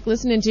know you like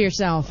listening to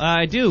yourself.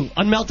 I do.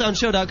 On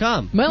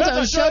meltdownshow.com.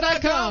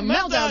 Meltdownshow.com.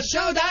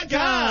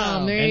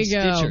 Meltdownshow.com. There And you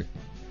go. Stitcher.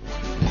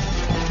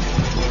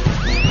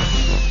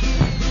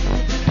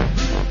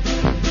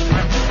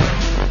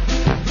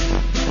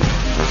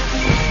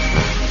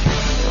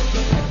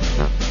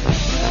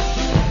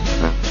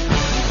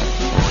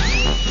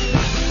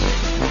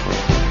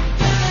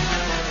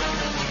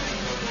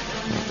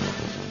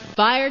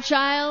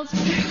 Firechild.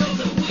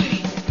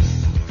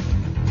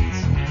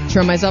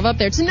 Throw myself up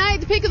there. Tonight,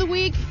 the pick of the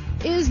week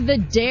is the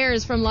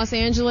Dares from Los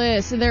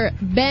Angeles. They're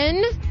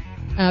Ben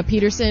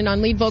Peterson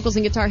on lead vocals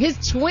and guitar. His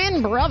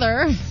twin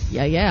brother,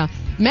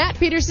 Matt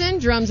Peterson,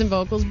 drums and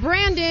vocals.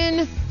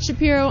 Brandon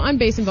Shapiro on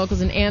bass and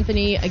vocals. And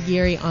Anthony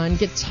Aguirre on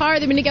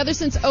guitar. They've been together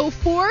since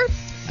 2004.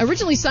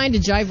 Originally signed to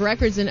Jive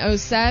Records in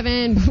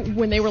 2007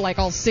 when they were like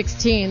all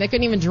 16. They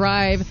couldn't even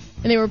drive.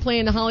 And they were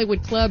playing the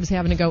Hollywood clubs,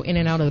 having to go in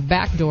and out of the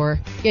back door.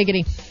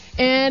 Giggity.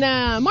 And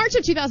March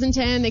of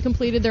 2010, they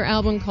completed their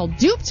album called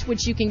Duped,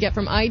 which you can get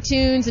from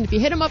iTunes. And if you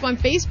hit them up on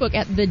Facebook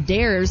at The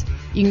Dares,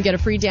 you can get a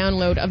free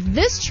download of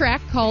this track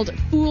called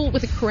Fool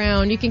with a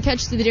Crown. You can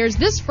catch The Dares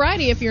this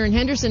Friday if you're in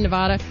Henderson,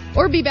 Nevada,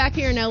 or be back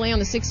here in LA on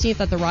the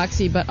 16th at the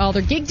Roxy. But all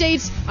their gig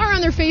dates are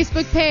on their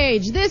Facebook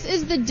page. This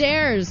is The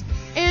Dares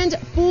and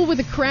Fool with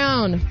a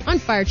Crown on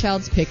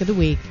Firechild's Pick of the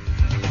Week.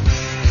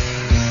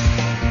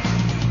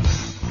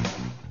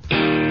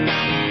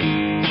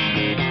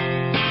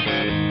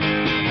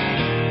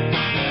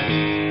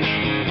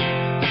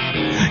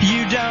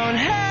 Don't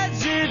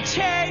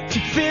hesitate to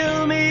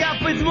fill me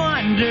up with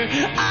wonder.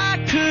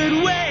 I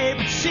could wait,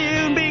 but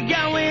soon be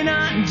going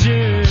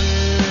under.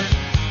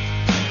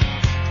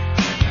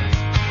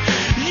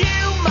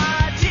 You,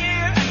 my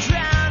dear, are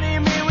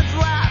drowning me with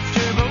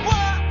laughter, but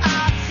what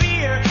I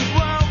fear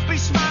won't be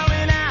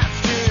smiling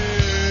after.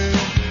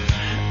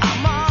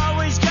 I'm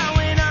always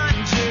going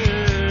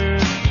under.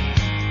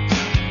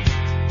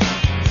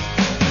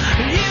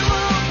 You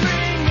won't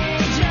bring me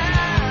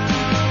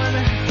down.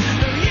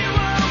 No, you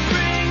won't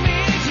bring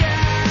me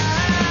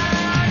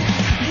down.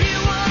 You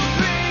won't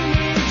bring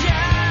me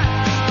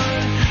down.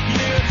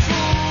 You're a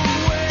fool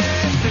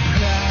with the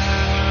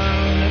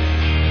crown.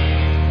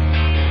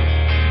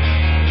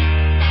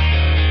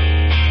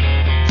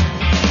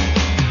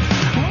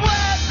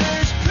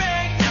 Weather's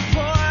pregnant,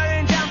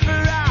 pouring down for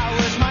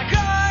hours. My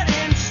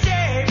garden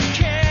stay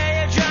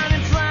decay,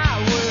 drowning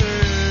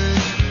flowers.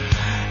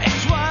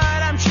 It's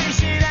what I'm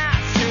chasing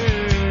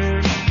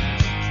after.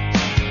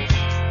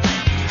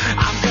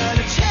 I'm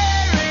gonna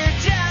tear it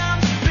down,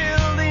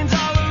 buildings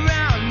all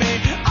around me,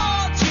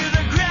 all to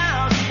the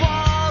ground,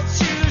 walls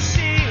to the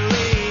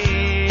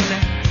ceiling,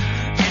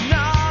 and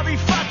I'll be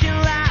fucking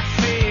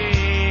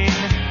laughing.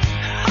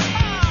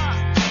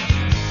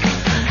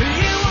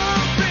 You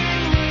won't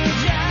bring me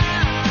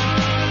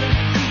down.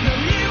 No,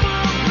 you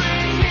won't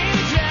bring me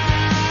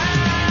down.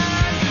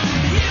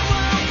 You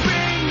won't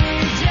bring me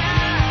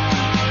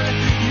down.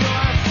 You're a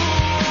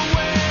fool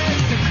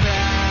with the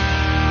crown.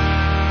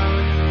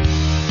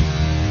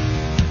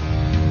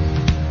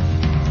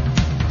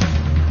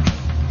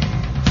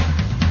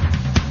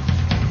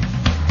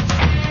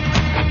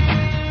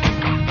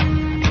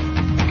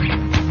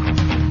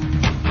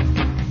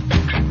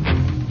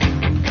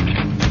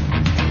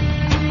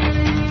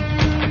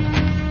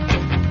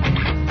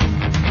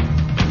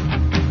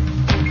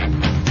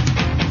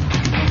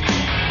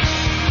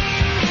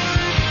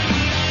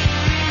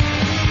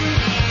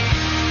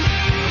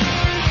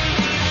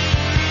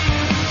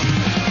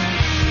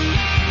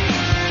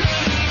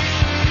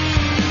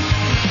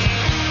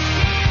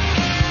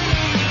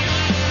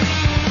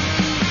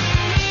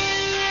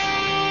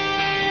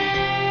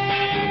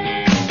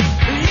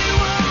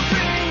 won't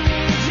bring me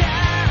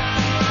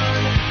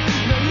down.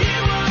 No, you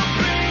won't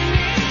bring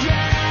me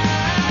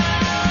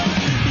down.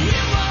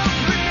 You won't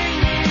bring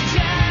me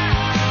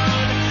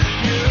down.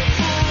 You're a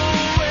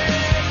fool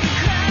with the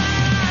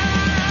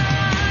crown.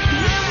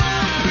 You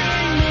won't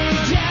bring me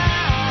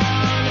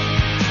down.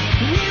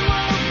 You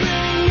won't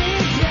bring me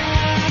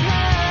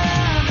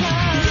down.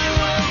 You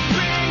won't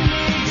bring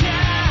me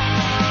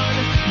down.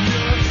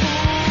 You're a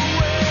fool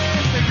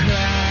with the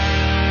crown.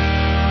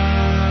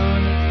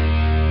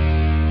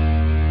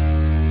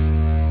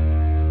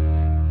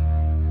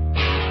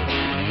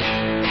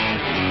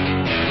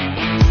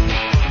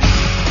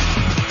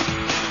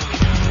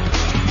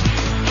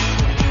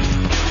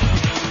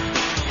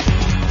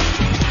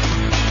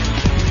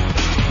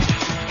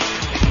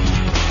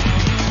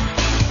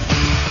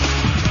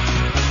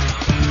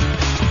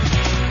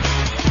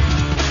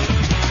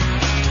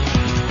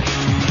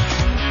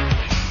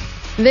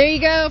 There you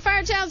go.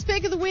 Firechild's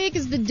Pick of the Week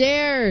is The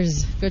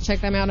Dares. Go check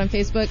them out on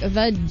Facebook.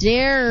 The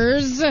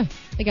Dares.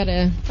 They got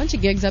a bunch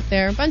of gigs up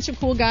there. A bunch of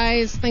cool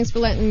guys. Thanks for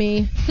letting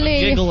me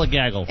play. Giggle a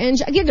gaggle.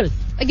 And a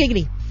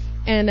giggity.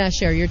 And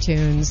share your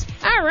tunes.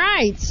 All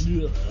right.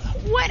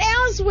 What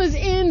else was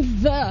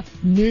in the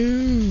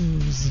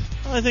news?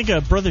 Well, I think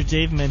Brother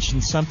Dave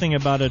mentioned something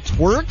about a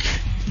twerk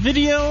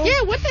video.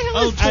 Yeah, what the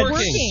hell is twerking.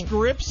 twerking?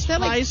 Scripps Is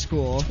that like High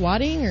School.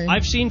 Twatting or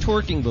I've seen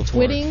twerking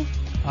before. twitting?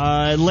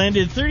 It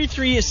landed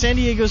 33 San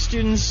Diego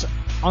students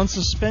on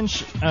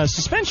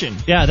suspension.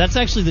 Yeah, that's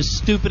actually the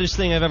stupidest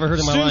thing I've ever heard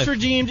in my Students life.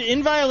 were deemed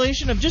in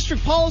violation of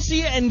district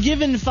policy and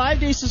given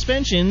 5-day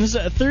suspensions.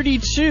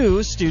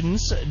 32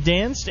 students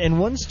danced, and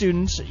 1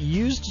 student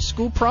used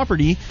school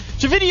property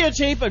to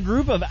videotape a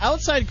group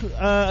outside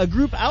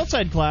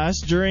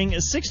class during a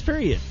 6th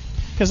period.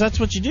 Because that's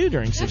what you do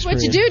during 6th period. That's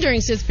what you do during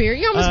 6th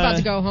period. You're almost about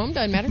to go home.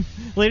 Doesn't matter.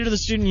 Later, the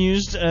student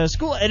used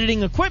school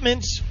editing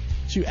equipment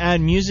to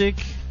add music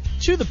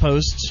to the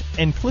post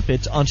and clip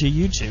it onto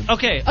YouTube.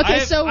 Okay.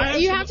 So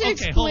you have to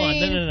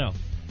explain. Hold on. No.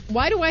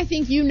 Why do I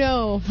think you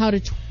know how to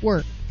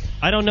twerk?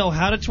 I don't know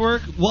how to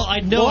twerk. Well, I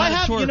know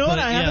how to twerk. You know what?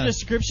 but, I have a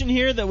description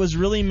here that was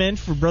really meant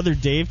for Brother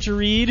Dave to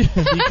read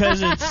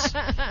because it's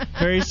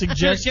very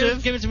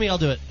suggestive. Give it to me. I'll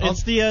do it.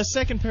 It's the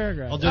second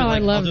paragraph. I'll do it. I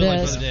love I'll do this. it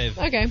like Brother Dave.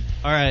 Okay.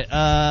 All right.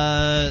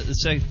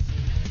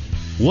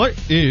 What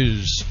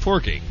is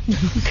twerking?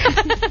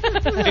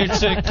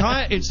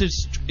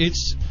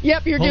 It's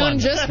Yep, you're Hold doing on.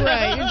 just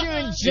right.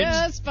 You're doing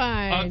just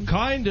fine. a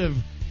kind of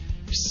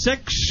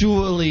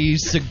sexually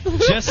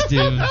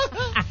suggestive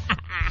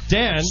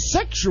dance.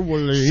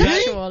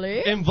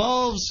 Sexually.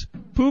 Involves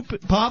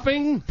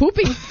popping.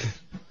 Pooping.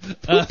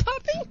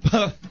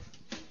 Popping.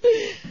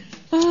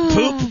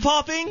 Poop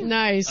popping?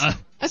 Nice.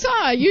 I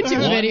saw a YouTube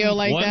video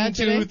like that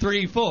today. 1, 2,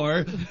 3,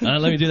 4.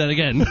 Let me do that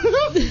again.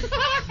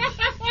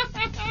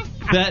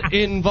 That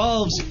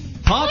involves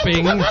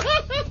popping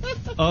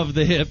of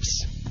the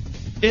hips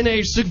in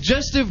a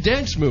suggestive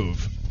dance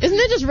move. Isn't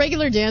it just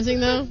regular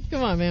dancing, though?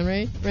 Come on, man,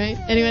 right?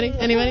 Anybody?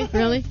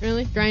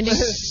 Really? Grinding?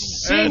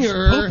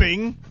 Singer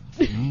Pooping.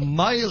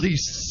 Miley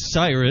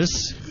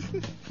Cyrus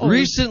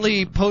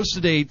recently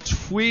posted a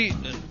tweet,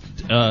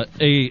 a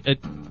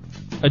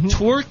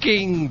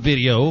twerking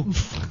video,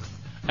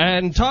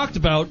 and talked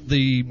about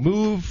the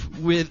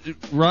move with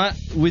Ryan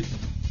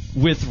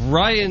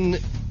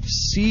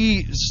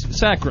C.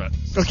 Sacra.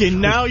 Okay,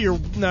 now you're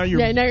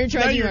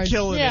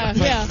killing yeah, it.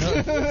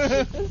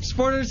 Yeah.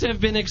 Sporters have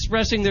been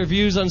expressing their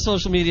views on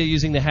social media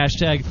using the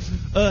hashtag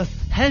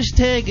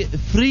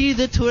Free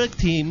the Twerk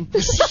Team.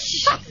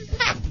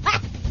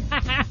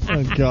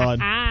 Oh God.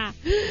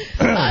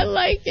 I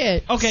like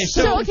it. Okay,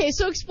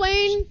 so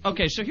explain.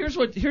 Okay, so here's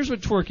what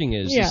twerking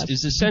is. Yes.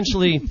 Is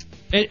essentially,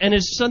 and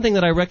it's something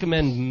that I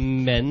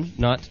recommend men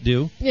not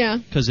do. Yeah.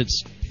 Because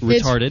it's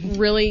retarded. It's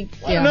really.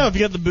 I don't know if you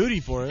got the booty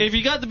for it. If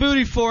you got the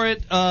booty for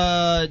it,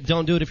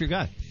 don't do it if you're a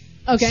guy.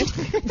 Okay.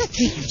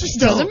 Just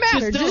doesn't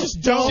matter.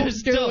 Just don't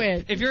do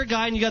it. If you're a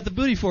guy and you got the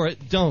booty for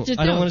it, don't. Just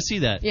I don't don't. want to see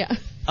that. Yeah.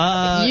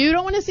 You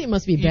don't want to see it.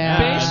 Must be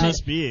bad. It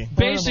must be.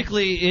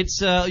 Basically, it's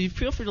you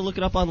feel free to look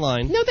it up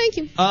online. No, thank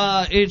you.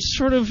 It's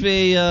sort of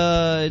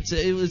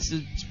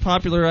it's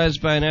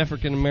popularized by an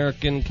African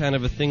American kind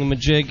of a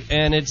thingamajig,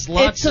 and it's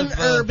lots It's an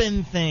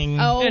urban thing.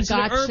 Oh, it's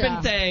gotcha. an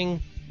urban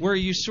thing where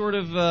you sort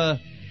of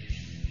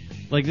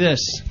like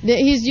this.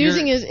 He's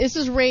using this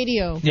is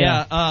radio.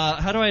 Yeah.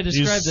 How do I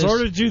describe this? You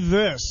sort of do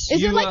this.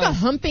 Is it like a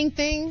humping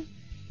thing?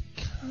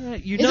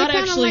 You're Is not it kinda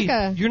actually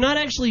like you're not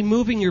actually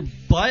moving your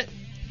butt.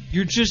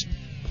 You're just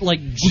like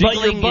But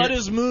jiggling. your butt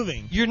is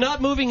moving. You're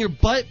not moving your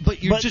butt,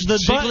 but you're just the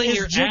butt jiggling is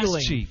your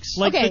jiggling. ass cheeks.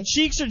 Like Okay. the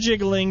cheeks are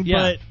jiggling, Yeah.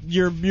 but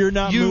you're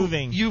not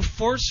moving. You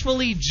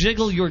forcefully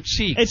jiggle your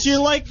cheeks. It's you're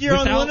on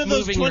without one of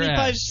those moving your 25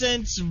 ass.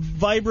 cents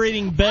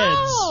vibrating beds.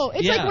 Oh,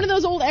 it's Yeah. like one of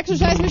those old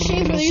exercise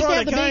machines where they used to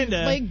have the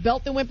Sorta, big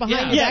belt that went behind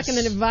Yeah. your Yes. back and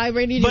then it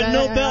vibrated. But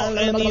no belt,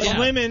 and these Yeah.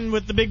 women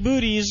with the big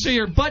booties. So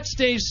your butt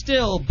stays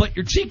still, but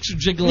your cheeks are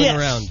jiggling Yes,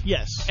 around.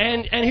 yes.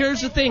 And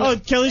here's the thing. Oh,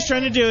 Kelly's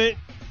trying to do it.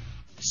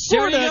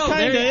 There you Sorta, go.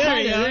 kinda. There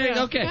you yeah.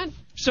 go. Okay. God.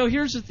 So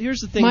here's the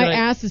thing. My that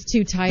ass is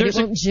too tight. It There's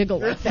a- won't jiggle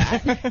like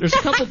that. There's a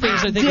couple things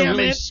I think are Damn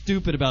really it.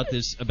 stupid about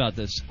this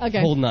Okay.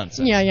 whole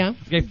nonsense. Yeah.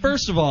 Okay,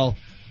 first of all,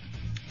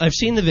 I've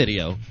seen the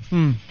video.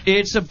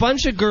 It's a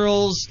bunch of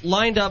girls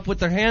lined up with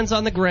their hands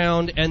on the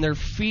ground and their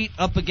feet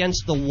up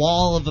against the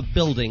wall of a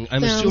building.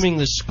 I'm Sounds- assuming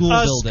the school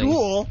building.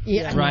 School.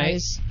 Yeah. Right.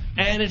 Nice.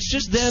 And it's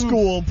just them.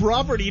 School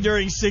property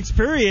during sixth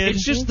period.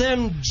 It's just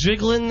them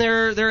jiggling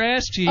their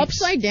ass cheeks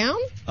Upside down?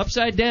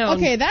 upside down.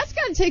 Okay, that's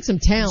got to take some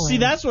talent. See,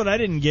 that's what I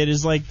didn't get.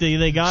 Is like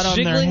they got on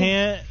their Jiggling-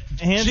 hands and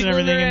jiggling everything, their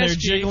and they're ass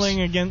cheeks.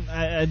 jiggling again.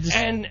 I just,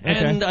 And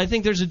okay. I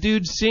think there's a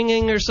dude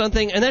singing or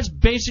something, and that's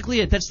basically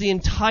it. That's the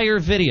entire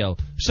video.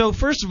 So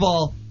first of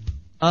all,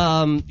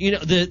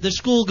 the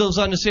school goes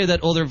on to say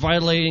that they're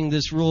violating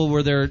this rule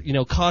where they're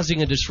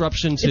causing a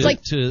disruption to It's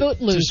like to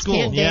Footloose, school.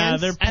 can't yeah,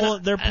 dance.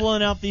 they're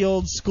pulling out the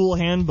old school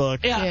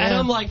handbook. Yeah, Yeah. and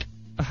I'm like,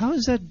 how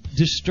is that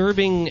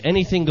disturbing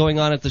anything going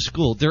on at the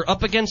school? They're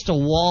up against a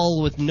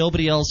wall with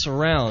nobody else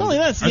around. Only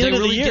that's the Are they end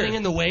of the really year. getting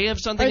in the way of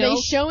something Are they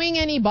else? showing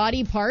any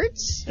body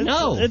parts?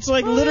 No. It's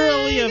like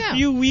literally yeah. a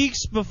few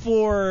weeks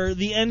before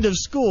the end of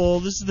school.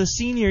 This is the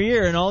senior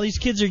year, and all these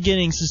kids are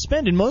getting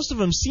suspended. Most of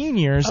them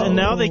seniors, and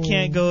now they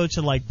can't go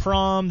to like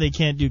prom. They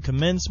can't do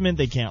commencement.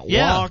 They can't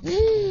walk.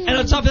 And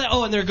on top of that,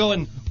 and they're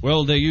going,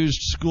 well, they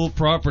used school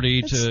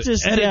property to It's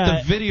just, edit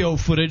yeah. the video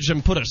footage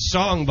and put a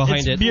song behind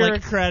It's it.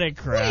 bureaucratic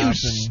What are crap. you and-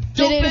 stupid?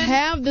 Did it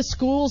have the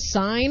school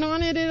sign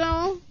on it at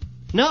all?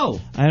 No.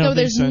 I don't So think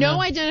there's so, no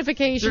no.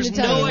 identification There's to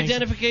tell no you.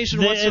 identification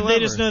They, whatsoever. they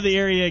just know the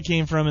area it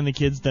came from and the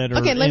kids that are.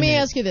 Okay, let in me it.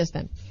 ask you this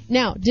then.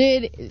 Now,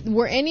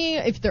 were any,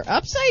 if they're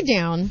upside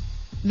down,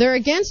 they're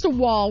against a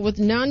wall with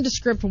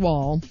nondescript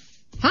wall,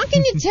 how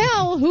can you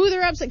tell who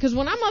they're upside? Because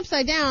when I'm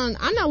upside down,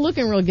 I'm not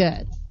looking real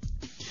good.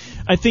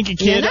 I think a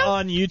kid know?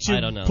 on YouTube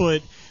I don't know.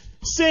 put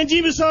San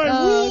Dimas Hard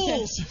Oh, okay.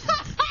 rules.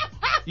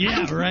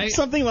 Yeah, right?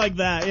 Something like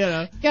that, you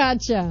know.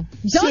 Gotcha.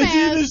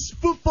 This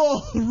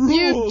football rules.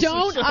 You or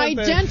don't something.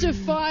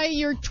 identify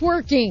your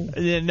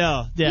twerking.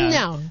 No, yeah.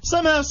 No.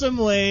 Somehow, some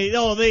way.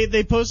 Oh,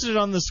 they posted it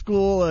on the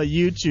school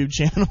YouTube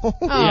channel. Oh,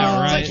 Yeah,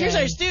 right. It's like, here's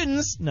our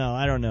students. No,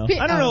 I don't know.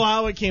 I don't know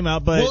how it came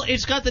out, but Well,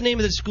 it's got the name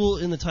of the school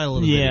in the title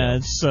of the video. yeah,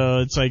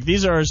 it's like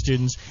these are our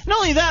students. Not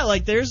only that,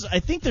 like I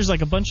think there's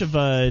like a bunch of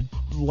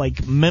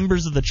like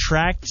members of the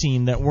track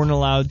team that weren't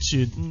allowed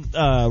to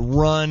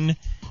run,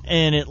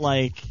 and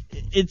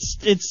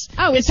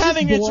it's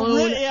having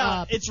blown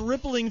up. it's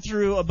rippling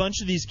through a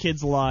bunch of these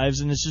kids'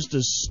 lives, and it's just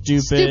a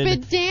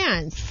stupid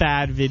dance.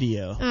 fad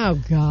video. Oh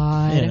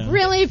God! You know.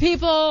 Really,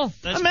 people?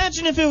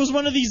 Imagine if it was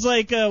one of these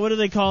like what do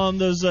they call them?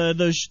 Those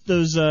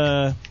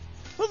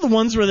what are the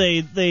ones where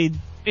they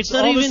It's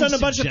not all of a even sudden a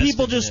bunch of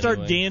people suggested just in start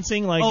any way.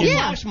 dancing like Oh, in-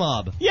 flash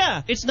mob.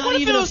 Yeah, It's not what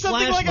even if it a was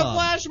something flash like mob? a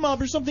flash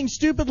mob or something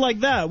stupid like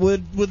that?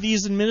 Would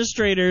these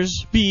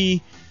administrators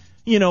be,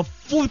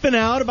 flipping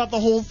out about the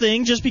whole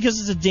thing just because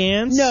it's a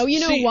dance? No, you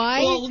know See,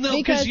 why? Well, no,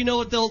 because you know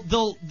what?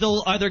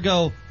 They'll either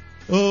go,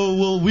 oh,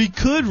 well, we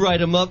could write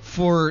them up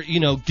for,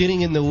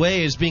 getting in the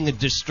way as being a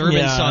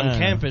disturbance on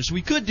campus.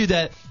 We could do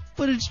that.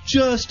 But it's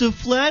just a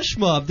flash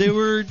mob. They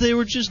were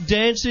just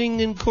dancing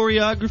in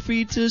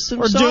choreography to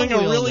some Or song doing a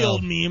we all really know.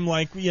 old meme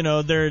like,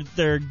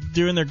 they're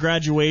doing their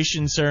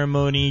graduation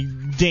ceremony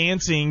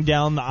dancing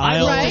down the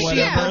aisle Right, or whatever.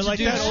 yeah. Like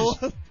that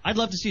old- I'd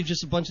love to see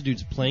just a bunch of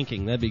dudes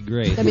planking. That'd be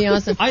great. That'd be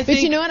awesome. I But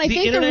think you know what? I the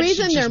think the internet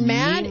reason should they're just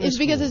mad meme is the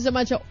because school. it's a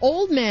bunch of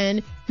old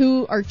men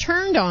who are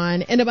turned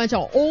on and a bunch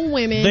of old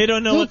women. They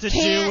don't know who what to do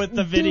can't with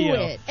the do video.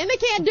 it. And they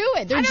can't do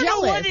it. They're I don't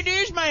jealous. know what it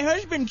is. My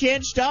husband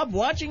can't stop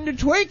watching the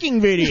twerking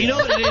video. You know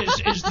what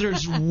it is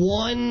there's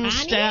one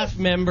staff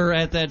member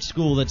at that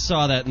school that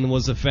saw that and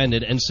was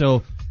offended, and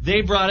so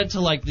they brought it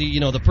to like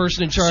the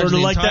person in charge Sort of of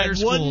the like entire that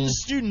school. one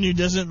student who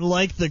doesn't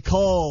like the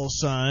call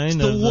sign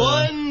The of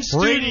one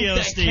student radio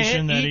that station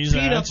can't that eat he's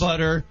peanut at.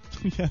 butter.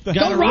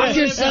 Go rock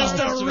yourself.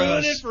 Just to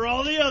ruin it for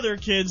all the other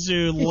kids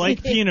who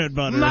like peanut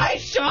butter. My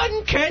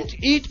son can't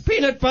eat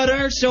peanut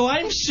butter, so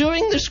I'm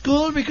suing the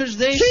school because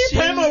they Keep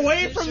serve- him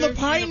away they from the serve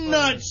pine peanut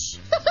butter. nuts.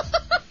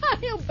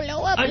 He'll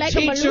blow up A like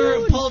teacher a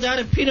balloon. pulled out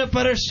a peanut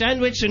butter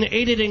sandwich and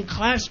ate it in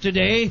class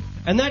today,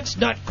 and that's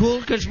not cool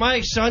because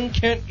my son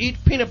can't eat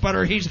peanut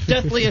butter. He's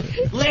definitely a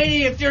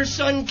lady. If your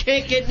son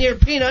can't get near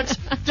peanuts,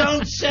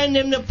 don't send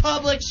him to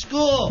public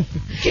school.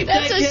 Keep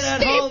That's that a kid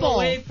at home staple.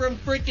 away from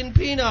freaking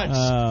peanuts.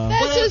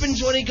 That's What a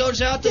happens when he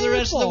goes out to the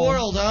rest of the staple.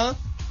 world, huh?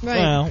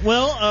 Right.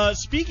 Well,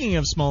 speaking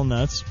of small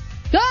nuts,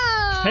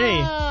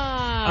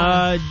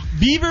 Ah!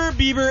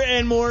 Bieber,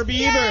 and more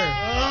Bieber.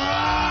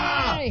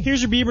 Yay!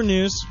 Here's your Bieber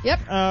news. Yep.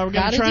 We're gonna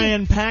Gotta try do-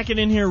 and pack it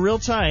in here real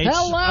tight.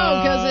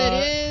 Hello, because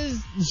it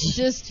is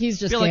he's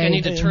just I feel gay. like I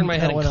need to turn my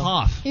head and What else?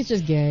 cough. He's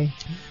just gay.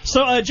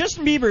 So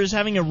Justin Bieber is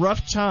having a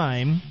rough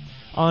time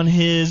on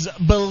his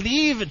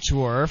Believe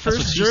tour.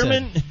 First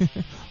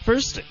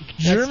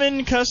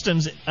German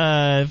customs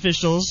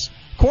officials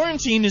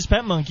quarantined his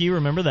pet monkey.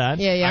 Remember that?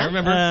 Yeah. I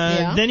remember.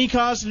 Yeah. Then he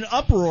caused an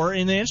uproar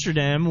in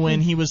Amsterdam when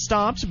he was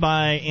stopped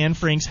by Anne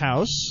Frank's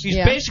house.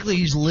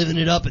 He's living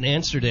it up in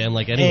Amsterdam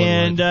like anyone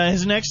And would.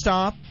 his next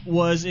stop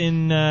was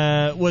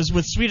was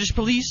with Swedish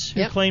police,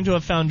 who Yep. claimed to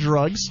have found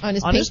drugs On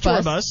his on pink his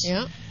tour bus.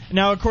 Yeah.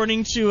 Now,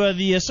 according to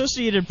the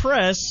Associated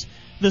Press,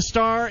 the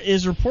star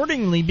is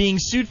reportedly being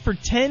sued for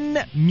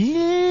 $10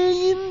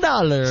 million.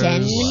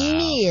 $10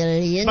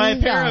 million. By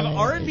a pair of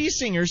R&B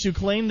singers who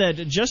claim that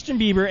Justin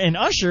Bieber and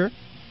Usher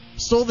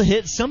stole the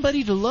hit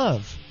 "Somebody to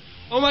Love"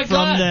 Oh my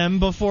from God! them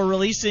before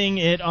releasing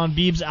it on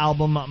Bieb's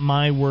album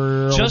My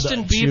World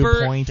Justin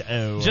Bieber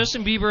 2.0.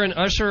 Justin Bieber and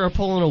Usher are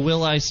pulling a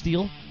Will I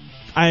Steal?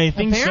 I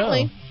think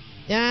Apparently. so.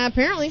 Yeah,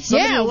 apparently.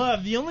 Somebody yeah. to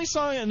Love. The only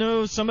song I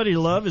know "Somebody to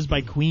Love" is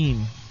by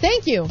Queen.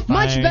 Thank you.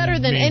 Much Find better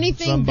than me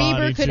anything somebody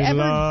Bieber could to ever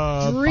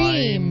love.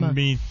 dream. Find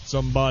me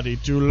somebody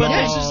to But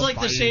love. this is like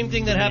the same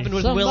thing that happened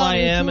with Somebody Will I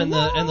Am to and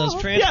those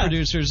love. trance Yeah.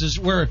 producers, is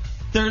where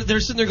they're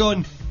sitting there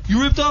going,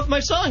 "You ripped off my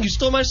song, you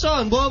stole my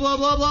song, blah blah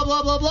blah blah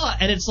blah blah blah,"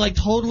 and it's like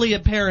totally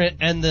apparent,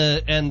 and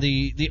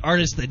the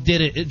artist that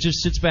did it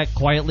just sits back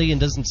quietly and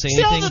doesn't say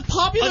See, all anything. the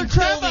popular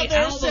until crap the out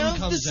there album sounds the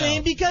comes same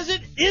out. because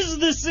it is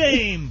the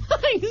same.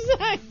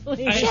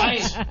 Exactly.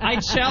 I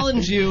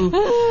challenge you,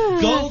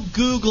 go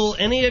Google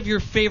any of your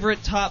favorite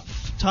top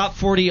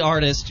 40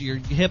 artists, your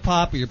hip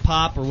hop or your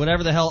pop or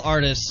whatever the hell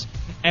artists,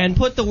 and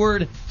put the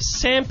word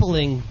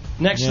sampling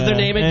next to their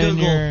name at and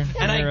Google, you're-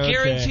 and I you're okay.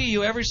 guarantee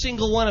you every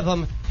single one of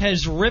them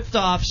has ripped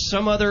off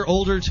some other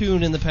older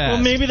tune in the past.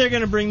 Well, maybe they're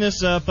going to bring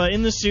this up.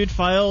 In the suit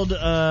filed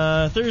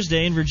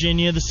Thursday in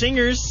Virginia, the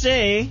singers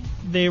say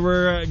they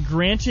were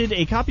granted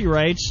a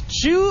copyright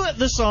to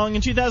the song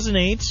in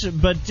 2008,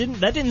 but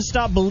that didn't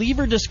stop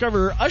believer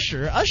discoverer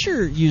Usher.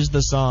 Usher used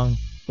the song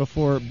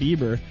before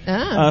Bieber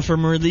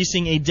from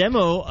releasing a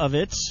demo of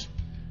it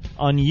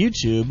on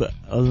YouTube,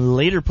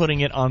 later putting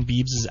it on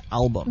Biebs'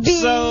 album.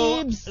 So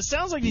it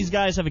sounds like these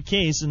guys have a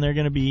case, and they're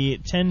going to be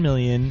 $10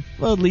 million,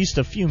 well, at least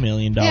a few $1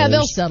 million. Yeah,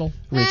 they'll settle.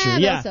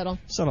 Richard. They'll settle.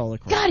 Settle the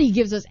court. God, he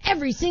gives us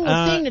every single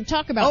thing to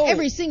talk about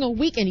every single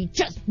week, and he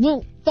just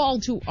won't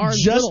fall to our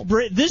little...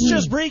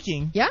 Just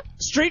breaking. Yeah?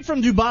 Straight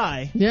from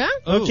Dubai. Yeah?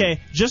 Okay,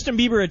 Justin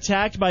Bieber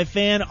attacked by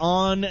fan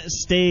on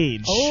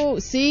stage. Oh,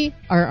 see?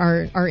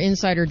 Our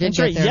insider did That's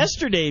get right. there.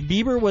 Yesterday,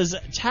 Bieber was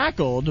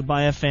tackled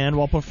by a fan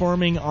while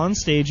performing on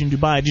stage in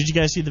Dubai. Did you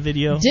guys see the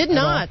video? Did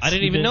not. I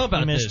didn't even know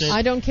about this.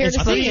 I don't care to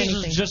I thought see this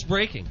anything. was just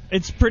breaking.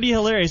 It's pretty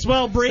hilarious.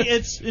 Well,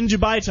 it's in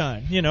Dubai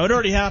time. You know, it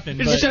already happened.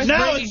 It's but just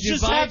now breaking it's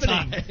just Dubai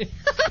happening. time.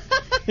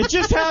 It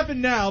just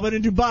happened now, but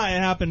in Dubai it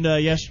happened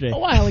yesterday. A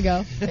while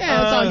ago.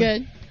 Yeah, it's all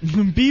good.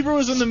 Bieber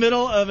was in the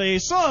middle of a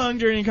song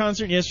during a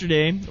concert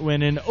yesterday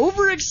when an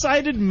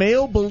overexcited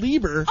male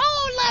believer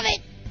Oh, love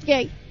it.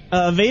 Yay.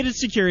 evaded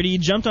security,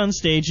 jumped on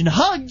stage, and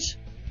hugged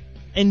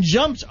and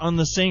jumped on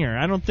the singer.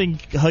 I don't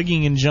think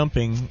hugging and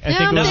jumping. I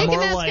think it was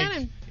more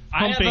like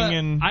pumping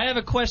and... I have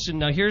a question.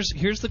 Now, here's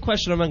the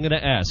question I'm going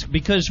to ask.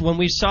 Because when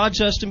we saw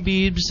Justin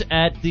Biebs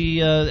at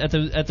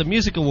the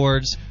music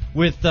awards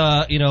with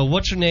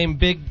what's her name,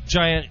 big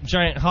giant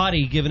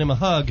hottie giving him a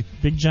hug.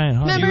 Big giant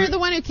hottie. Remember the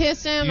one who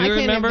kissed him? You I can't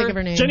remember? even think of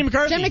her name. Jenny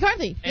McCarthy. Jenny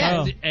McCarthy.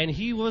 Yeah. And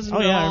he wasn't.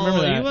 Oh, yeah, I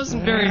remember that. He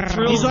wasn't very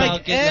thrilled He's about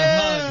like, getting a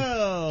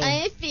hug.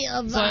 I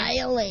feel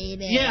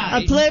violated. Yeah.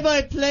 A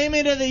Playboy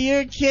Playmate of the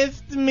Year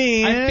kissed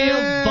me. I feel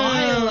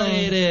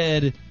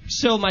violated.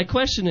 So my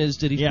question is,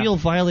 did he feel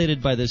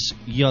violated by this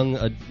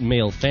young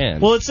male fan?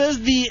 Well, it says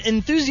the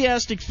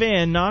enthusiastic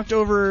fan knocked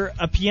over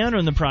a piano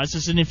in the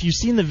process, and if you've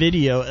seen the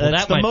video,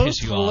 that's the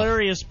most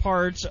hilarious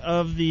part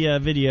of the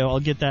video. I'll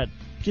get to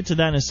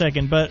that in a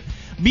second. But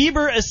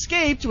Bieber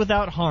escaped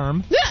without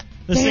harm.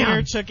 The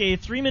singer took a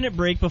 3-minute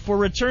break before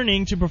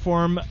returning to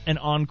perform an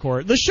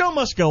encore. The show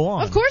must go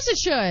on. Of course it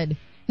should.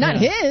 Not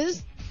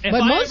his. If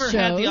but I most ever shows.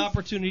 had the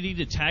opportunity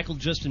to tackle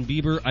Justin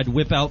Bieber, I'd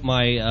whip out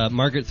my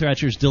Margaret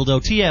Thatcher's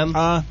dildo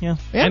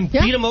TM and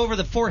beat him over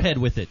the forehead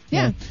with it.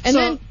 Yeah. And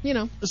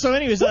then, So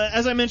anyways,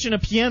 as I mentioned,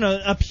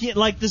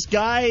 like this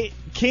guy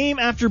came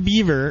after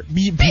Beaver.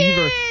 Beaver.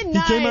 Nice.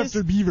 He came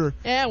after Beaver.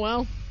 Yeah,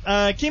 well.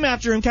 Came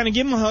after him, kind of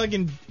gave him a hug,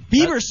 and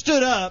Bieber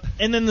stood up,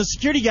 and then the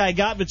security guy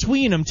got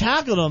between them,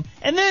 tackled him,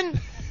 and then...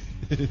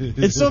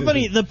 It's so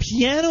funny. The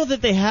piano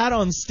that they had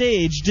on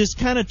stage just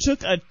kind of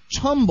took a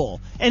tumble,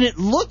 and it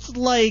looked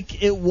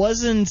like it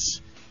wasn't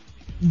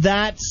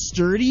that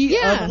sturdy.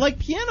 Yeah. Like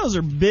pianos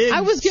are big, I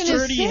was gonna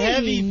sturdy, say,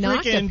 heavy,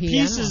 knocked a freaking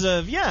piano. pieces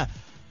of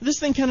This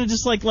thing kind of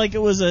just like it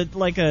was a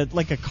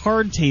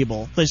card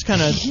table. They just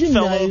kind of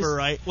fell over,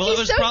 right? Well, He's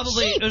it was so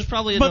probably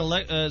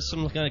cheap.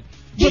 some kind of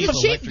He's a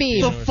cheap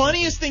Bieber. The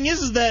funniest thing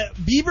is that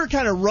Bieber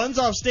kind of runs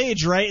off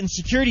stage, right, and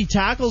security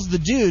tackles the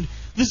dude.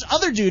 This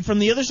other dude from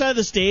the other side of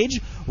the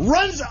stage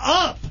runs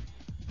up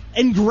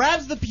and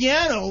grabs the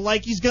piano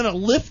like he's going to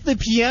lift the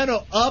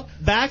piano up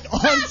back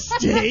on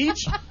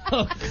stage.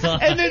 Oh,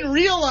 God. And then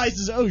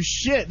realizes, oh,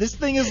 shit, this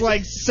thing is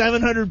like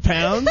 700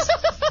 pounds.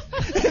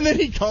 And then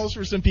he calls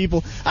for some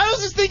people. I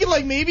was just thinking,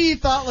 like, maybe he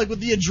thought, like, with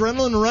the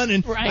adrenaline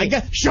running,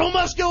 show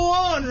must go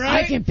on,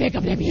 right? I can pick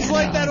up the piano. It's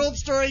like that old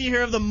story you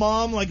hear of the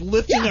mom, like,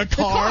 lifting a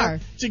car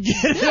to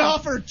get it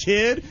off her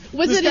kid.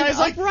 Was this it guy's an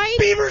like, upright?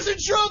 Bieber's in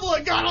trouble.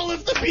 I gotta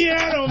lift the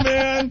piano,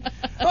 man.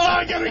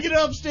 I gotta get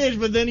upstage.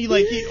 But then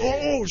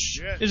oh,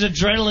 shit. His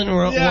adrenaline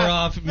wore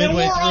off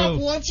midway it wore through. off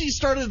once he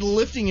started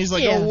lifting. He's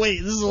like, oh,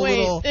 wait, this is a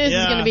little... This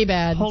is going to be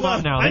bad. Hold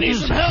on now. I need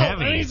some help.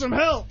 I need some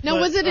help. Now,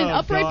 was it an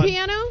upright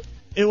piano?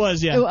 It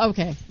was, yeah. Oh,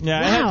 okay.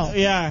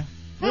 Yeah.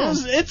 Wow.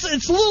 It's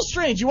a little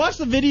strange. You watch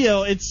the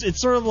video. It's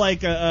sort of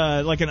like an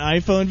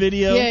iPhone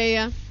video.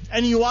 Yeah.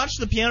 And you watch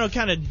the piano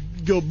kind of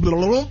go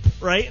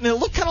right, and it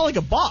looked kind of like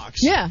a box.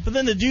 Yeah. But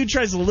then the dude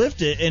tries to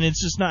lift it, and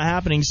it's just not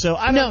happening. So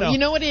I don't know. You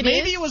know what it is?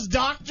 Maybe it was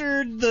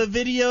doctored, the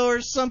video, or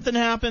something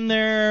happened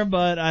there,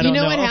 but I don't know.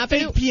 You know what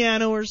happened? A fake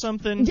piano or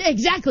something. Yeah,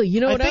 exactly. You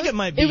know what? I think it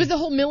might be. It was the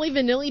whole Milli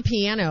Vanilli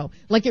piano.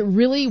 Like it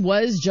really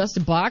was just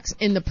a box,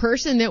 and the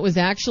person that was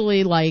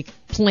actually like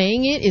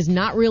playing it is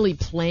not really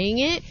playing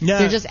it. Yeah.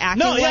 They're just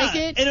acting like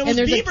it. And it was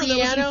there's Bieber a that was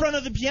piano. in front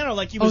of the piano,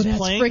 like he was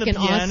playing the freaking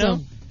piano.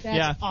 Awesome.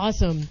 That's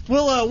awesome.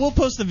 We'll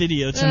post the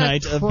video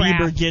tonight of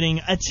crap. Bieber getting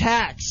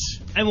attacked,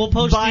 and we'll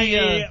post by the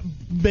a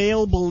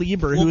male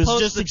believer who is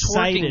just the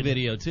excited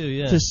video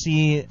too. to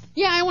see.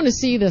 Yeah, I want to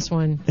see this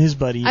one. His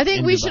buddy. I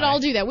think in we Dubai. should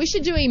all do that. We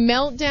should do a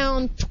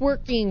meltdown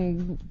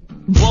twerking.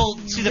 Well,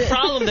 see, the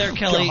problem there,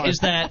 Kelly, is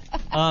that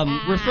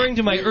referring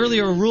to my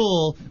earlier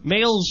rule,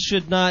 males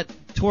should not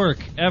twerk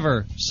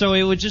ever. So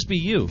it would just be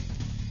you.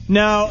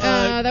 Now,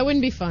 that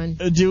wouldn't be fun.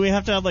 Do we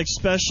have to have like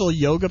special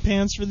yoga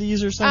pants for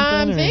these or something?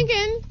 I'm or?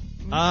 thinking.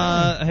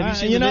 Have you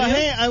seen the video?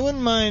 Hey, I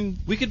wouldn't mind.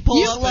 We could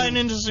pull up sliding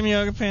into some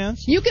yoga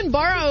pants. You can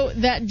borrow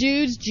that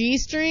dude's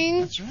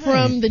G-string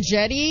from the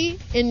Jetty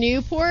in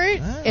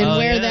Newport and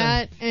wear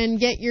that and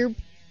get your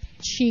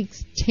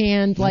cheeks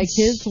tanned like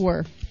his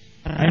were.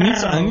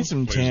 I need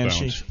some tan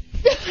cheeks.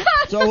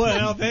 So what?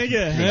 I'll thank you.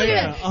 Look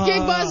at that.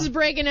 Gig Boss is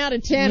breaking out a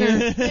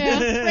tenner.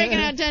 Breaking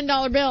out a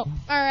 $10 bill.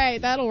 All right,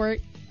 that'll work.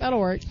 That'll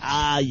work.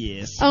 Ah,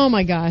 yes. Oh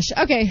my gosh.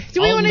 Okay,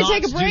 do we want to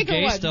take a break do or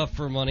gay what? stuff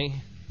for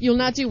money. You'll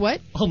not do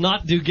what? I'll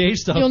not do gay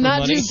stuff You'll for not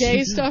money. do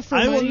gay stuff for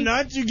I money? will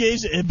not do gay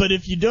stuff, but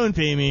if you don't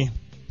pay me,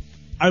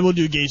 I will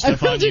do gay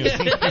stuff on you.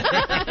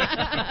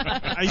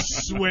 I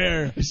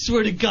swear. I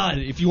swear to God,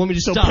 if you want me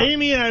to So stop. pay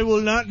me and I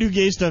will not do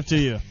gay stuff to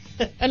you.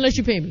 Unless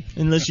you pay me.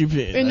 Unless you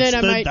pay. And then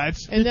I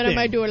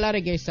might do do a lot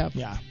of gay stuff.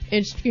 Yeah.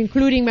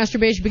 Including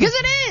masturbation. Because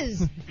it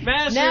is!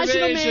 National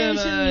Masturbation.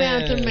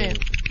 Mansion Man.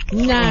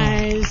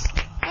 Nice.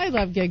 I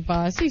love Gig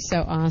Boss. He's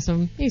so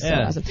awesome. He's so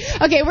awesome.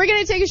 Okay, we're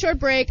going to take a short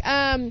break.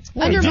 Undermine.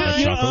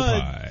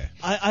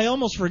 I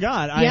almost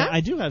forgot. Yeah? I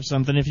do have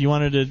something if you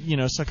wanted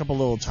to, suck up a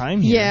little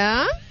time here.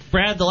 Yeah?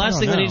 Brad, the last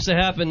thing that know. needs to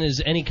happen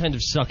is any kind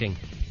of sucking.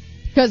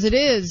 Because it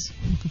is.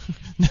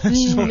 National It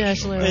should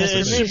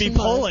be Masturbation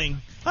polling.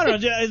 I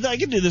don't know. I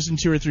could do this in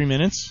 2 or 3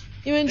 minutes.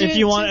 You want to do If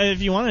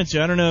you wanted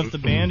to. I don't know if the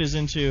band is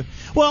into.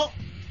 Well,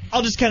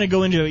 I'll just kind of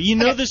go into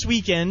it. This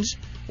weekend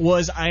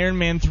was Iron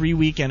Man 3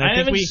 weekend. I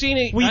haven't seen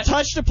it. We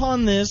touched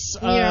upon this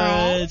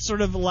Yeah.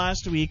 sort of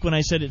last week when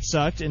I said it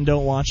sucked and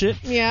don't watch it.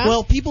 Yeah.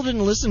 Well, people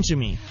didn't listen to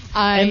me.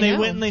 And they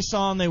went and they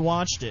saw and they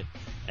watched it.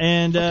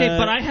 And Okay,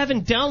 but I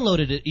haven't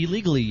downloaded it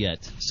illegally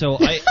yet, so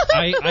I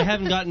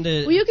haven't gotten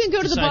to. Well, you can go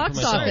to the decide box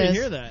for myself. office. Sorry to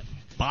hear that.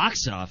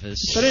 Box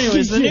office. But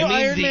anyways, the new You mean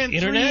Iron the Man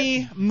internet?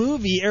 3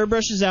 movie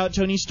airbrushes out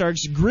Tony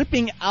Stark's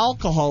gripping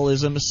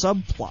alcoholism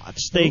subplot.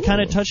 They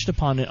kind of touched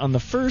upon it on the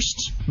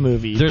first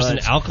movie. There's but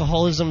an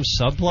alcoholism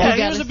subplot.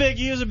 Yeah,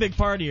 he was a big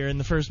partier in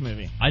the first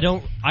movie.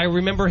 I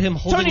remember him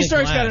holding Tony a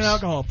Stark's got glass. an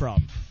alcohol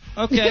problem.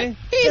 Okay.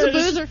 He's a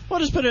boozer. We'll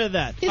just put it at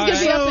that. He's gonna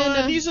be up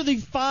in, these are the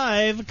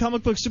 5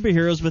 comic book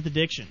superheroes with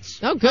addictions.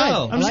 Oh, good.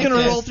 Oh, I'm just going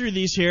to roll through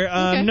these here.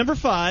 Okay. Number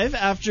 5,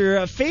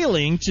 after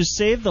failing to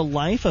save the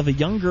life of a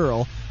young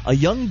girl, a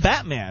young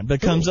Batman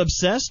becomes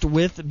obsessed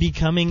with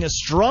becoming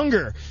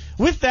stronger.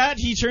 With that,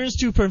 he turns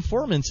to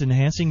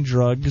performance-enhancing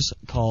drugs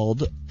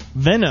called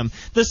Venom,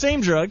 the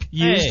same drug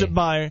used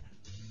by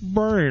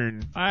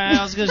Burn.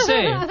 I was going to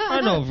say,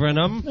 I know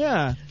Venom.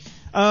 Yeah.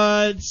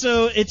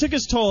 So it took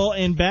his toll,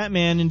 and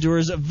Batman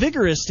endures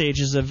vigorous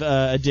stages of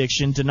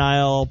addiction,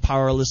 denial,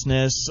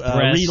 powerlessness,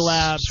 Breasts,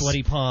 relapse,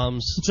 sweaty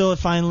palms. until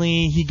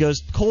finally he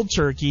goes cold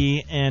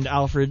turkey, and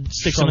Alfred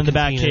sticks him in the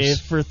Shrunken penis.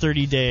 Batcave for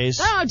 30 days.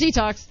 Oh,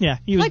 detox. Yeah,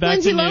 he was Like back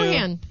Lindsay to new.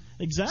 Lohan.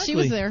 Exactly. She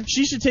was there.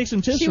 She should take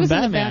some tips She from was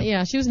in the Batman.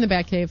 Yeah, she was in the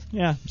Batcave.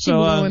 Yeah. She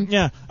blew him.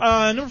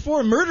 Number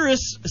 4,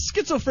 murderous,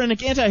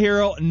 schizophrenic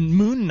anti-hero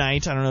Moon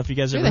Knight. I don't know if you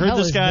guys Who ever the heard hell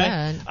this is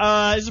guy.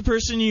 that? Is a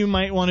person you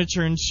might want to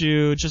turn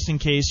to just in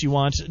case you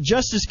want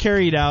justice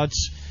carried out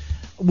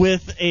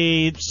with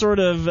a sort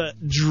of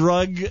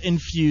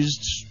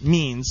drug-infused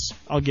means.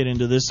 I'll get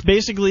into this.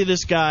 Basically,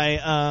 this guy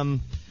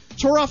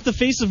tore off the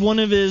face of one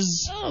of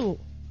his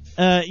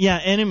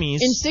enemies.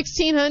 In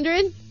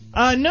 1600?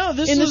 No,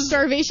 this in was the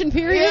starvation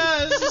period.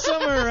 Yeah, this is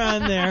somewhere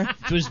around there.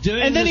 It was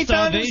during And then the he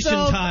found starvation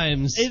himself-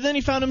 times. And then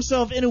he found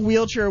himself in a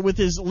wheelchair with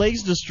his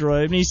legs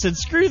destroyed, and he said,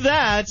 "Screw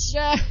that!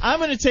 I'm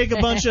going to take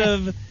a bunch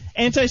of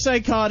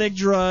antipsychotic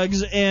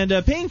drugs and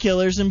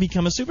painkillers and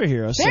become a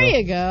superhero." There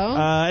you go.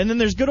 And then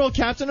there's good old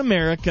Captain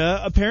America.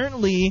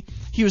 Apparently,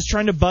 he was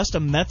trying to bust a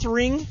meth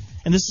ring,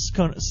 and this is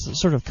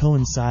sort of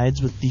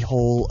coincides with the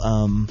whole.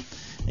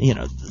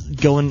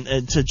 Going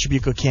to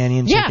Tribuco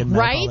Canyon, taking meth,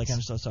 all that kind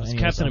of stuff. So anyway,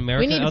 Captain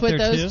America we need to out put there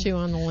those too? two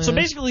on the list. So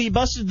basically, he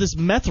busted this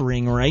meth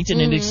ring, right, and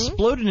it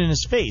exploded in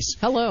his face.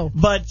 Hello.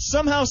 But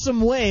somehow,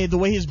 some way, the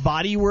way his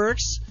body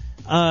works,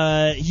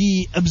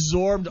 he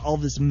absorbed all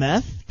this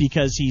meth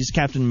because he's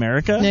Captain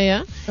America.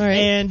 Yeah. All right.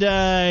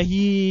 And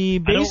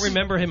he. I don't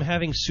remember him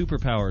having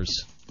superpowers.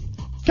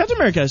 Captain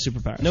America has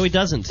superpowers. No, he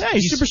doesn't. Yeah,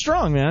 he's super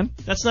strong, man.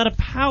 That's not a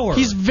power.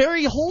 He's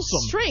very wholesome.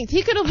 Strength.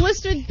 He could have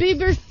listed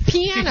Bieber's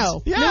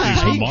piano. Yeah,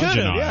 No he problem.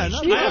 could have. Yeah,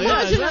 not He bad. Yeah,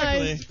 homogenized.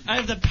 exactly. I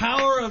have the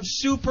power of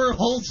super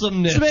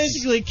wholesomeness. So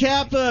basically,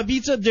 Cap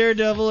beats up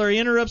Daredevil, or he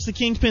interrupts the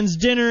Kingpin's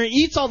dinner,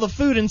 eats all the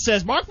food, and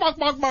says, "Bark, bark,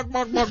 bark, bark,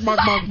 bark, bark, bark,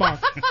 bark, bark."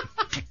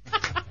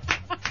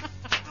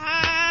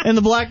 And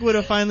the Black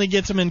Widow finally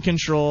gets him in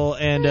control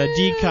and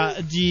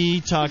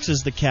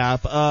detoxes the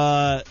Cap.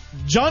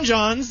 John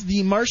Johns,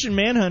 the Martian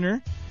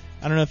Manhunter.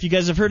 I don't know if you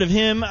guys have heard of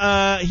him.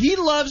 He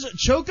loves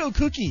Choco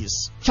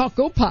cookies.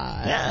 Choco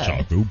pie.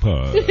 Yeah. Choco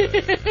pie.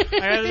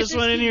 I got this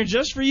one in here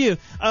just for you.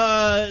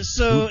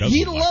 So Who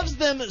he doesn't like loves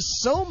them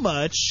so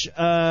much.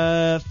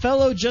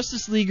 Fellow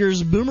Justice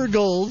Leaguers Boomer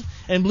Gold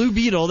and Blue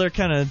Beetle, they're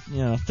kind of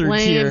third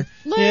Lame. tier.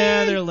 Lame.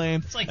 Yeah, they're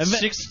lame. It's like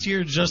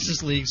 6th-tier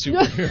Justice League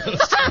superheroes.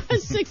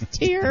 Sixth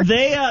tier.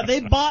 They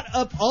bought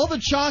up all the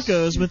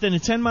Chacos within a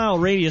 10-mile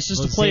radius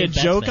just to Well, play a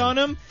save joke Batman. on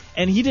him,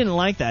 and he didn't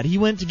like that. He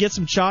went to get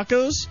some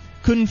Chacos,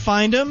 couldn't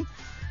find them,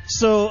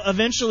 so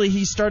eventually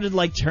he started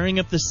tearing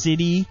up the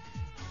city.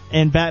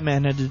 And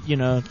Batman had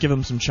to, give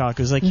him some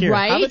Chacos. Like, here,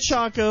 Right? have a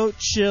Choco,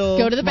 chill.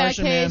 Go to the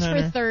Martian Batcave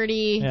Manhunter. for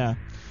 30. Yeah.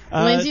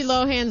 Lindsay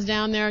Lohan's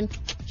down there, and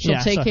she'll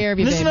take so care of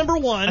you, This babe. is number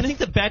 1. I think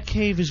the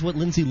Batcave is what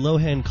Lindsay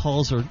Lohan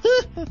calls her.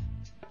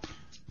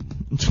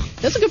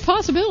 That's a good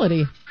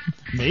possibility.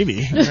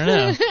 Maybe. I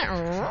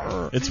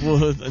don't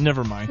know.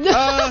 Never mind.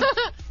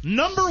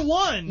 Number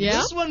 1. Yeah?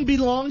 This one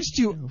belongs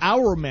to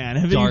Our Man.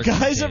 Have Dark you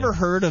guys King. ever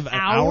heard of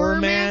Our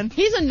Man?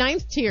 He's a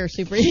 9th tier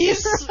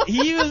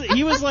superhero.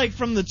 He was like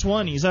from the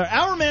 20s.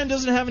 Our Man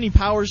doesn't have any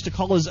powers to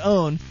call his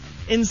own.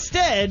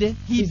 Instead,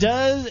 he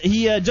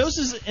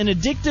doses an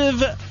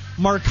addictive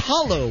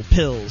Marcalo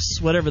pills,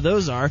 whatever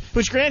those are,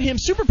 which grant him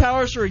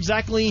superpowers for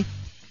exactly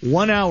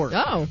 1 hour.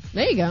 Oh,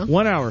 there you go.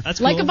 1 hour.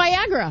 That's Like cool. a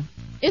Viagra.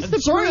 It's the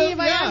Sort of, pre-Viagra.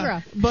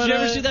 yeah. But, Did you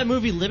ever see that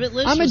movie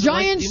Limitless? I'm a Was it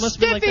like- giant you must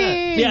be like that.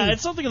 stiffy. Yeah,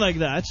 it's something like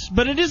that.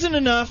 But it isn't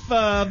enough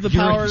of the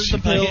You're powers, a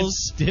the giant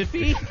pills.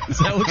 Stiffy? Is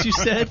that what you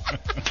said?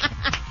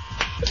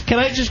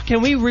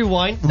 Can we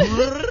rewind? I'm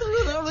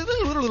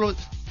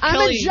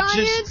Kelly, a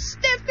giant just-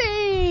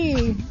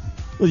 stiffy.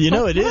 Well, you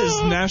know it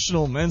is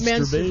National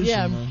Menstruation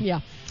Yeah, Month. yeah.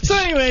 So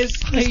anyways,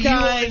 this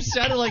guy, It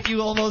sounded like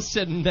you almost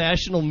said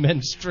National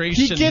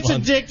Menstruation he gets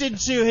Month. addicted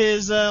to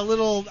his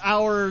little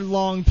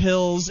hour-long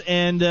pills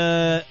and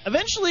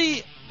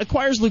eventually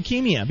acquires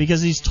leukemia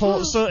because he's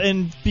told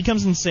and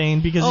becomes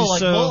insane because he's like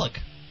so Bullock.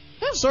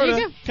 Oh, sort there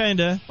you of, kind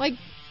of. Like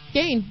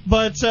Gain.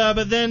 But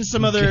then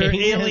some other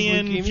Jane has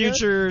alien leukemia?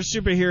 future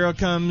superhero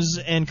comes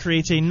and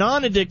creates a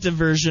non-addictive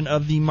version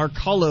of the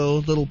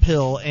Marcalo little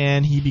pill,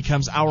 and he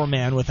becomes Our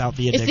Man without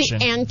the It's addiction.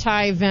 the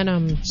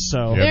anti-venom.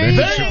 So There the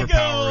you superpower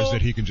go. is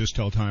that he can just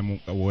tell time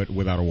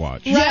without a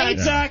watch. Yeah, Right.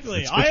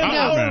 exactly. It's I am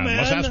Our Our Man.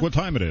 Let's ask what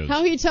time it is.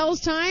 How he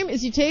tells time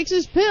is he takes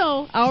his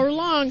pill, hour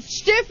long,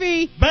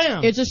 stiffy.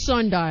 Bam. It's a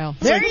sundial.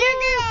 There you go.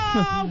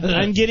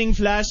 I'm getting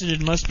flaccid.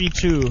 It must be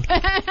 2.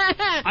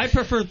 I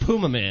prefer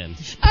Puma Man.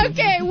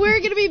 Okay, we're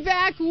going to be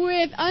back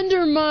with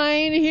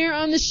Undermine here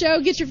on the show.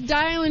 Get your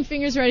dial-in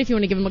fingers ready if you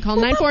want to give them a call.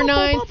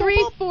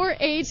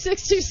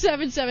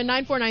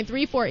 949-348-6277.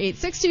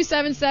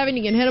 949-348-6277.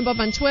 You can hit them up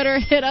on Twitter.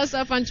 Hit us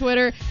up on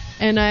Twitter.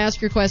 And ask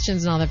your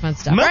questions and all that fun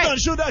stuff. All right.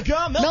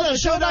 Meltdownshow.com.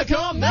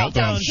 Meltdownshow.com.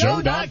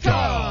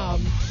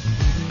 Meltdownshow.com.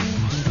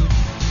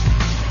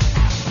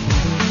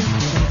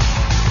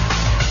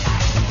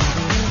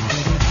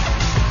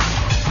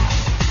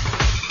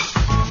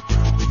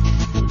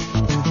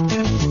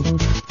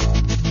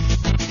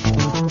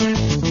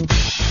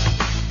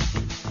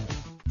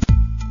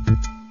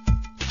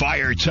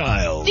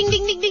 Firechild. Ding,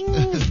 ding, ding, ding.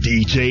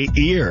 DJ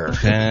Ear.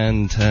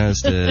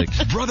 Fantastic.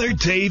 Brother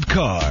Dave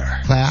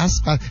Carr.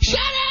 Class. Shut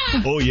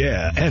up! Oh,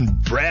 yeah. And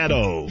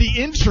Brado.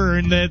 The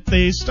intern that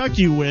they stuck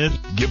you with.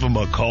 Give him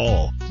a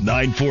call.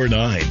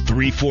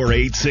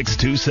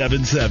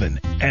 949-348-6277.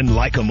 And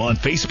like him on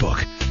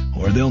Facebook.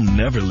 Or they'll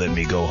never let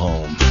me go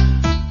home.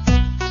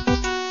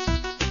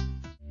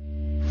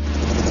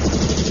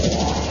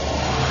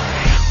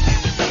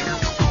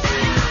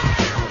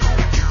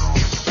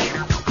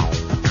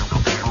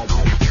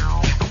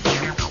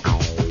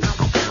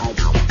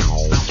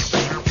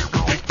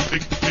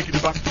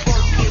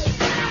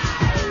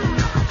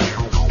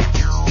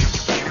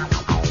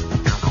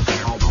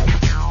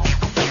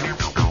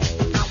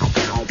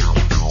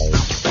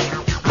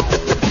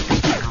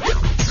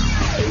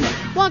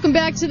 Welcome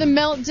back to the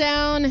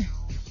Meltdown.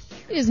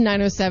 It is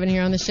 9:07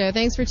 here on the show.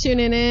 Thanks for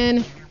tuning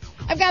in.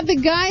 I've got the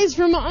guys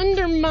from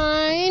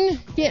Undermine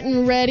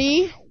getting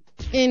ready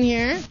in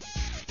here.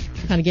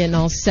 Kind of getting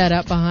all set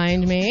up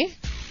behind me.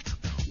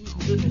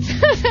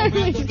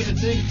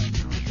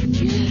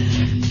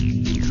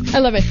 I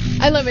love it.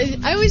 I love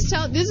it. I always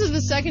tell, this is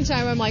the second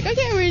time I'm like,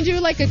 okay, we're going to do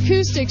like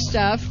acoustic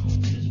stuff.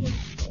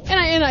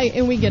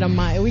 And we get a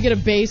mic, we get a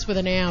bass with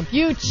an amp.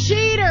 You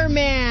cheater,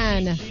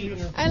 man!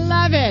 I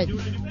love it.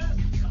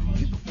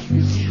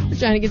 We're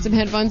trying to get some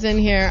headphones in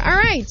here. All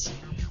right.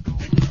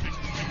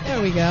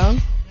 There we go.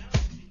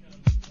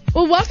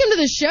 Well, welcome to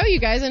the show, you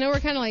guys. I know we're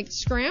kind of like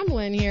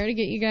scrambling here to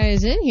get you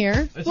guys in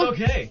here. It's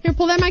okay. Here,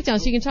 pull that mic down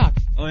so you can talk.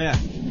 Oh, yeah.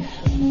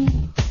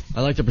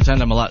 I like to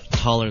pretend I'm a lot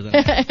taller than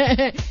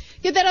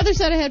Get that other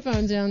set of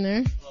headphones down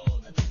there.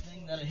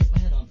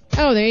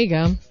 Oh, there you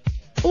go.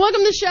 Well,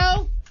 welcome to the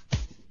show.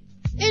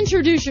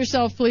 Introduce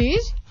yourself,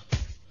 please.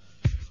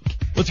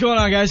 What's going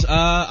on, guys?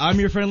 I'm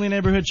your friendly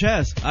neighborhood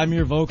Chaz. I'm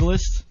your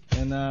vocalist,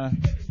 and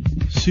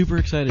super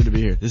excited to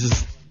be here. This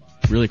is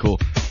really cool.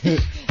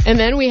 And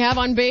then we have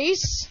on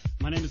bass.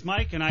 My name is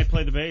Mike, and I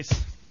play the bass.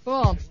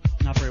 Cool.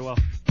 Not very well.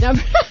 Not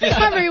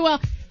very well,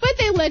 but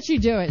they let you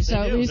do it, so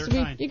They at do. least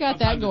They're kind. you got From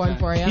time that to going time.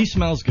 for you. He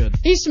smells good.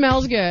 He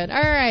smells good.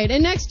 All right,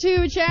 and next to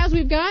Chaz,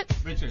 we've got.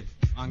 Richard,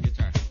 on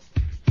guitar.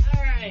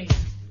 All right.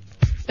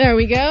 There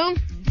we go.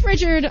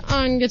 Richard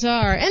on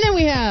guitar, and then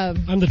we have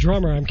I'm the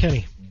drummer. I'm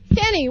Kenny.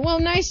 Kenny. Well,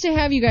 nice to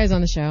have you guys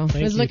on the show.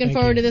 I was looking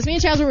forward to this. Me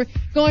and Chaz were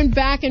going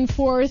back and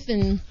forth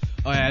and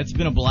Oh, yeah, it's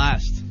been a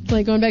blast.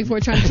 like going back and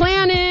forth trying to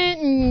plan it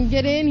and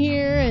get in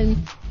here and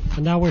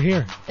now we're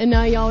here. And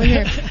now y'all are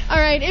here. All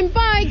right, and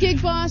bye,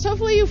 Gig Boss.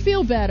 Hopefully you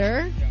feel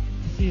better.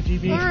 See you,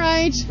 GB. All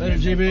right. Later,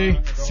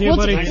 GB. See you,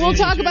 buddy. We'll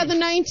talk about the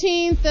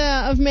 19th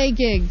of May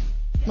gig,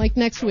 like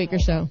next week or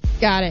so.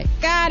 Got it.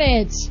 Got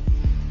it.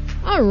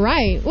 All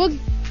right. Well,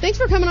 thanks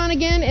for coming on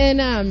again,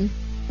 and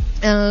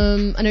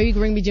I know you're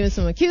going to be doing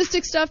some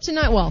acoustic stuff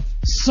tonight. Well,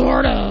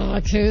 sort of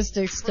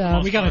acoustic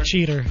stuff. We got a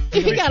cheater.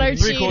 We got our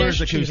cheater.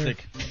 3/4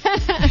 acoustic.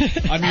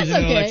 I'm using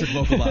an okay. electric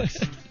vocal box.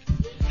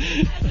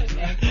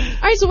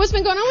 All right, so what's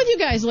been going on with you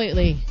guys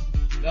lately?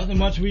 Nothing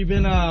much. We've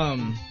been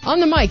On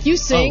the mic, you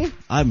sing.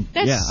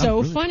 That's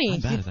so really, funny. I'm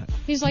bad at that.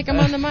 He's like, I'm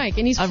on the mic,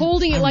 and he's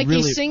holding it like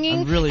he's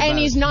singing, and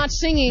he's not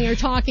singing or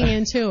talking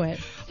into it.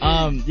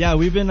 Yeah,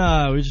 we've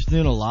just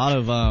doing a lot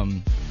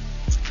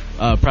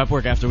of prep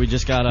work after we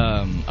just got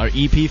our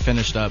EP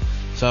finished up.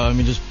 So I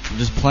mean, just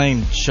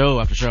playing show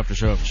after show after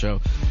show after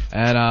show,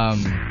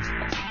 and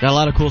got a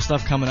lot of cool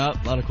stuff coming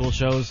up, a lot of cool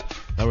shows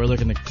that we're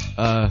looking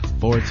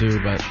forward to.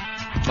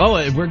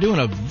 But we're doing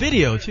a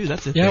video too.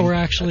 That's the thing. Yeah, we're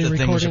actually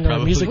recording our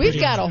music We've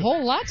video. got a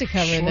whole lot to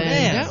cover then,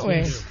 Yes, don't we?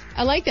 yes.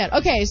 I like that.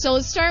 Okay, so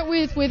let's start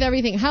with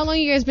everything. How long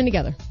you guys been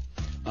together?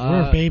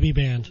 We're a baby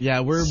band. Yeah,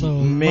 we're so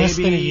maybe less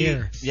than a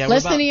year. Yeah,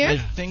 Less than a year? I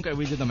think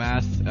we did the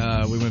math.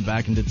 We went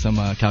back and did some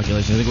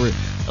calculations. I think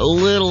we're a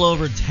little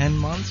over 10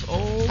 months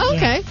old.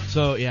 Okay.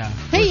 So yeah.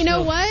 Hey, you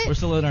know what? We're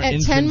still in our At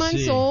infancy. 10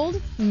 months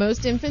old,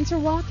 most infants are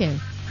walking.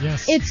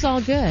 Yes. It's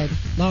all good.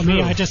 Not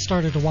me. I just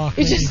started to walk.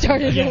 You just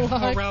started to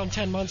walk. Around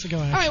 10 months ago,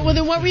 actually. All right, well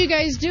then what were you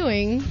guys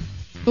doing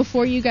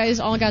before you guys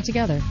all got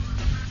together?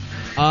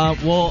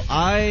 Well,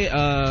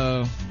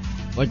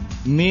 like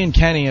me and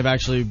Kenny have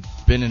actually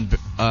been in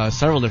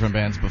several different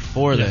bands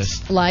before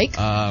this. Like?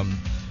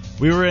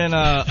 We were in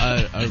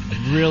a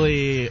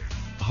really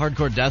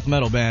hardcore death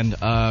metal band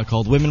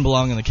called Women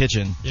Belong in the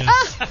Kitchen.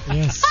 Yes.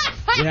 Yes.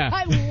 Yeah.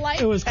 I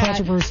like It was that.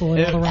 controversial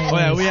in all the right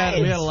ways. we had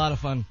a lot of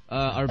fun.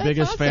 Our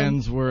biggest awesome.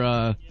 fans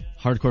were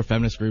hardcore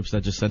feminist groups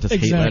that just sent us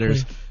hate Exactly.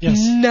 letters. Yes.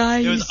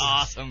 Nice. It was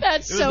awesome.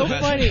 That's It was so the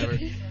best funny. ever.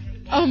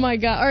 Oh my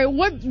god. All right,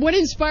 what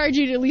inspired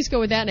you to at least go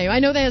with that name? I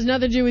know that has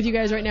nothing to do with you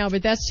guys right now,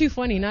 but that's too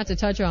funny not to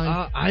touch on.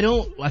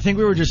 I think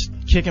we were just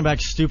kicking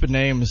back stupid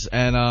names,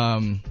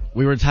 and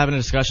we were having a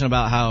discussion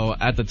about how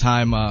at the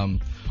time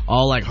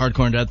all like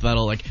hardcore and death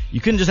metal, like you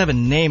couldn't just have a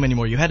name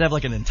anymore. You had to have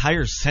like an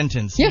entire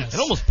sentence, Yes. an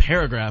almost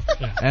paragraph.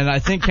 And I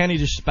think Kenny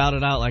just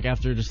spouted out like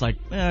after just like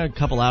a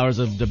couple hours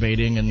of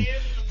debating and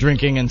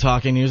drinking and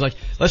talking, he was like,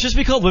 "Let's just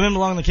be called Women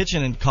Belong in the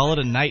Kitchen and call it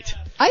a night."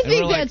 I And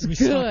think we're like- that's We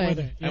stuck with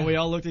good. it. And we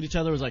all looked at each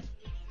other, was like,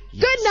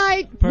 Good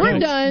night. We're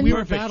Perfect. done. We were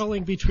Perfect.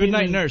 battling between Good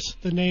night, nurse.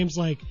 the names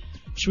like,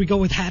 should we go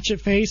with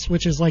Hatchet Face,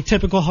 which is like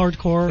typical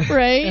hardcore,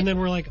 Right. And then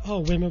we're like, oh,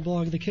 Women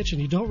Belong in the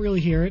Kitchen. You don't really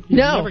hear it. You're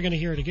No. never going to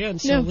hear it again.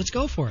 So No. let's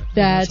go for it. And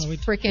That's how we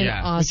freaking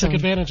Yeah. we awesome. took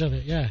advantage of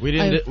it. Yeah. we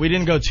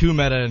didn't go too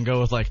meta and go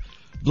with like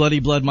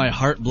Bloody Blood My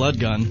Heart Blood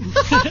Gun.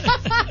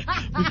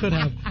 We could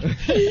have.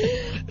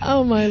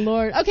 Oh my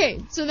lord. Okay,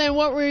 so then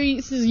what were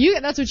you? So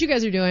that's what you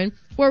guys are doing.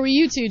 What were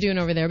you two doing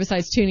over there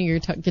besides tuning your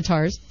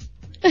guitars?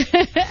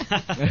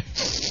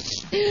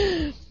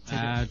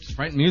 Just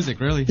writing music,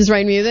 really. Just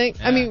writing music.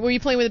 I Yeah. mean, were you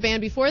playing with a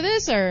band before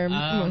this, or?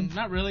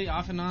 Not really,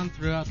 off and on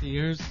throughout the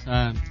years.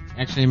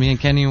 Actually, me and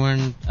Kenny were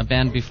in a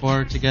band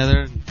before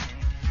together.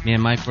 Me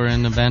and Mike were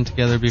in a band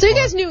together before. So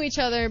you guys knew each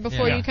other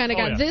before Yeah. you kind of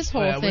Oh, got yeah. this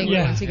whole Yeah, we thing were-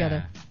 going yeah.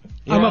 together.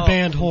 I'm Well, a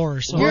band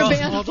whore, so You're a I'll,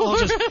 band I'll whore.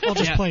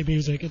 just Yeah. play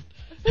music.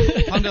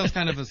 Palmdale's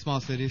kind of a small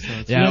city, so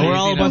it's Yeah, really we're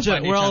all easy a to bunch of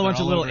find each little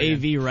other all over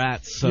AV again.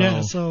 rats. So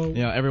Yeah, so-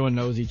 everyone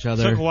knows each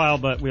other. Took a while,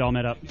 but we all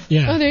met up.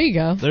 Yeah. Oh, there you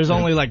go. There's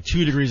only like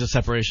 2 degrees of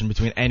separation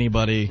between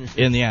anybody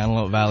in the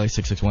Antelope Valley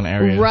 661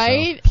 area.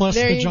 Right? Plus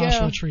there the you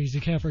Joshua go. trees.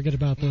 You can't forget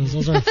about those.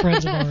 Those are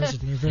friends of ours,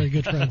 and they're very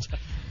good friends.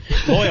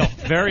 Loyal,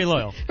 very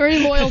loyal. Very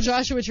loyal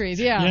Joshua trees,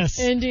 yeah. Yes.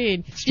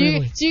 Indeed.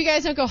 Extremely. So you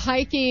guys don't go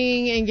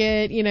hiking and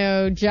get,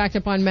 jacked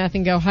up on meth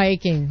and go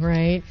hiking,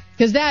 right?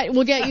 Because that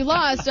will get you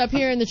lost up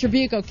here in the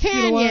Trabuco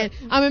Canyon. what?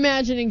 I'm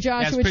imagining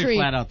Joshua pretty Tree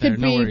flat out there, could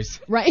no be worries.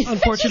 right.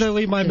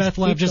 Unfortunately, my meth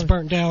lab just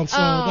burnt down, so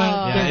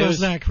Oh. there it goes was-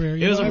 that career.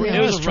 It was a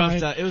Let's try rough it.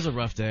 day. It was a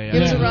rough day. It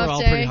was a We rough were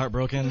all day. pretty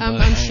heartbroken. but, I'm you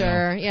know.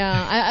 sure.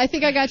 Yeah, I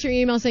think I got your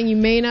email saying you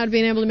may not have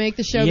been able to make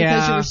the show because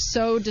Yeah. you were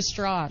so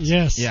distraught.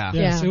 Yes. Yeah.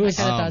 Yes, Yeah, it was.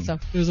 I kind of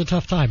thought so. It was a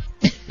tough time.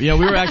 Yeah,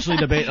 we were actually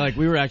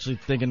we were actually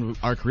thinking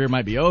our career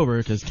might be over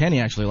because Kenny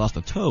actually lost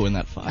a toe in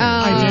that fire.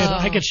 I did. Oh.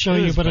 I could show It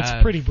you, was but it's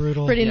bad. pretty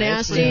brutal. Pretty Yeah,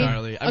 it's nasty. pretty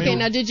gnarly. I Okay, mean-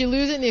 now did you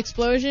lose it in the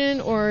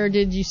explosion, or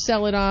did you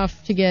sell it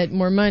off to get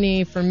more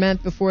money for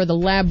meth before the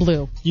lab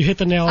blew? You hit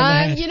the nail on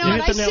the head. You know hit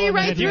what? the I nail see on the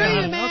right head. through got you,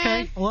 it. man.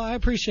 Okay. Well, I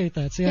appreciate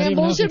that. See, I Yeah, didn't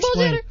even have to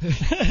bullshit,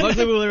 explain.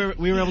 Luckily,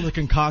 we were able to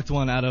concoct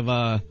one out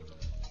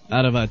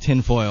of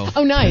tin foil.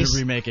 Oh, nice.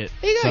 And remake it.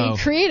 There you go. So- You're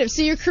creative.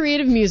 See, you're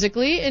creative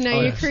musically, and now Oh,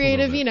 you're yeah, just a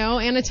creative, little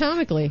bit.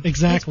 anatomically. That's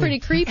Exactly. pretty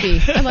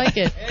creepy. I like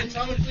it.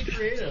 Anatomically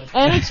creative.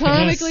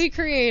 Anatomically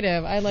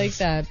creative. I like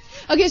that.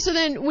 Okay, so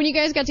then when you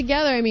guys got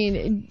together, I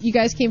mean, you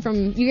guys came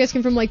from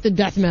like the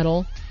death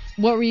metal.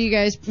 What were you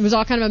guys? Was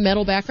all kind of a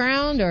metal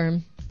background, or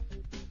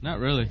Not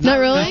really. not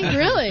really?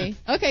 Really?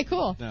 Okay,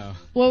 cool. No.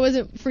 What was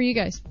it for you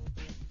guys?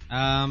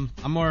 I'm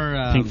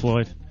more. Pink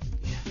Floyd.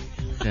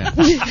 Yeah.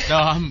 No,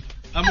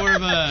 I'm more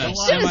of a.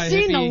 Should have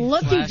seen the semi-hippie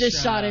look you slash,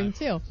 just shot him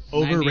too.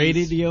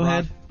 Overrated, 90s Yo rock.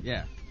 head?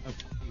 Yeah.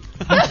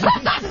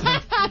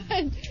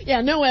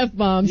 Yeah, no F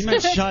bombs. You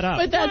meant shut up.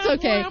 But that's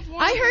okay.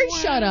 I heard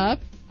shut up.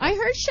 I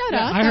heard shut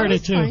up. I That heard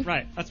was it too. fine.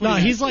 Right. That's what No,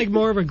 he he's like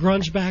more of a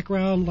grunge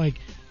background, like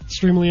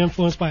extremely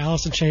influenced by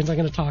Alice in Chains. I'm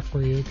going to talk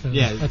for you. 'Cause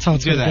Yeah, that's how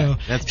it's do going to that.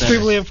 go. That's better.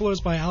 Extremely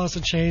influenced by Alice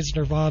in Chains,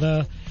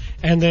 Nirvana,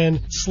 and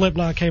then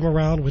Slipknot came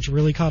around, which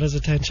really caught his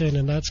attention,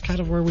 and that's kind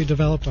of where we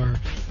developed our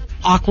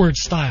awkward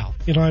style.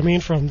 You know what I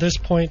mean? From this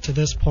point to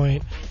this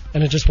point,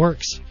 and it just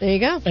works. There you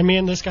go. And me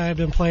and this guy have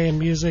been playing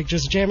music,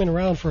 just jamming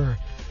around for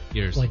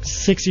Years. like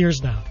 6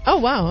 years now. Oh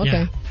wow,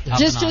 okay. Yeah.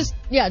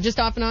 Just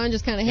off and on,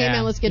 just kind of, hey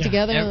man, let's get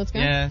together, let's go.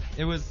 Yeah,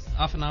 it was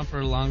off and on for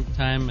a long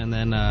time, and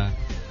then a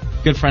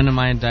good friend of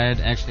mine died.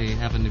 Actually,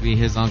 happened to be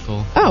his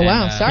uncle. Oh And,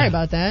 wow, sorry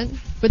about that.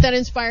 But that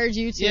inspired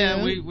you to.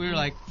 Yeah, we were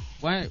like,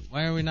 why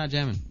are we not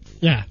jamming?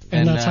 Yeah,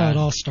 and that's how it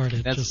all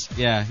started.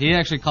 Yeah, he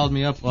actually called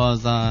me up while I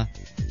was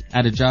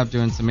at a job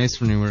doing some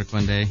masonry work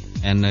one day,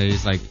 and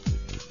he's like,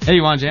 "Hey,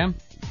 you want to jam?"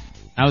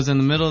 I was in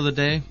the middle of the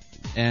day,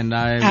 and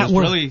I was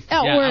really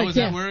I was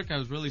at work. I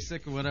was really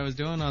sick of what I was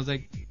doing. I was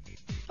like,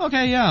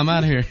 "Okay, yeah, I'm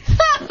out of here."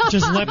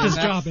 Just left his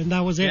job, and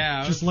that was it.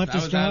 Yeah, just left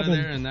his job, out of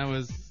there, and that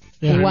was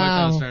Yeah. pretty much Wow.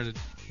 how it started.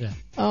 Yeah.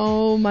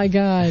 Oh my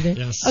God.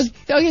 Yes.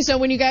 Okay, so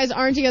when you guys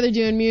aren't together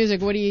doing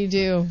music, what do you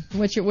do?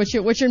 What's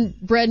your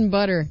bread and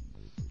butter?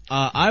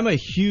 I'm a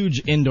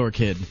huge indoor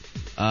kid.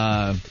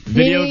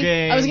 Video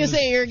games. I was gonna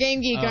say you're a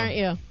game geek, aren't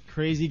you?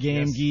 Crazy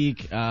game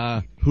geek.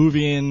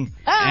 Hoovian,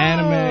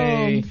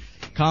 anime,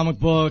 comic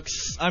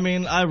books. I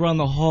mean, I run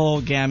the whole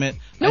gamut.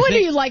 No wonder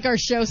you like our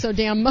show so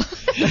damn much.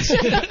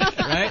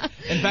 Right?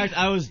 In fact,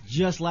 I was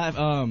just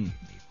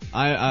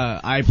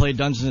I play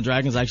Dungeons and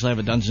Dragons. I actually have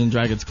a Dungeons and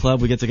Dragons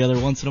club. We get together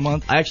once in a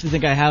month. I actually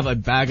think I have a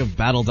bag of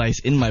battle dice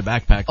in my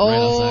backpack right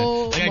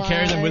outside. I think I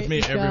carry them with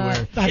me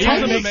everywhere. That's how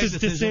he makes his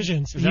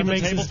decisions. He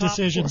makes his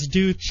decisions.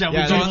 Shall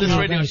we go on this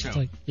radio show?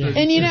 And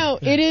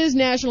it is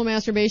National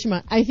Masturbation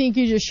Month. I think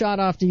you just shot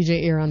off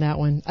DJ Ear on that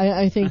one.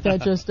 I think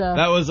that just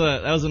that was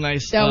a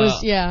nice that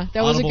was a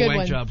audible good wank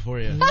one. job for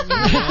you.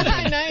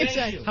 Nice.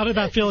 How did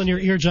that feel in your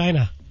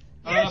eargina?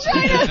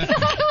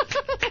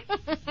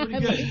 Pretty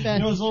good. You know,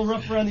 it was a little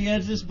rough around the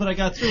edges, but I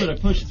got through it. I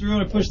pushed through,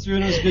 and it was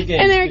a good game.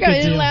 And there you go. Good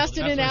It deal.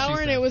 lasted an hour,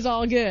 and it was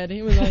all good.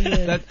 It was all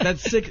good.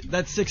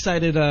 that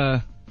six-sided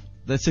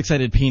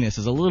penis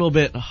is a little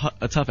bit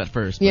tough at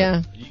first. But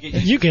Yeah.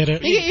 You get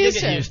it. You get used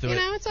to used to it. it. You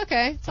know, it's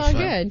okay. It's all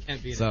good.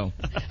 So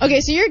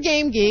Okay, so you're a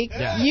game geek.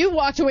 Yeah. You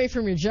walked away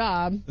from your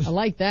job. I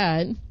like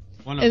that.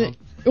 One of them.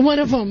 One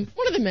of them.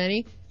 One of the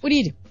many. What do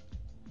you do?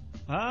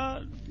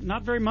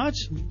 Not very much.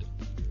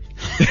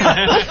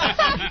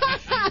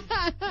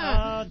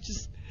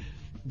 Just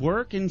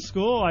work in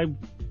school. I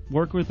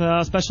work with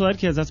special ed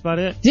kids. That's about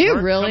it. Do you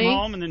Work, really? Come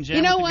home and then jam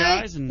You know with what?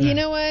 the guys. And, You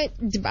know what?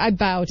 I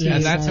bow to you.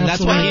 and that's guys.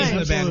 why he's in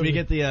the Absolutely.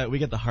 band. We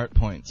get the heart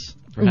points.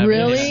 For having him in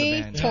Really?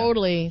 the band. Yeah.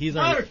 Totally.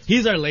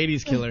 He's our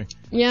ladies killer.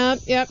 Yep.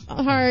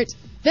 Heart.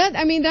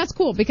 That's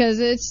cool because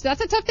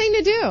that's a tough thing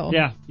to do.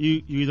 Yeah,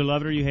 you either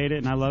love it or you hate it,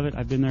 and I love it.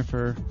 I've been there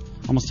for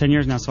almost 10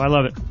 years now, so I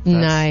love it.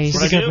 Nice.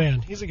 He's a good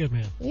man. He's a good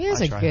man. He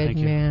is I a try. good Thank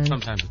you. man.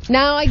 Sometimes.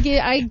 Now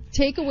I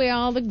take away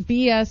all the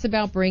BS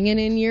about bringing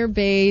in your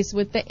bass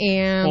with the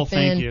amp. Well,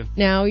 thank and you.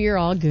 Now you're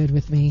all good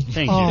with me.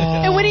 Thank you.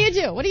 Aw. And what do you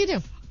do? What do you do?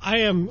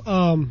 I am.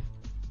 A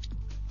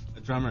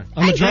drummer.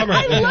 I'm a drummer.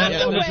 I love the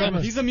I'm a way-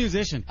 drummer. He's a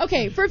musician.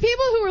 Okay, for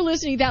people who are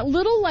listening, that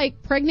little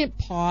pregnant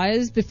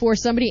pause before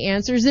somebody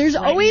answers, there's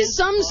always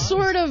some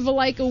sort of a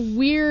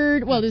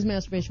weird. Well, there's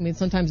masturbation means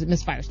sometimes it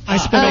misfires. I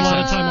spend a lot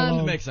of time It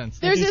alone. makes sense.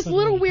 There's do this spend a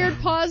little lot of weird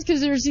time. pause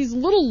because there's these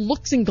little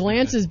looks and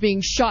glances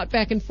being shot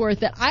back and forth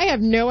that I have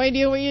no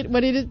idea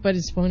what it is, but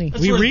it's funny.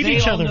 We read they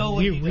each all other. know what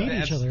We he read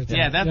does. each other.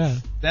 Yeah,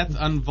 that's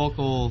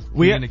unvocal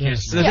We-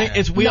 communication. The thing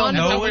is, we all know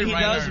Non-verbal. what he Write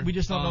does. our We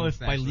just don't know if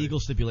songs, by actually. legal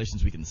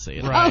stipulations we can say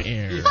it. Right.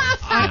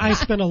 I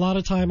spend a lot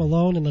of time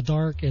alone in the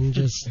dark and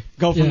just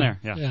Go from yeah, there.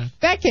 Yeah. Yeah.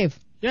 Batcave.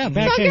 Yeah. It's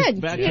Back all cave.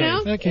 good. Back You cave.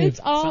 know, Back cave. it's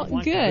all Something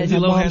like good. that. Lindsay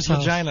At Lohan's mom's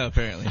house. vagina,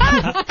 apparently.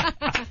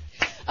 Okay,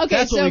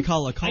 That's so what we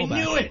call a callback.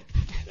 I knew it.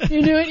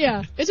 you knew it.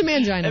 Yeah, it's a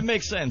mangina. It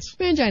makes sense.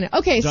 Mangina.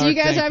 Okay, so Dark you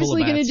guys dank, full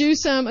obviously of going to bats. do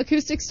some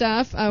acoustic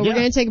stuff. We're Yeah.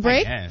 going to take a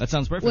break. Yeah. That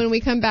sounds perfect. When we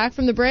come back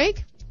from the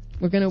break,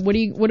 we're gonna. What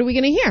are we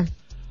gonna hear?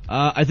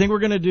 I think we're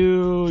gonna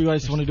do. You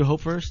guys want to do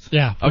Hope first?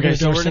 Yeah. Okay,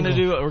 so our we're gonna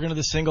single. do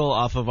the single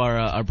off of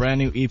our brand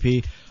new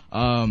EP,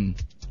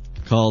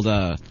 called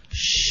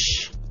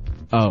Shh.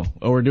 Oh,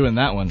 we're doing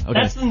that one. Okay.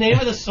 That's the name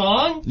of the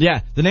song? Yeah,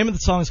 the name of the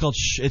song is called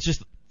Shh. It's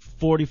just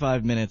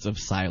 45 minutes of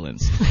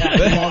silence.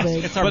 Love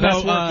it. It's our But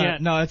best no, work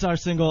yet. no, it's our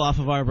single off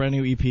of our brand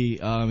new EP.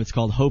 It's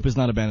called Hope Is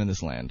Not Abandoned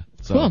This Land.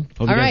 So Cool. hope you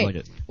All guys right. like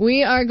it.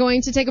 We are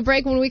going to take a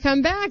break. When we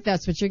come back,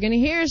 that's what you're going to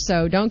hear.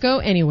 So don't go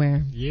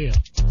anywhere. Yeah.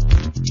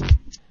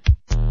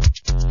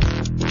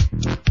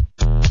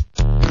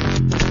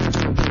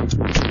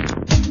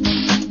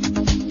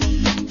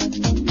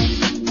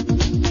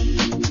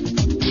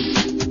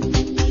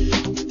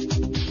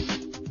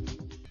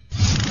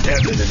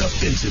 Evan and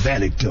offensive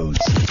anecdotes,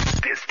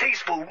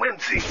 distasteful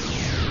whimsy,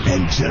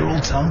 and general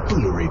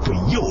tomfoolery for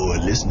your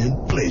listening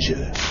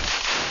pleasure.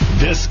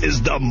 This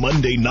is the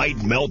Monday Night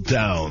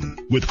Meltdown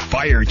with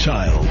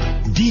Firechild,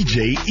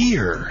 DJ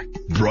Ear,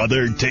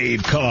 Brother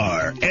Dave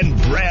Carr,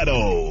 and Brad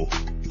O.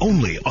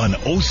 Only on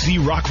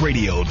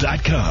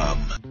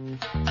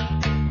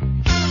OCRockRadio.com.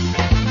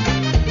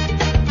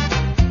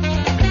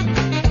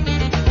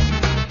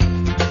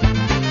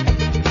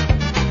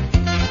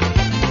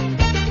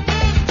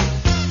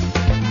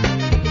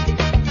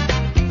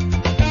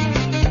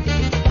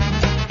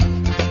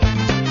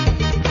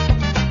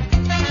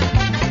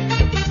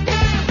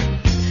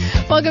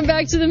 Welcome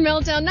back to the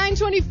Meltdown.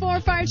 924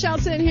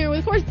 Firechild sitting here with,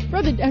 of course,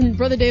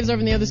 Brother Dave's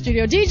over in the other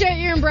studio. DJ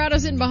Ian Brado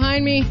sitting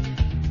behind me.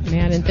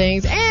 Man and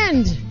things.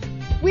 And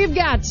we've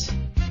got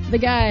the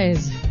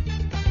guys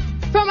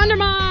from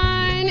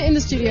Undermine in the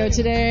studio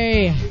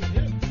today.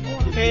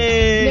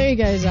 Hey. There you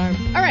guys are.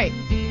 All right.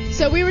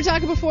 So we were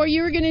talking before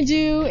you were going to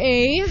do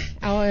a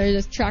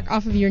track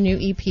off of your new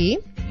EP,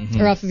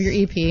 or off of your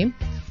EP.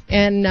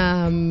 And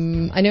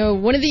I know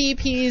one of the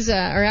EPs,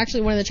 or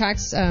actually one of the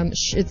tracks,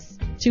 it's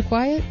Too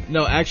Quiet?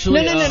 No,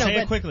 actually... No. Say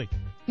it quickly.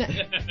 Yeah,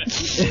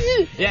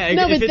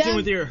 it fits in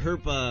with your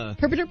herp,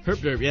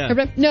 yeah.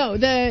 No,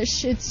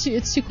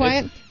 it's Too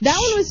Quiet. That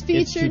one was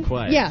featured... It's Too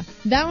Quiet. Yeah,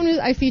 that one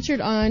I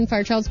featured on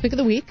Firechild's Pick of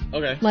the Week.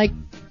 Okay. Like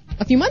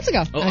a few months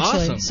ago, Oh,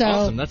 actually.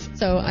 awesome.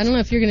 So I don't know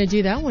if you're going to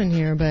do that one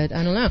here, but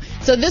I don't know.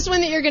 So this one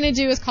that you're going to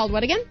do is called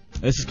what again?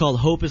 This is called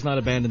Hope Is Not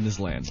Abandoned This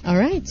Land. All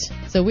right.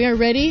 So we are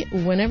ready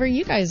whenever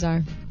you guys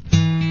are.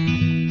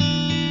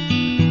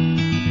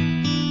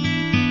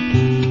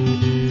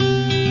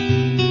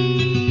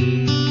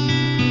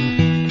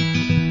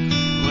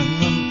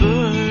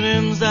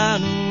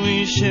 That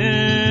we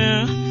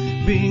share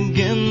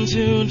begin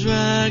to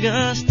drag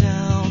us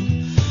down,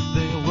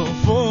 they will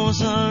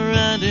force our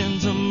hand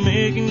into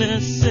making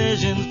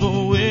decisions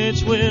for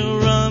which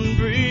we're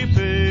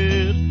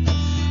unprepared.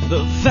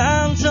 The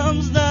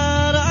phantoms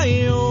that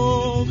I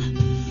hold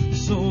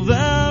so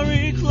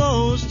very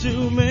close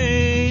to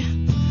me,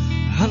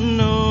 I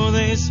know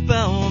they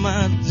spell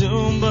my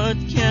doom, but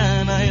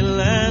can I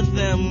let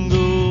them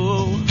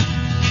go?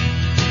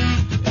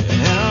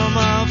 Am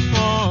I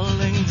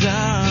falling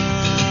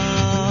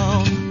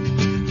down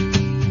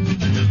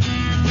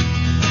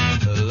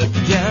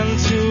again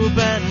to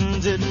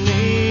bended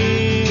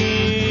knee?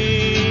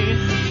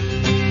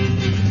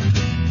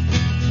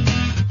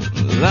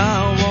 I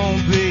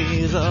won't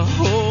be the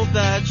hope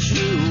that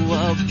you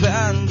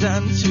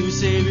abandon to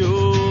save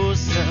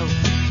yourself.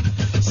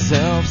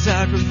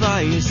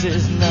 Self-sacrifice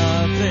is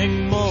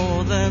nothing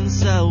more than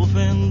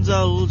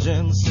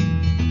self-indulgence.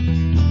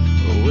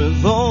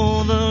 With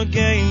all the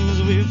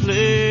games we've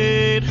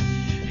played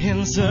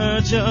in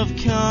search of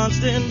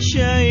constant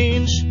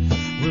change,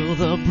 will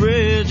the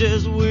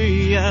bridges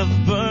we have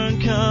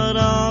burned cut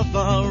off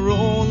our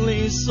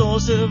only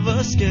source of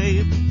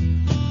escape?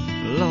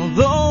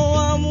 Although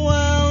I'm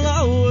well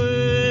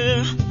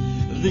aware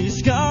these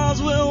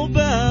scars will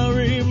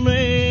bury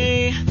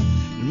me,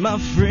 my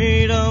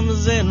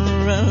freedom's in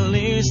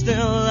release, still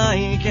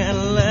I can't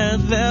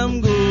let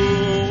them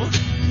go.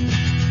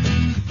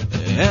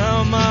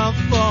 Am I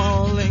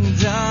falling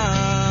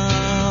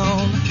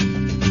down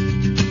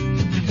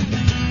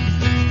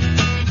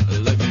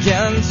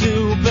again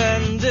to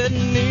bended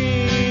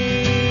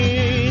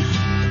knee?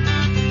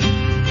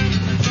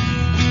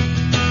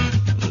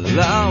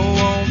 I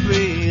won't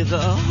be the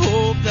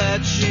hope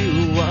that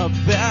you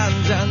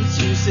abandon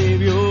to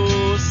save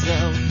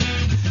yourself.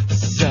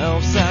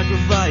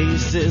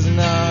 Self-sacrifice is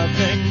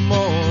nothing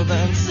more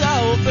than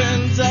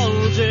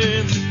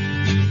self-indulgence.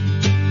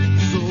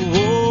 So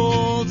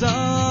hold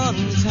on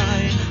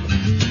tight,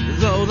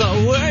 though the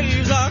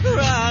waves are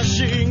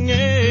crashing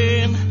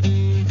in.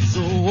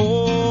 So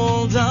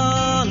hold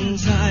on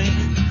tight,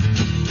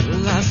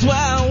 I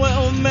swear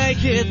we'll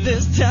make it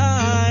this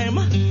time.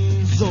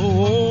 So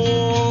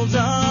hold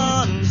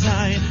on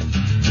tight,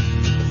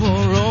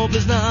 for hope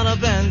is not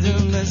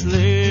abandoned this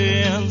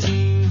land.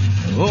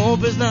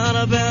 Hope is not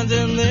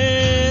abandoned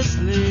this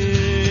land.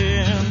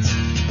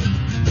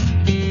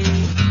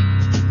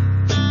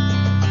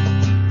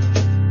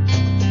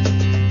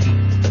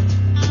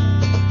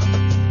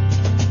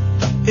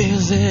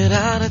 Is it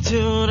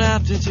attitude,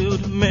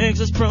 aptitude, makes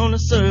us prone to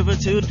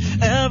servitude?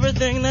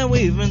 Everything that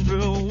we've been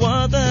through,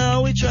 what the hell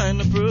are we trying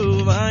to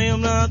prove? I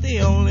am not the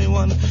only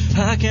one,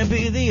 I can't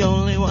be the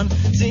only one.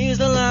 Sees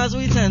the lies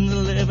we tend to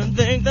live and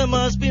think there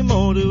must be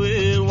more to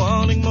it.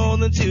 Wanting more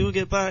than to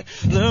get by,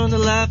 learn to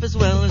laugh as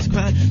well as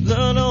cry,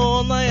 learn to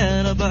hold my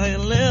head up high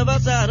and live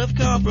outside of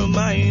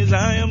compromise.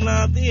 I am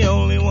not the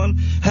only one,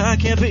 I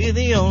can't be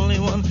the only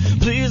one.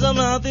 Please, I'm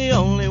not the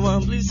only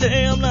one, please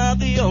say I'm not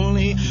the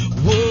only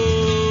one.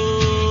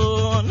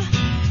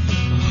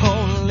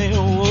 Only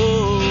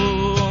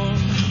one.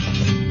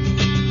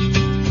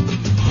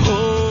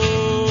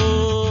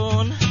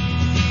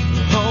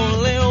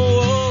 Only one.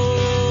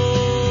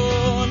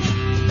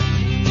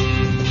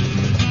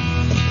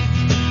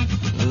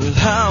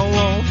 I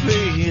won't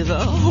be the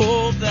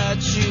hope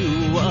that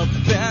you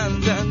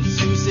abandon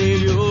to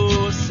save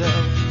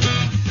yourself.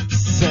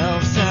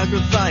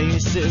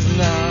 Self-sacrifice is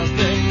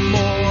nothing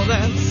more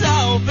than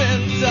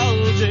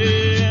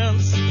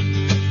self-indulgence.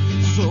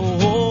 So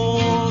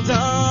hold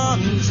on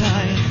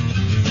tight,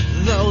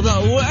 though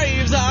the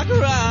waves are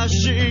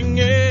crashing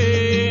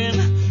in.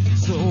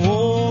 So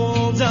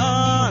hold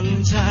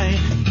on tight,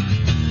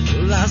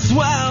 I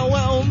swear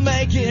we'll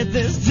make it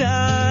this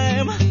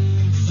time.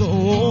 So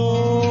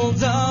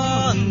hold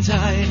on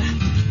tight,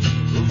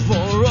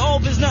 for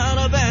hope is not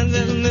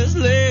abandoned this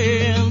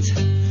land.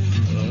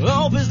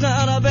 Hope is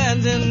not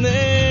abandoned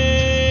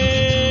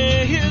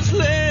this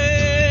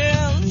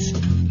land.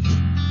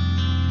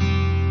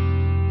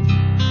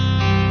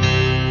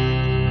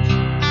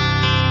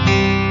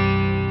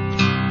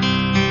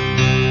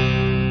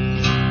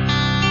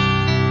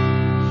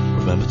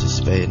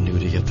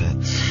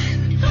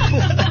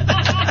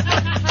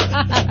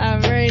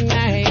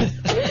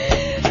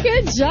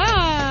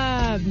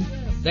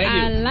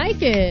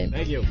 like it.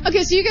 Thank you.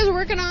 Okay, so you guys are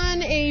working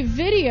on a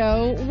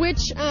video,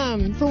 which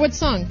for what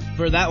song?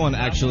 For that one,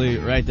 actually,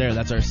 right there,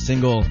 that's our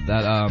single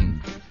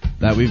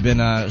that we've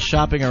been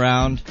shopping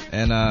around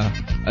and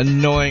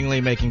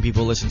annoyingly making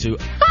people listen to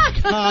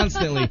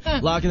constantly,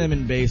 locking them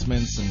in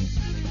basements and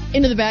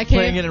into the back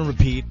playing it in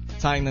repeat,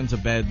 tying them to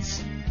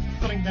beds.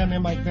 Putting them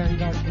in my very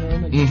dark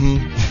room and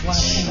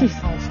blasting them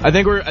constantly.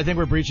 I think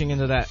we're breaching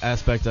into that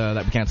aspect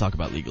that we can't talk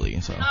about legally.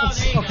 So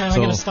okay, I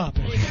gotta stop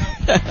it.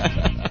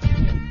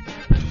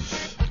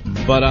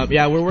 But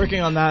yeah, we're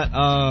working on that.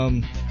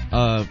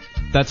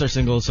 That's our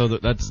single, so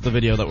that's the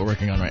video that we're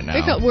working on right now.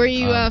 Very cool. Where are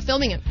you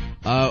filming it?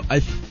 I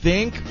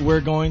think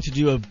we're going to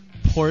do a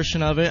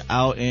portion of it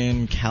out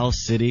in Cal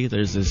City.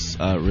 There's this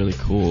really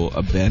cool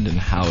abandoned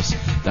house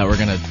that we're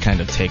gonna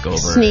kind of take over.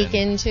 Sneak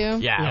into.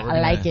 Yeah,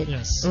 I like it.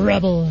 Yes.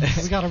 Rebels.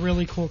 We got a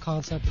really cool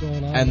concept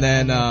going on. And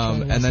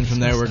then from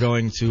there we're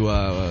going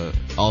to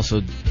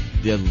also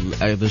the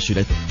other shoot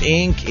I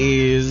think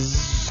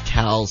is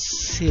Cal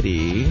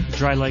City.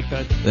 Dry lake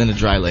bed. Then a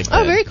dry lake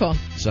bed. Oh, very cool.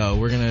 So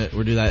we'll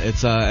do that.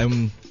 It's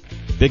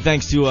big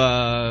thanks to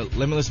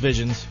Limitless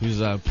Visions, who's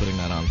putting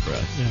that on for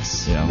us.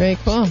 Yes. You know, very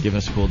cool. Giving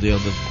us a cool deal.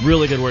 Does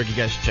really good work. You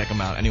guys should check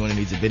them out. Anyone who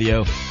needs a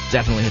video,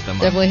 definitely hit them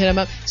up. Definitely hit them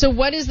up. So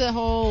what is the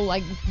whole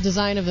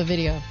design of the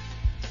video?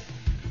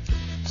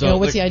 So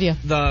what's the idea?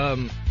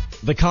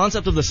 The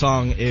concept of the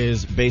song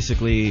is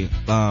basically,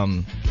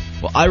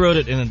 I wrote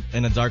it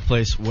in a dark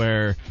place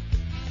where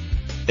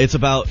it's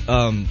about it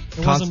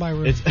wasn't my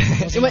room. Or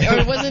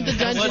it wasn't the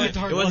dungeon.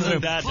 It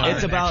wasn't that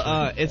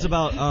dark. It's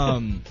about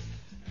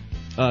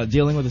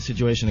dealing with the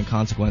situation and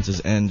consequences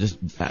and just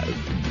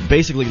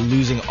basically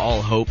losing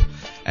all hope.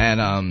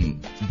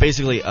 And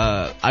basically,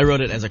 I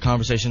wrote it as a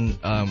conversation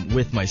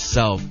with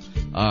myself.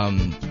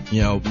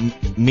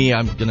 Me,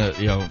 I'm gonna,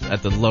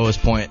 at the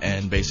lowest point,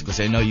 and basically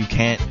say, no, you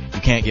can't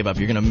give up.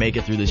 You're gonna make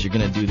it through this. You're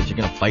gonna do this. You're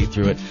gonna fight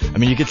through it. I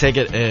mean, you could take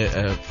it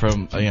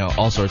from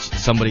all sorts.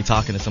 Somebody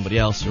talking to somebody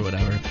else or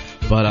whatever.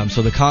 But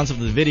so the concept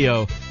of the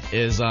video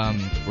is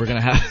we're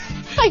gonna have.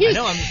 He's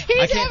having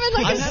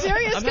a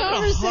serious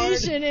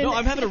conversation.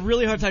 I'm having a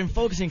really hard time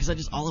focusing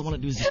because all I want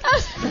to do is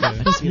just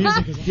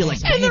feel like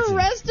and dancing, the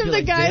rest of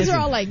the guys dancing. are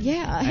all like,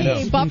 yeah,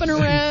 hey, bopping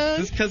around.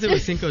 Just because it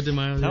was Cinco de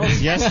Mayo. That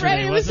was yesterday.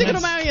 Right, it was Cinco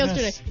de Mayo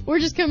yesterday. Yes. We're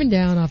just coming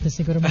down off the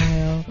Cinco de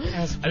Mayo.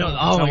 I don't.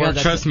 Oh my God!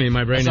 Trust me,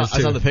 my brain is too.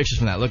 I saw the pictures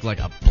from that. It looked like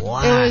a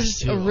blast. It was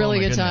too. a really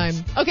good time.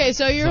 Okay,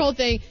 so your whole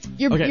thing,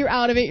 you're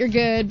out of it. You're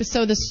good.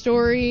 So the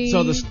story.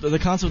 So the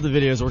concept of the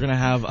video is we're gonna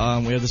have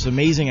we have this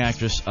amazing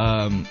actress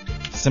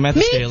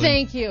Samantha Scaling.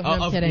 Thank you. No,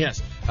 I'm kidding.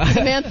 Yes.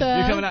 Samantha.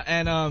 You're coming out,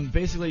 and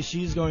basically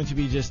she's going to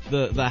be just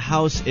the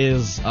house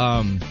is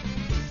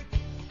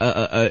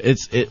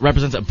it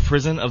represents a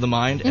prison of the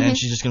mind, and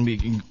she's just going to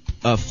be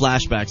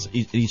flashbacks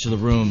in each of the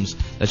rooms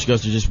that she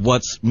goes through, just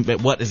what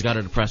has got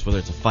her depressed, whether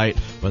it's a fight,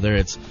 whether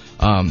it's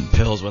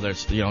pills, whether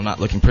it's not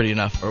looking pretty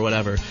enough or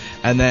whatever.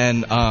 And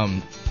then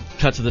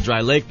cut to the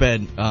dry lake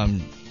bed.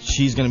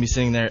 She's going to be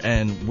sitting there,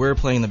 and we're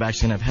playing in the back.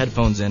 She's going to have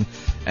headphones in,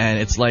 and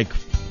it's like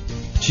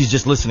she's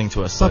just listening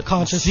to us.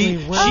 Subconsciously.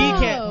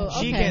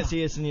 She can't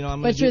see us, and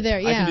I'm. But you're there,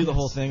 yeah. I can do the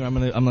whole thing.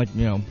 I'm like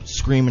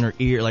scream in her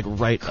ear, like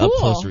right up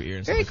close to her ear.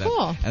 And Very stuff like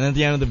cool. That. And then at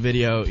the end of the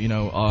video,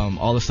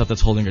 all the stuff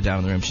that's holding her down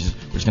in the room,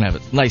 we're just gonna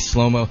have a nice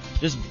slow mo,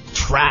 just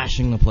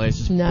trashing the place,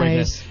 just breaking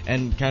it,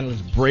 and kind of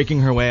just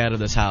breaking her way out of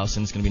this house,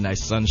 and it's gonna be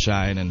nice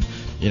sunshine and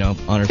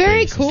on her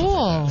Very face.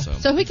 cool. Like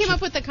that, so who came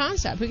up with the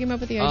concept? Who came up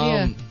with the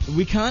idea?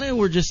 We kind of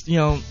were just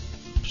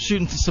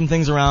shooting some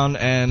things around,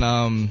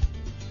 and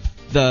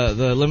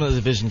the Limitless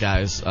Vision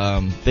guys,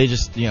 they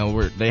just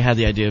they had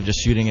the idea of just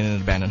shooting in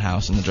an abandoned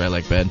house in the dry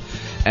lake bed,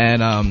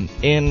 and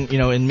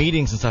in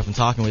meetings and stuff and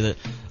talking with it,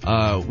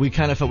 we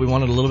kind of felt we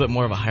wanted a little bit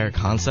more of a higher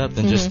concept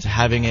than just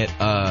having it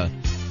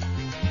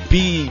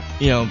be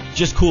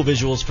just cool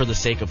visuals for the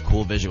sake of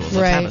cool visuals.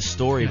 Let's have a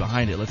story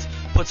behind it. Let's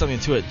put something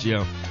to it.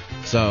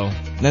 So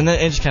then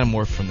it just kind of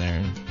morphed from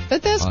there.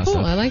 But that's cool.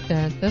 Stuff. I like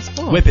that. That's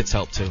cool. Whippets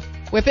help too.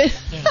 Whip it?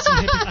 Yeah, some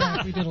hippie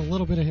crack. We did a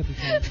little bit of hippie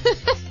crack.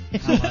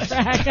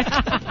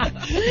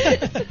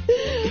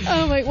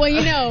 Oh my! Well,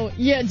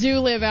 you do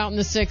live out in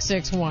the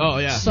 661. Oh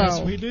yeah. So,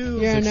 yes, we do.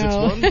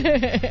 661.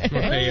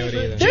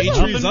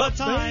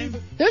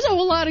 There's a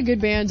whole lot of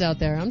good bands out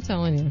there. I'm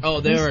telling you.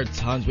 Oh, there are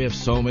tons. We have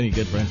so many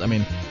good friends. I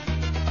mean,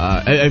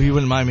 if you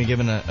wouldn't mind me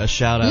giving a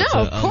shout out to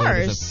of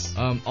course.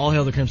 All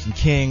Hail the Crimson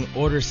King,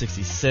 Order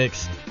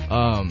 66,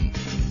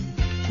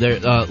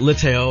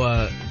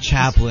 Liteoa,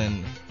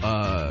 Chaplain,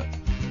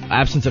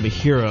 Absence of a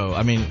Hero.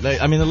 I mean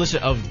the list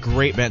of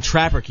great band.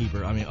 Trapper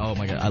Keeper. I mean, oh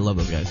my God, I love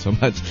those guys so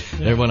much. Yeah.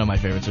 They're one of my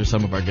favorites. They're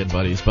some of our good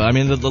buddies. But I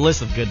mean, the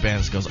list of good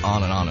bands goes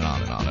on and on and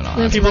on and on and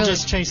on. People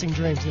just chasing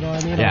dreams.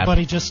 Our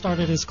buddy just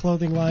started his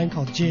clothing line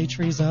called GA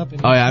Trees Up.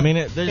 And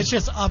it's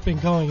just up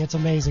and going. It's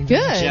amazing.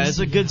 Good. Yeah, it's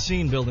a good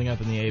scene building up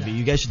in the AV.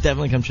 You guys should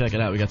definitely come check it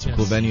out. We got some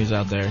cool venues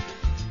out there.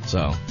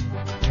 So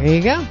there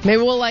you go.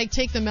 Maybe we'll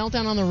take the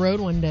Meltdown on the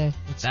road one day.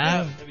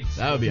 That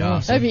would be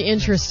awesome. That'd be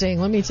interesting.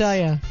 Let me tell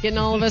you, getting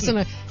all of us in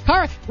a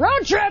car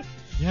road trip.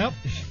 Yep.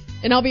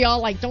 And I'll be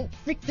all like, don't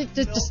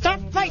just stop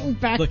fighting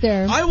back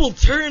there. I will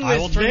turn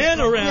this van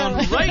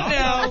around right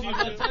now.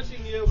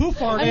 Who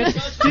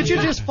farted? Did you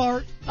just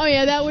fart? Oh,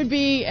 yeah, that would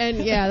be, and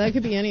yeah, that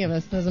could be any of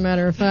us, as a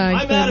matter of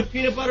fact. I'm out of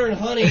peanut butter and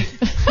honey.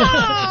 Oh,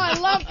 I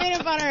love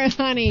peanut butter and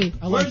honey.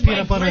 I love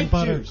peanut butter and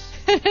butter.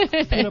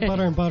 Peanut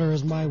butter and butter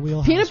is my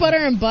wheelhouse. Peanut butter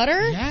and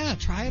butter? Yeah,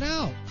 try it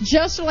out.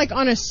 Just like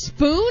on a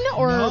spoon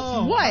or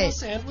No, what? On a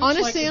sandwich. On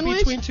a like sandwich?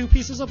 Between two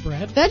pieces of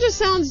bread. That just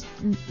sounds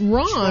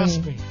wrong.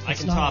 Trust me. I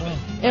it's can not top wrong.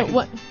 it.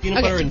 What?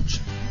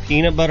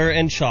 Peanut butter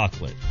and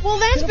chocolate. Well,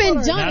 that's been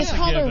done. That's It's a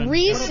called a given.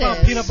 Reese's. What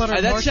about peanut butter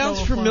and That sounds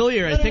marshmallow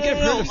familiar. I think I've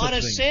heard of on such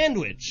a thing.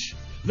 sandwich.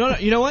 No,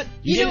 you know what?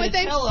 You know what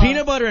they...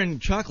 Peanut butter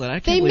and chocolate. I They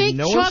can't believe make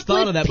no one's thought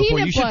chocolate of that before.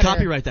 peanut You should butter.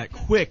 copyright that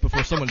quick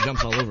before someone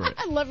jumps all over it.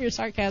 I love your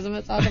sarcasm.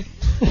 That's awesome.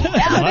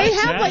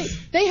 Yeah,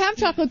 they have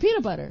chocolate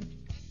peanut butter.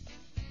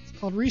 It's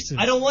called Reese's.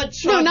 I don't want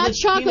chocolate. No, not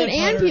chocolate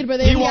and peanut butter.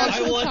 They He have wants,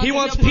 actual chocolate. he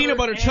wants peanut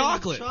butter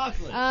chocolate.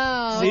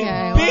 Oh, See?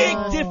 okay. Big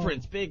well.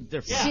 difference. Big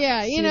difference.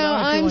 Yeah, you See, know,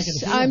 now I feel like an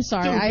idiot. I'm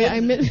sorry.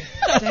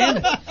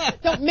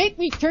 Don't make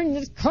me turn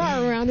this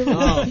car around.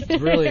 Oh,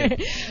 brilliant.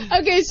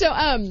 Okay, so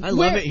I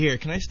love it here.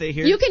 Can I stay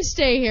here? You can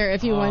stay here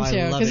if you want I to,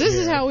 love because it this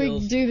is here. how It we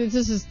feels- do this.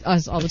 This is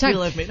us all the I time.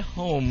 feel I've made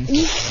home.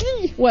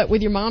 What,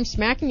 with your mom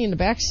smacking you in the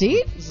back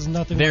seat? This is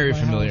nothing. Very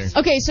like my familiar. house.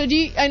 Okay, so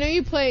I know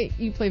you play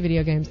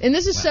video games, and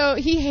this is so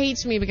he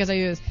hates me because I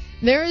do this.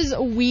 There is a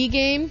Wii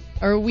game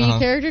or a Wii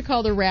character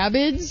called the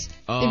Rabbids.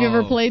 Have you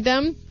ever Oh. played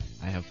them?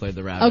 I have played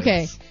the rabbits.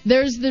 Okay,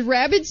 there's the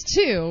Rabbids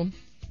 2,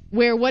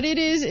 where what it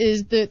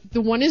is the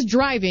one is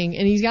driving,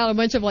 and he's got a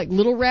bunch of like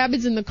little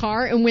rabbits in the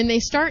car, and when they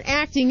start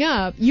acting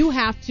up, you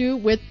have to,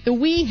 with the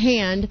Wii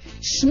hand,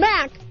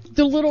 smack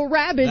the little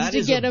rabbits That to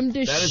is get a- them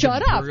to that is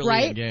shut a up, brilliant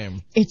right?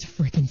 game. It's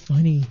freaking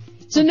funny.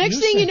 So next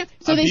thing you know,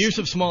 so Abuse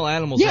of small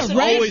animals. Yeah, It's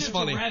right? always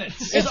funny.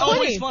 It's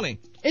always funny.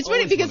 It's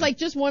funny because like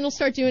just one will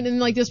start doing it and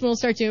like this one will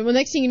start doing it. Well,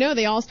 next thing you know,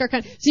 they all start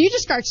kind of. So you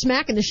just start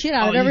smacking the shit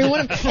out of every one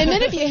of them. And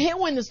then if you hit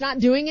one that's not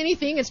doing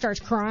anything, it starts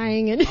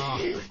crying and.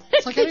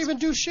 It's like I didn't even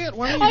do shit.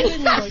 Why are you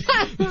hitting me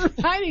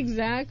like? Right,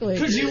 exactly.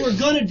 Because you were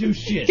gonna do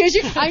shit.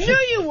 I knew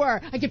you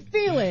were. I could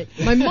feel it.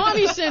 My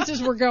mommy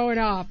senses were going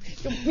off.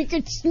 We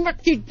could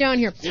smack you down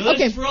here. Yeah, this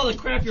Okay. is for all the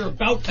crap you're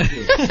about to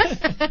do.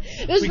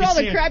 This is for all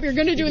the crap you're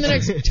going to do in the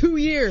next 2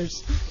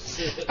 years.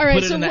 All right,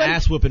 Put it so in the what,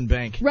 ass whooping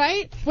bank.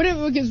 right?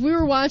 Whatever, because we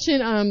were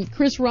watching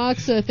Chris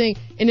Rock's thing,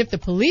 and if the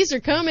police are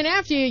coming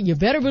after you, you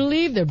better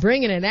believe they're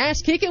bringing an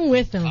ass kicking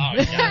with them. Oh,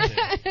 yeah.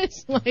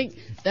 It's like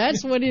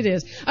that's what it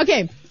is.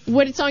 Okay,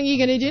 what song are you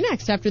going to do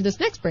next after this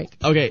next break?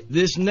 Okay,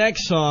 this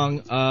next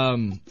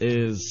song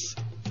is.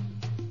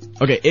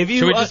 Okay, if you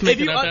Should we just make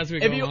if it you up as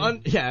we if go you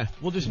along? Yeah,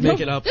 we'll just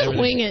make it up. Just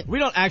everything. wing it. We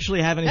don't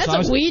actually have any That's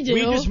songs. what we do.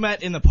 We just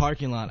met in the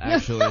parking lot.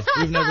 Actually,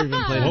 we've never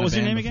even played. What in was a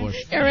your band name again?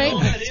 before. All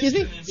right, excuse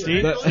me.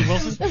 Steve But-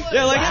 Wilson?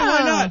 Yeah, like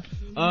why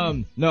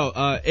not?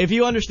 No. If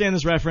you understand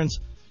this reference,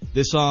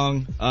 this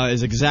song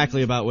is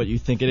exactly about what you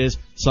think it is.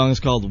 The song is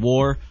called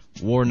 "War."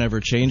 War never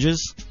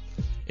changes.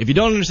 If you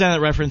don't understand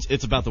that reference,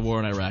 it's about the war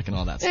in Iraq and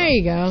all that stuff. There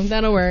you go.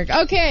 That'll work.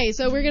 Okay,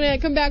 so we're going to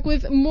come back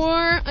with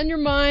more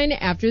Undermine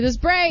after this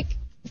break.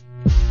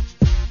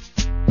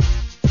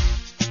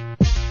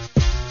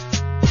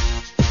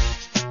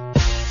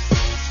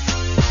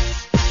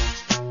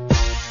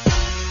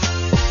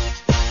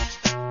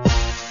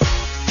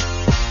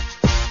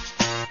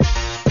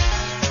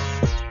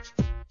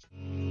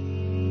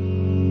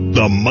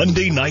 The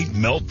Monday Night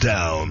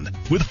Meltdown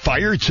with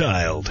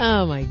Firechild,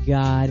 Oh, my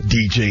God.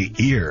 DJ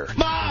Ear,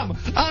 Mom,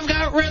 I've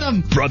got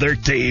rhythm. Brother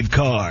Dave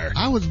Carr,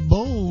 I was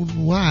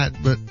bone white,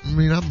 but I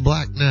mean I'm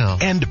black now.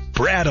 and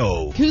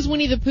Brado. Who's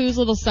Winnie the Pooh's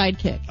little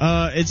sidekick?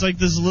 It's like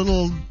this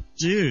little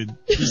dude.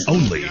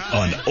 Only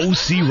on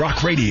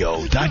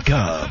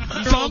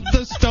OCRockRadio.com. Stump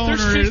the stoner.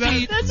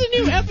 That's a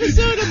new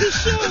episode of the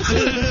show.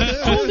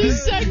 Whole new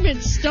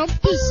segment, Stump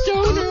the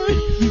Stoner.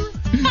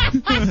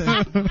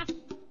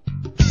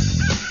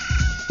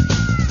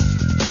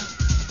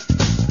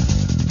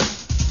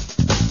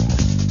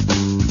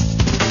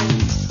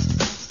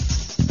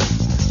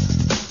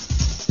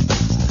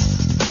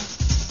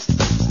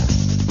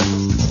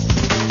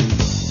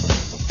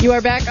 You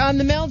are back on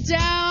the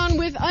Meltdown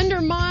with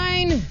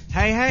Undermine.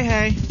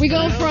 Hey. We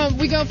go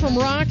from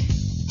rock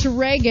to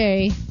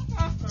reggae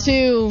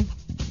to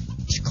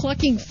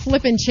clucking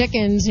flippin'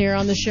 chickens here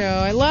on the show.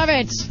 I love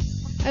it.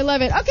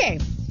 Okay,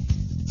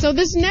 so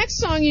this next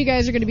song you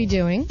guys are going to be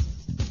doing.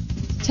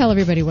 Tell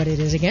everybody what it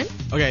is again.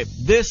 Okay,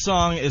 this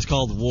song is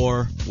called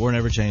War. War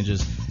never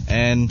changes.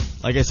 And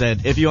like I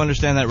said, if you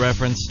understand that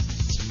reference,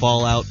 it's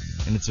Fallout,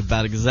 and it's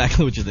about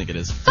exactly what you think it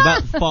is. It's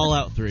about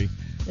Fallout 3.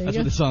 There you That's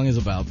go. what the song is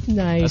about.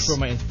 Nice. That's where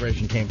my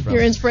inspiration came from.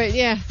 Your inspiration,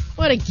 yeah.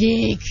 What a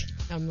geek.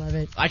 I love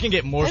it. I can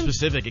get more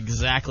specific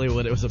exactly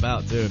what it was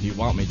about, too, if you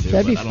want me to.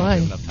 That'd be but I don't have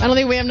fun. enough time. I don't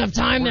think we have enough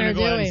time We're there, going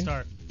to go do ahead we? and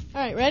start.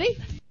 All right, ready?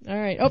 All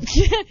right. Oh,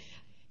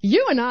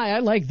 you and I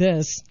like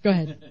this. Go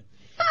ahead.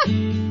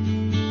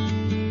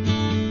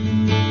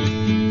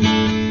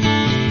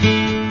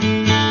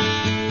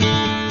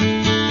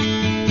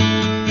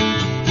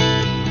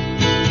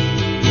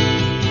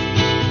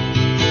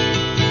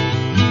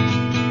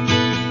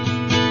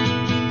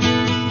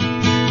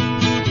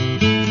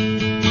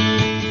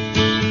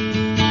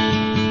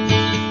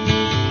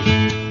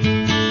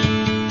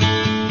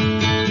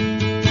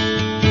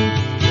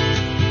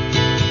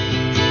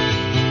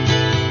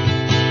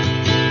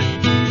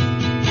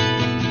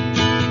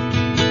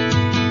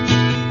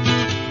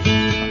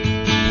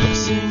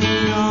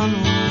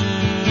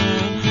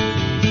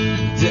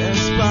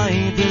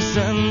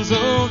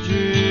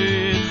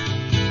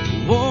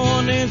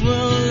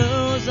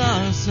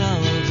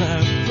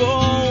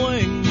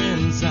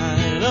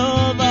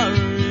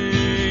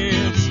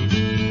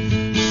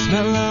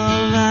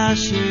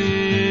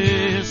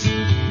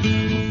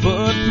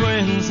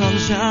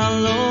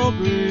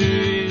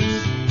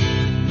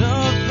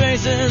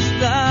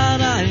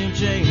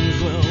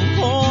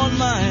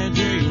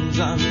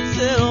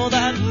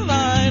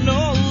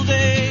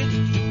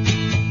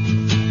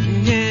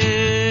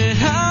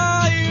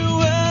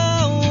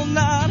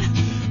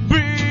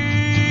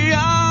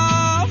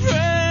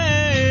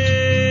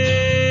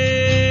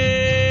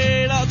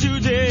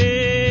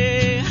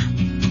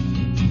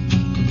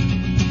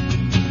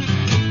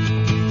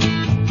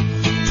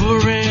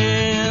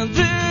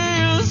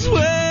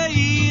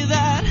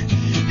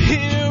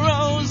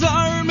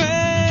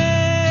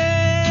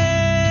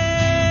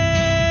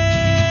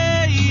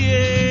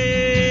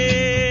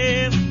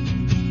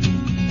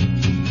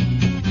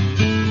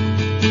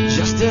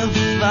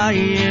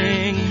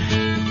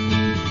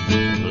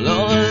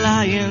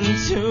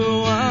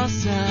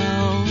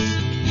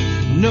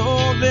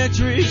 No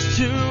victories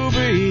to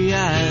be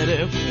had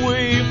if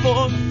we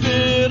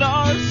forfeit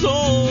our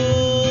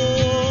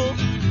soul.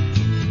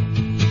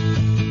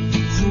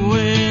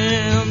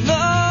 When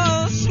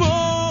the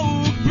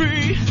smoke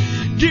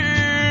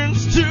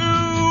begins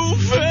to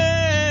fade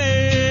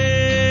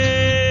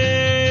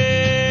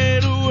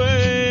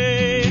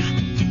away,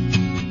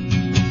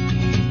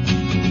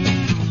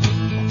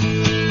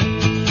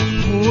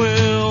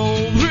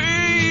 will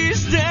we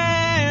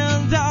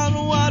stand on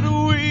what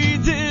we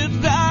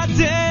did that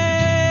day?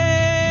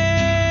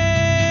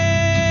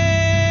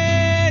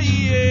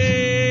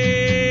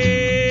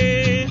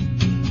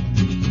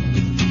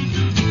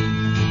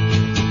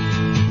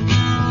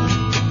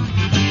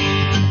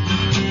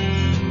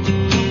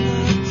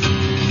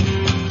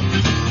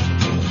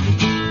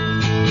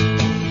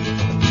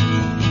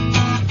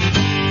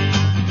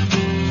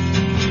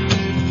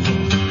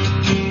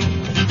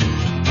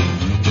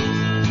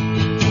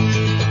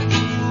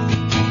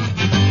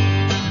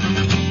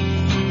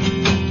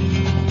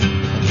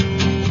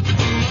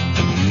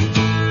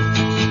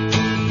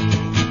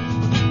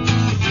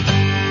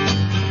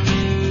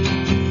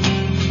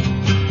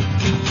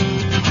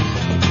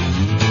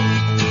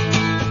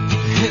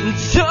 And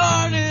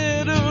turn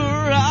it around.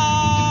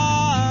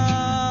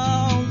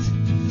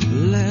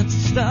 Let's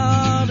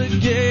start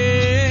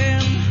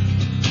again.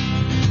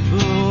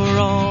 For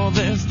all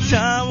this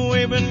time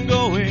we've been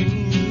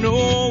going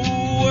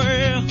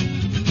nowhere.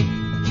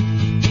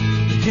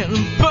 And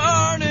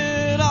burn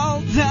it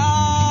all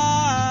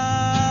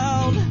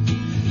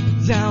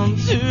down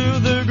to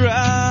the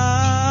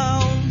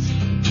ground.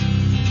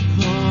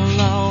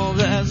 For all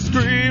the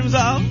screams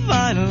are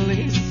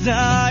finally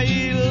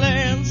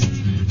silenced.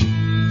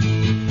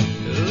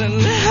 Then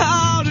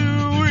how do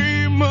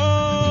we move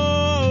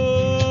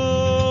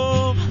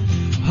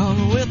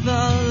on with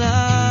our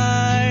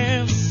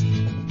lives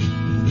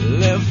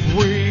if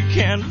we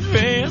can't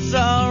face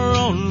our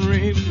own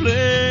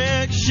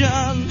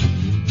reflection?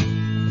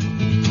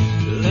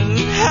 Then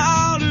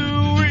how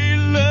do we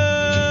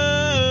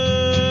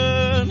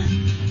learn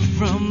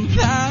from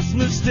past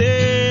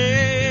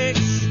mistakes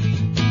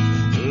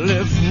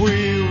if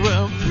we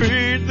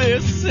repeat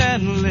this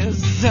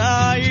endless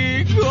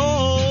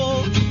cycle?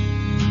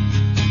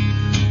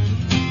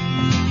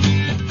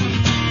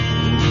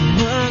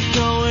 We're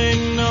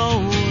going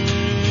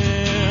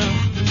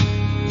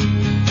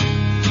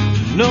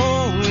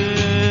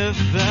nowhere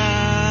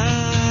fast.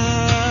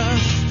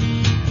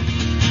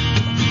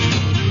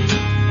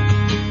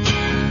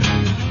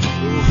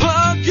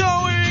 We're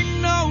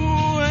going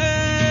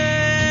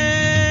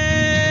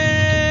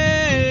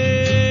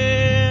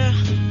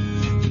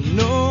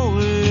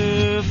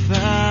nowhere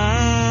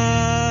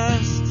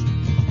fast.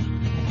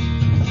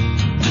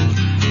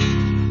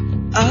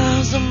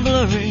 Eyes are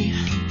blurry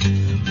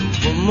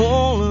from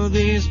all of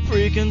these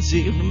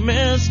preconceived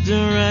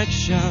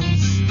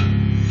misdirections.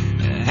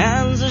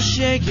 Hands are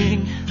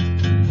shaking,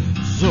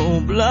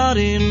 so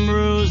bloody and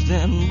bruised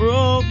and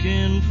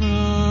broken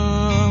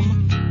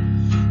from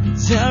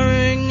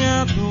tearing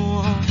at the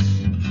walls,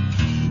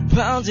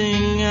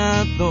 pounding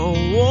at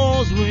the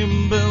walls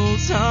we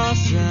built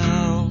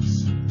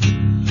ourselves.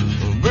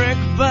 Brick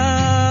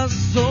by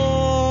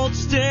salt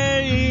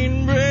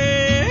stained brick.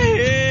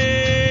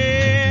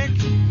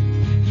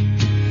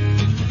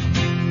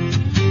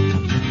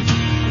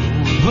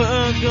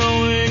 We're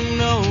going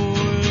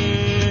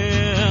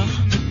nowhere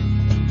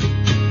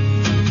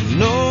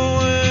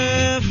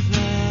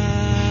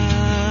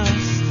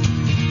fast.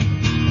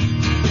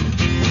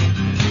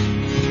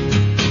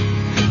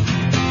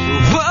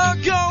 We're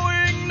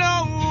going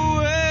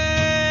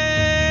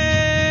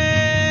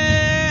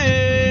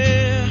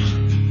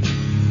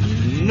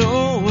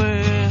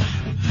nowhere,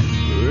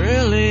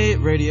 really.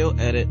 Radio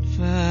edit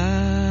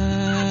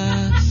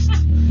fast.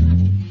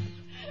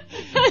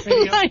 I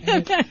like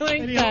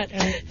that.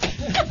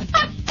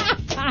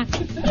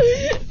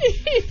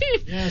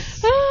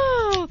 Yes.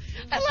 Oh,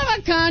 I love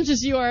how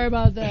conscious you are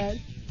about that.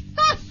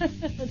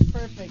 That's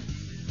perfect.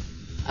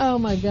 Oh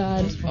my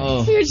God.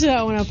 Oh. Huge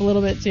that one up a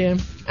little bit too.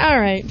 All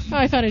right. Oh,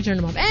 I thought I turned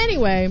them off.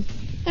 Anyway,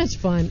 that's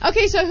fun.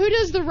 Okay, so who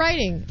does the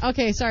writing?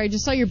 Okay, sorry,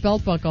 just saw your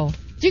belt buckle.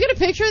 Did you get a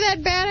picture of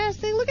that badass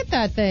thing? Look at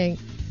that thing.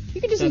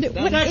 You can just do.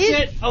 That's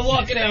it. I'm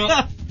walking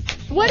out.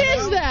 What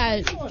is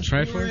that?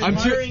 I'm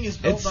wearing his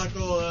belt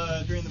buckle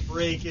during the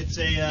break. It's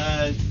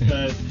a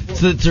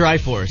It's the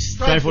Triforce.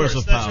 Triforce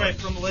of That's power. right,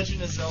 from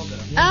Legend of Zelda.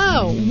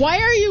 Oh, why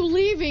are you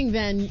leaving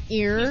then,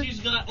 ear?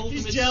 He's got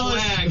ultimate He's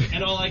jealous. swag,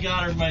 and all I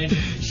got are my.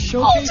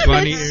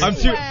 Ultimate I'm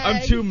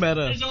swag. too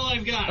meta. That's all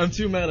I've got. I'm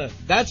too meta.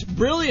 That's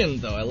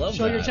brilliant, though. I love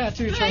Show that. your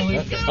tattoo, Charlie.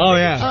 Oh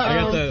yeah, I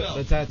got Uh-oh.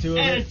 the tattoo of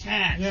And a it.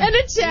 tat. And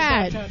a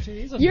chat.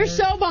 You're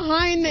so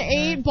behind the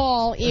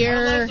 8-ball, I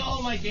ear. left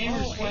all my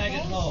gamer swag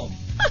at home.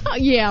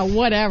 Yeah,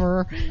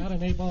 whatever. Got an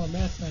 8-ball of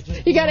mess. That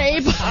just You got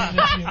an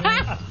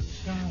 8-ball.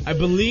 I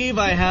believe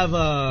I have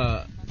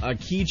a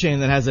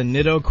keychain that has a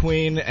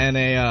Nidoqueen and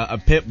a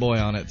Pip-Boy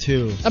on it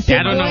too. A Pip-Boy?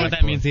 I don't know what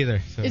that means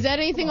either. So. Is that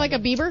anything like a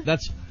Bieber?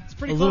 It's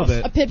pretty a close.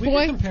 little bit. A pit We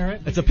boy? can compare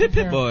it. It's a pit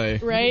boy.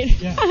 Right?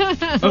 Yeah.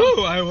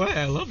 Oh,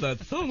 I love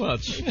that so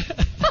much.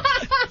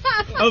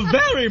 A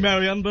very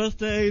merry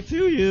birthday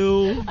to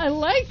you. I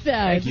like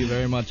that. Thank you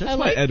very much. That's I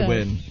my like that.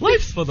 Edwin.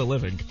 Life's for the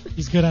living.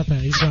 He's good at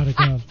that. He's got it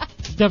down.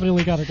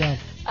 Definitely got it down.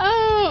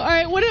 Oh, all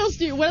right. What else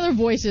what other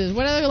voices?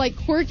 What other, like,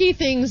 quirky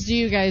things do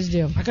you guys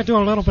do? I could do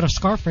a little bit of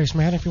Scarface,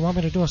 man. If you want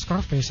me to do a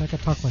Scarface, I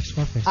could talk like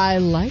Scarface. I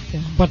like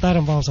that. But that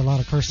involves a lot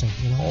of cursing,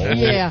 you know?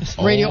 Yeah.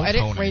 Radio Oh,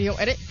 edit, Tony. radio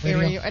edit,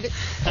 radio edit.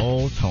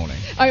 Oh, Tony.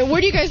 All right,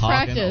 where do you guys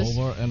Talking practice?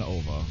 over and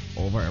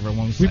over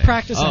everyone's We saying.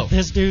 practice Oh. at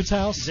this dude's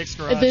house. Dick's At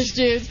Garage. this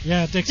dude.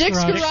 Yeah, Dick's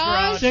Dick's Garage.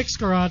 Garage? Dick's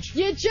Garage.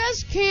 You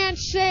just can't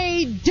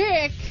say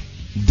dick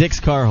Dick's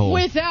car hole.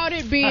 without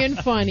it being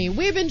funny.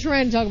 We've been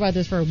trying to talk about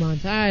this for a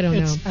month. I don't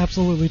know. It's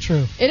absolutely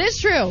true. It is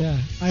true. Yeah,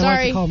 I like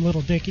Sorry. to call him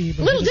Little Dicky,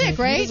 but Little he doesn't- Dick,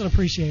 right? He doesn't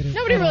appreciate it.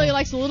 Nobody at really all.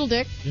 likes a little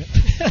dick.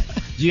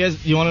 Do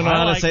you want to know I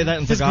how like to say it. that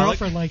in His Tagalog?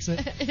 girlfriend likes it.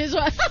 His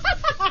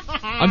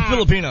I'm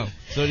Filipino.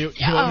 So you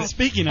want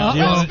Speaking Uh-oh. of,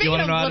 you want Speaking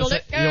to of know how to little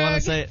say? dick. You want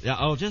to say? Yeah.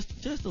 Oh, just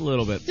a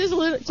little bit. Just a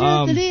little,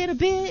 Um, a little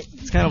bit.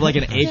 It's kind of like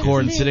an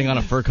acorn sitting on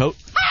a fur coat.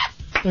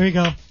 There you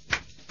go.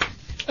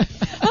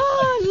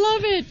 Oh, I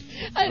love it.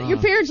 Your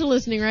parents are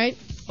listening, right?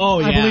 Oh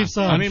yeah. I believe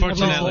so. I mean,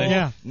 Unfortunately.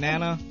 Yeah.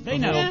 Nana. They the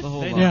know. whole- the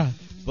whole They lot. Yeah.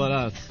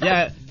 But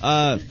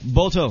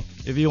Boto.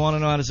 If you want to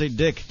know how to say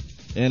dick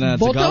in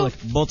Boto? Tagalog,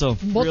 Boto.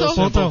 Boto? Real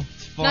simple. Boto.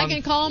 It's fun. Not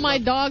gonna call my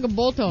dog a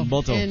Bolto.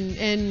 Bolto.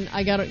 And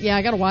I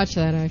gotta watch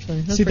that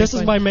actually. That's See, pretty this is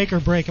funny. my make or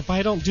break. If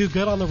I don't do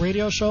good on the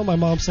radio show, my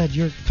mom said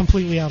you're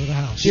completely out of the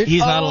house. He's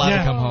not allowed Yeah.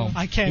 to come home.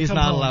 I can't. He's come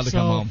not home, allowed to so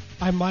come home.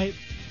 I might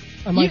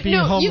You, be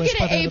no, homeless you get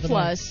by an the end A of the night.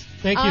 plus.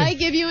 Thank you. I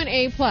give you an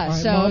A plus, All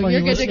right, so Mom, are you're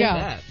you good to listening?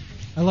 go.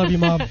 I love you,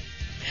 Mom.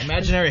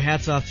 Imaginary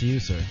hats off to you,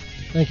 sir.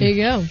 Thank There you.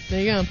 you go. There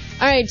you go. All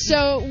right.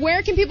 So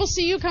where can people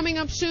see you coming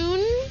up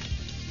soon?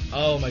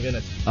 Oh my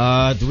goodness.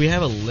 Do we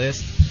have a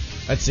list?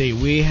 Let's see.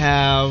 We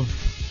have,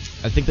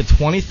 I think the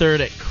 23rd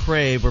at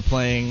Crave. We're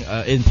playing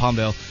in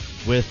Palmdale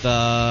with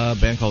a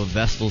band called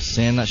Vestal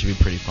Sin. That should be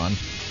pretty fun.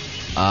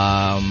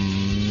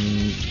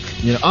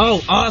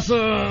 Oh,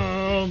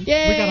 awesome!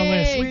 Yay! We got a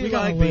list. We We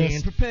got like a being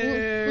list.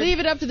 prepared. Leave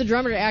it up to the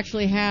drummer to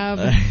actually have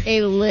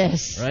a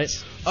list. Right?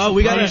 Oh,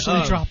 we got I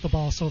usually drop the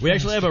ball so We fast.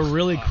 actually have a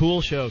really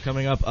cool show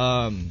coming up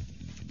on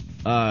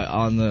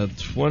the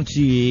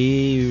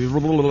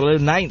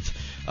 29th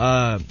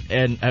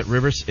and at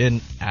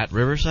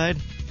Riverside.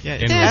 Yeah,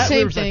 Yeah, same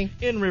Riverside. thing.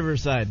 In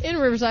Riverside. In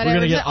Riverside, We're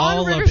gonna Riverside, get all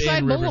on up Riverside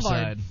in Boulevard.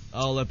 Riverside.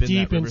 All up in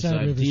Deep that inside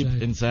Riverside. Deep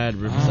Riverside. inside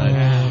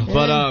Riverside.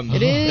 But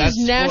It is that's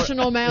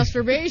National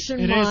Masturbation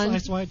It is. Month.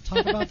 That's why I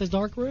talk about this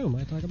dark room.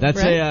 I talk about That's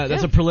Right?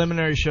 that's Yeah. a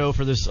preliminary show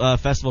for this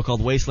festival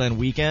called Wasteland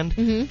Weekend.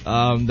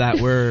 Mhm. That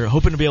we're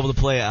hoping to be able to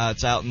play.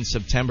 It's out in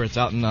September. It's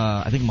out in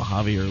I think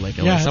Mojave or Lake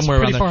LA, Yeah, it's somewhere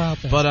around pretty there. far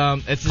out there.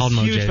 But it's Called this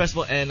huge Mojave.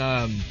 festival, and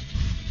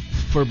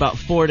for about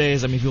 4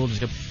 days, I mean, people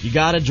just go. You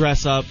gotta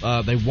dress up.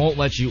 They won't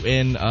let you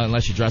in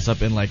unless you dress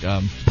up in like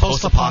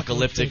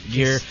post-apocalyptic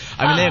gear.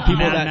 I mean, they have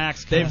people Mad that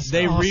Max they cast.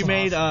 they Awesome,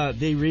 remade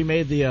they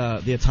remade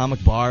the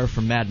Atomic Bar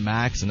from Mad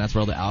Max, and that's where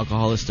all the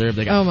alcohol is served.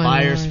 They got Oh, my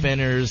fire Lord.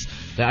 spinners.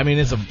 I mean,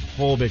 it's a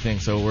whole big thing.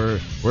 So we're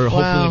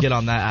hopefully Wow. get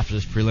on that after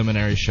this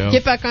preliminary show.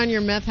 Get back on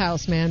your meth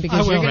house, man, because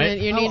I will, you're gonna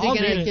right? you I'll need need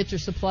to it. get your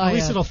supply. At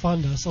least up. it'll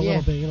fund us a Yeah.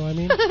 little bit. You know what I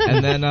mean?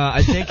 And then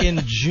I think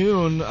in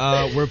June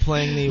we're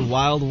playing the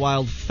Wild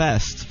Wild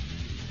Fest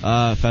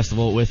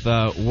festival with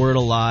Word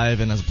Alive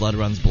and As Blood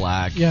Runs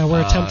Black. Yeah, we're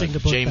attempting to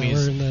book that. Jamie's.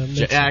 We're in the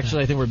midst of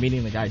Actually, I think we're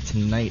meeting the guy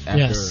tonight after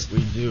Yes. we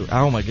do.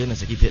 Oh my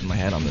goodness, I keep hitting my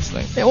head on this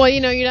thing. Well, you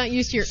know, you're not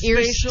used to your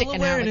ears Spatial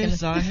sticking out.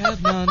 awareness, I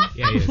have none.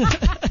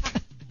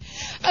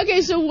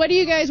 Okay, so what are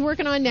you guys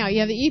working on now?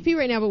 You have the EP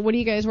right now, but what are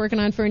you guys working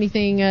on for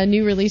anything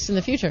new release in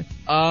the future?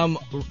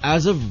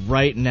 As of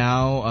right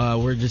now,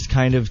 we're just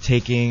kind of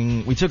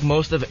taking. We took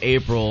most of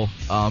April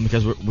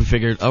because we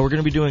figured we're going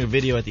to be doing a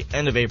video at the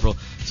end of April.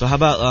 So how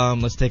about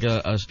let's take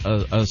a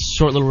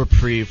short little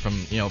reprieve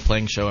from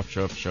playing show after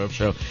show after show after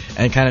show,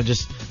 and kind of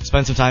just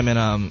spend some time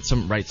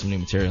and write some new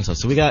material and stuff.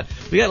 So we got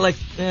like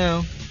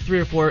 3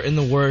 or 4 in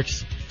the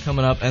works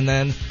coming up, and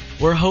then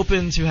we're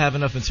hoping to have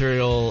enough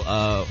material,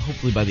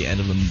 hopefully by the end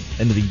of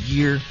the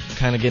year,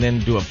 kind of get in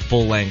and do a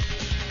full length.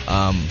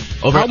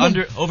 Over at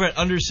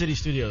Undercity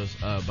Studios,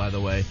 by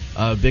the way.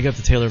 Big up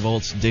to Taylor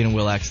Volts, Dana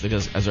Willax,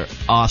 because as are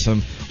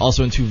awesome.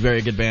 Also in 2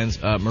 very good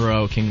bands,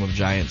 Moreau, Kingdom of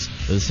Giants,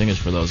 they're the singers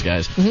for those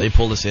guys. Mm-hmm. They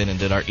pulled us in and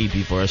did our EP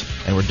for us,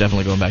 and we're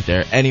definitely going back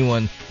there.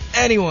 Anyone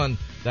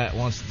that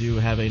wants to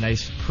have a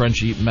nice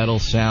crunchy metal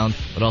sound,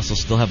 but also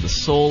still have the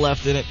soul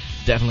left in it,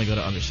 definitely go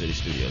to Undercity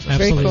Studios. That's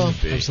Very the cool. place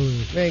to be.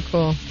 Absolutely. Very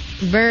cool.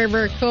 Very,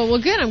 very cool. Well,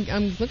 good.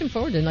 I'm looking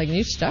forward to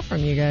new stuff from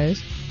you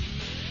guys.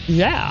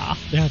 Yeah.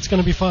 Yeah, it's going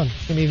to be fun.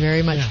 It's going to be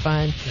very much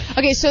fun.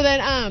 Okay, so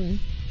then,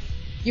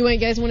 you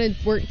guys want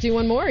to do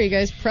one more? Are you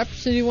guys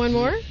prepped to do one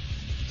more?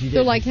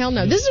 They're like, hell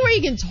no. This is where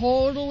you can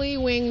totally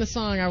wing the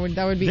song.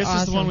 That would be This awesome.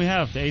 is the one we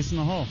have, the Ace in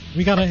the Hole.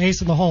 We got an ace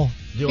in the hole.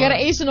 You got an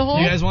ace in the hole?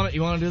 You guys want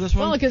to do this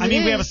one? Well, because I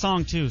mean, we have a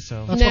song too,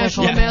 so. That's what I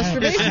National call it.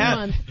 Masturbation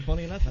Month.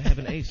 Funny enough, I have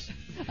an ace.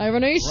 I have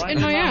an ace Right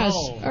in my in the ass.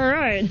 hole. All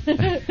right.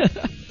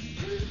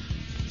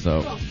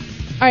 So,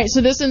 All right,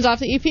 so this one's off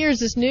the EP, or is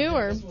this new?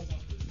 Or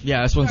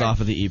Yeah, this one's off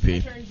of the EP.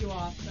 turned you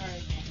off. Sorry.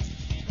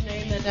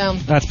 Name that down.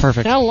 That's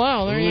perfect.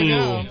 Hello, there you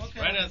go.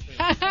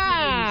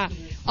 Right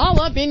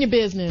All up in your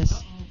business.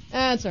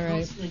 That's all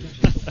right.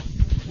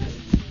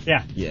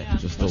 Yeah. Yeah,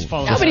 just Let's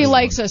follow Nobody that.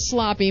 likes a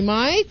sloppy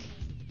mic.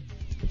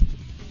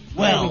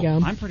 Well, There we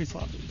go. I'm pretty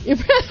sloppy.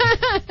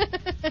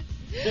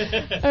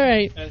 All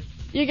right.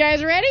 You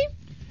guys ready?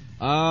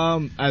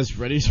 As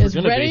ready as we're As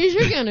gonna ready be. as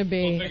you're going to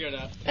be. We'll figure it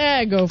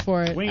out. Go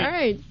for it. Wing it. All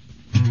right.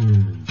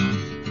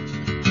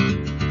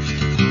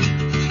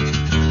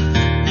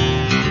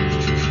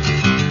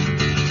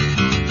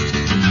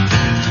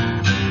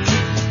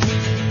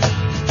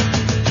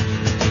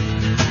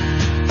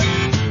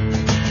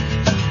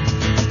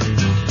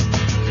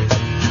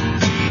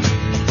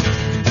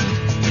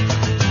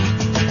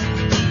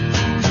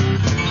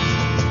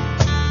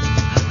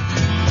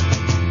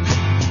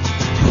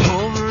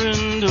 Over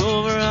and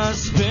over I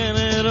spin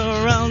it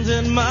around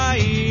in my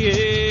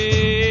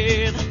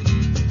head.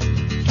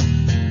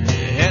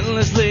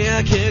 Endlessly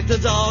I kick the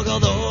dog,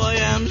 although I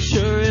am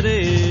sure it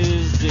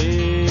is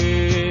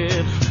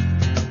dead.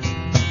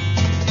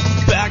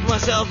 Back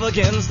myself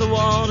against the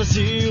wall to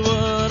see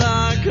what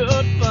I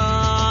could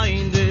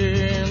find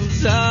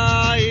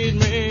inside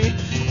me.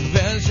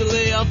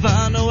 Eventually I'll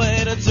find a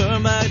way to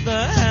turn back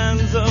the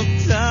hands of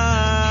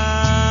time.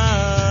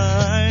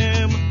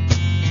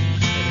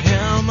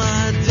 Am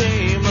I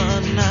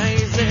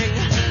demonizing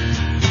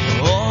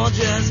or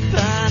just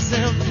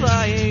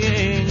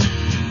pacifying?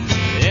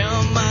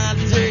 Am I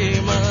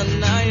demonizing?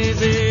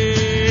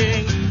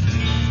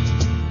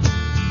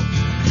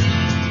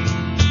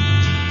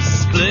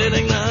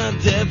 Splitting the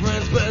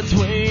difference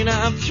between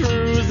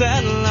half-truths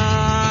and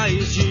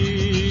lies,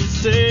 she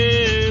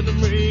said to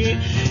me.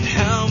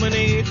 How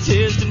many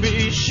tears can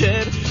be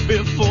shed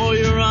before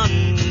you're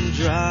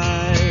undry?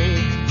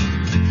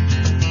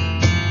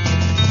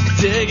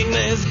 Digging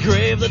this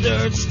grave, the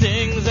dirt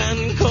stings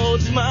and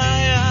coats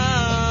my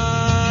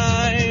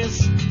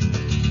eyes.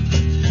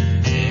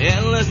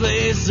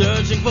 Endlessly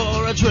searching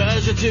for a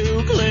treasure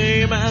to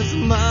claim as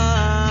mine.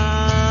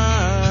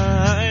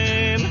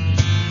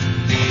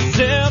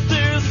 If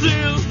this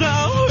is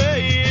the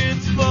way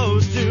it's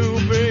supposed to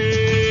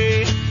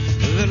be,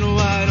 then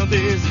why don't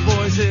these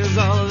voices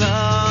all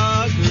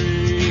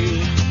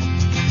agree?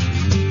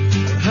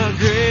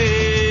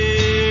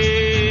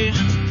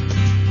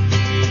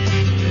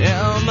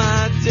 Am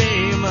I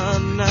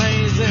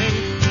demonizing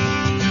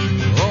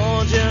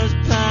or just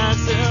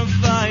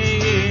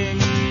pacifying?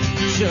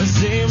 Just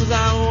seems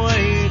that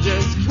way,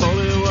 just call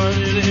it what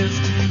it is.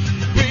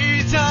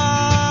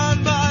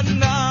 Beaten but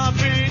not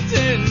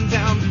beaten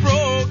down,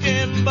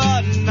 broken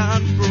but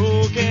not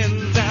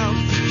broken down.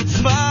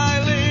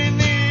 Smiling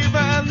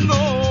even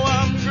though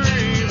I'm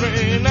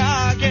grieving,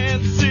 I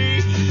can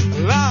see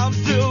I'm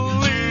still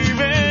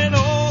leaving.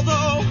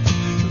 Although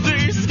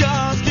these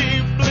scars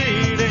keep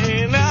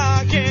bleeding,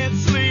 I can't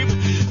sleep,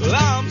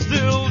 I'm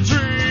still dreaming.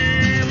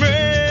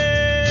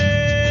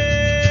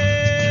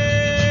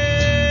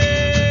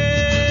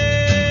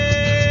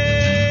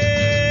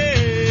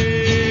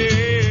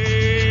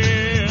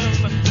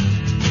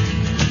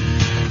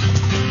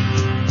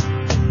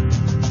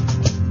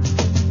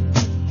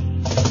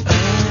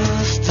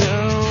 I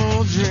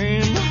still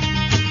dream.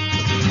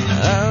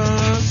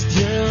 I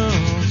still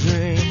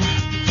dream.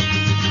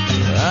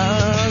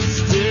 I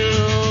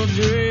still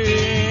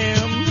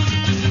dream.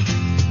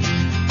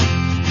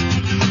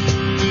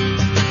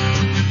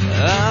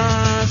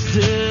 I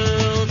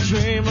still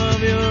dream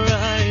of your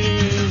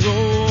eyes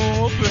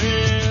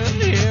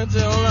open here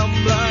till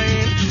I'm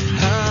blind.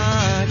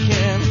 I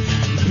can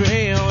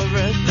be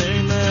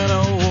everything that I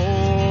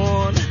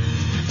want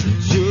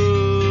to.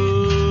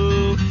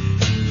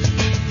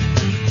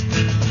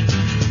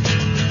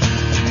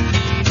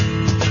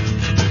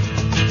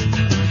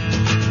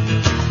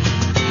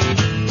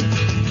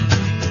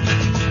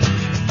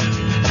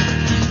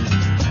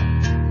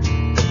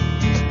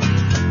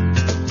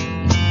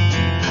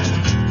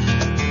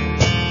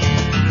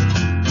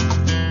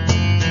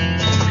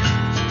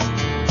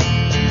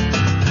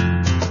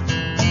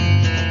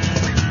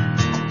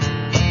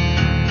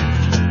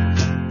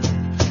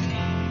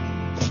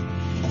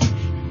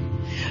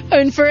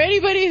 And for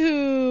anybody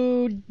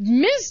who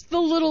missed the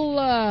little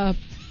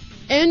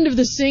end of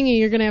the singing,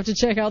 you're going to have to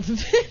check out the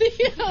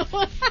video.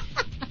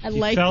 I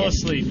like it. Fell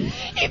asleep.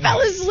 He fell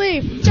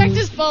asleep. Checked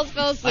his pulse,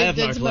 fell asleep. I have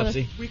Did some other-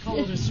 narcolepsy. We call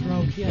it a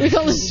stroke. Yeah. We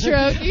call it a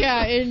stroke.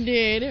 Yeah,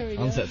 indeed. Here we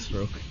go. Onset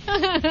stroke.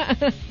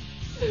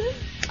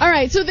 All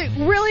right, so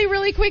really,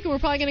 really quick, and we're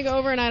probably going to go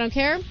over, and I don't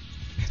care.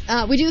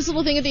 We do this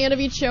little thing at the end of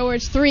each show where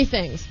it's 3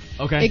 things.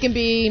 Okay. It can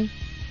be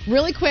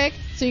really quick,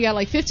 so you got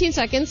like 15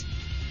 seconds.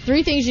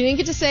 3 things you didn't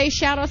get to say,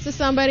 shout-outs to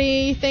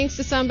somebody, thanks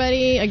to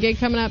somebody, a gig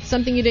coming up,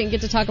 something you didn't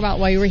get to talk about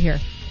while you were here.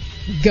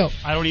 Go.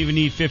 I don't even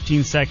need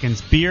 15 seconds.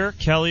 Beer,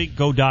 Kelly,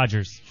 go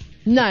Dodgers.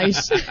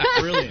 Nice.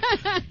 Brilliant.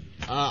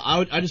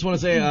 I just want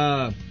to say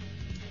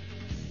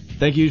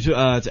thank you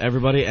to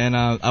everybody, and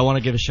I want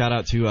to give a shout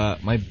out to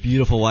my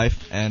beautiful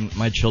wife and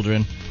my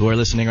children who are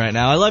listening right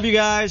now. I love you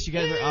guys. You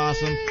guys are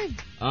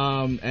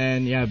awesome.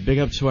 And yeah, big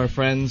up to our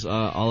friends,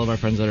 all of our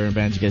friends that are in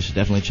bands. You guys should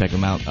definitely check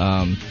them out.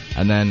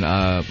 And then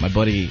my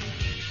buddy,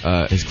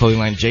 his clothing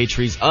line J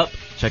Trees Up.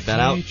 Check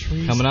that out.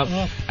 Coming up.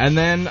 And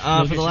then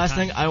for the last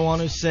thing, I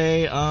want to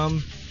say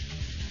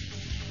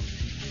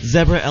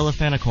Zebra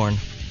Elephanicorn.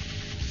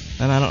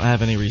 And I don't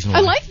have any reason why.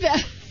 I like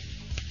that.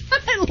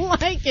 I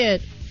like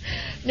it.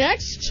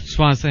 Next. Just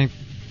want to say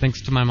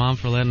thanks to my mom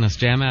for letting us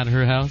jam at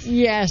her house.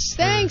 Yes.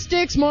 Thanks,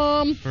 Dick's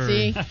mom.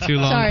 See? Too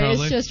long, Sorry,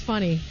 probably. it's just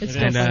funny. It's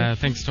still funny. And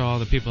thanks to all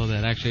the people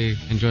that actually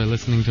enjoy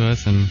listening to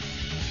us and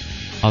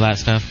all that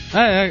stuff.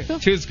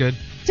 Two's good.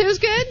 Two's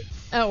good?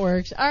 That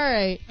works. All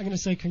right. I'm going to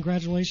say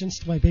congratulations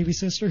to my baby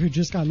sister who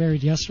just got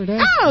married yesterday.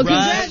 Oh,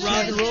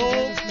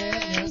 congratulations.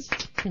 Yes.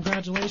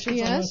 Congratulations.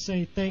 Yes. I want to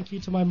say thank you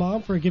to my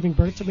mom for giving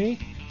birth to me.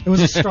 It was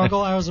a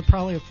struggle. I was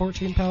probably a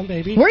 14-pound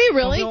baby. Were you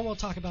really? We'll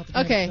talk about the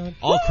Okay.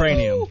 All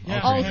cranium.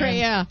 All cranium,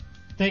 yeah.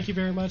 Thank you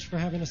very much for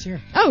having us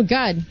here. Oh,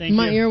 God. Thank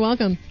you. You're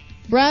welcome.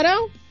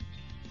 Brado?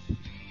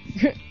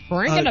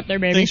 Bring it up there,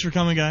 baby. Thanks for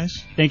coming,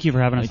 guys. Thank you for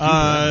having us.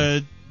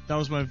 That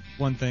was my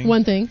one thing.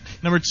 One thing.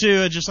 Number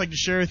two, I'd just like to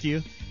share with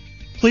you.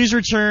 Please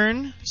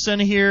return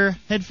Sennheiser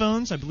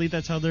headphones. I believe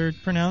that's how they're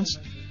pronounced.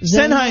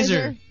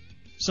 Sennheiser.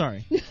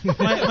 Sorry.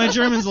 my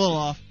German's a little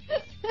off.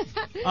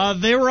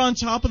 They were on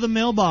top of the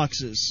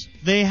mailboxes.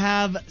 They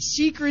have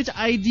secret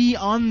ID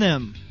on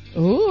them.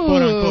 Ooh.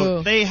 Quote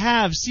unquote. They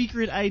have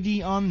secret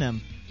ID on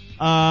them.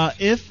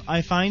 If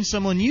I find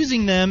someone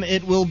using them,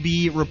 it will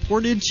be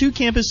reported to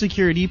campus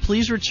security.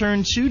 Please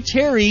return to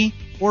Terry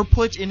or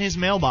put in his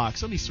mailbox.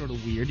 That'll be sort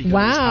of weird. You go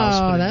to his house,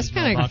 put it in That's his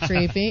kind of mailbox.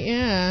 creepy.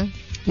 Yeah.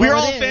 We're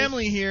Well, all it is.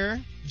 family here.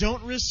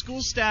 Don't risk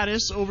school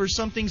status over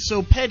something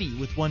so petty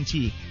with one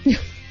T.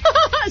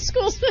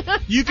 School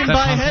status. You can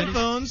buy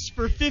headphones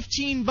for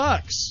 $15.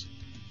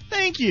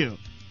 Thank you.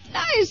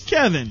 Nice.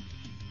 Kevin.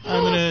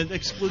 I'm going to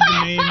exclude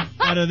the name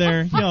out of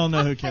there. You all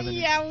know who Kevin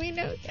is. Yeah, we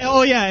know.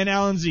 Oh, yeah, and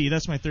Alan Z.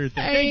 That's my third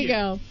thing. There Thank you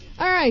go.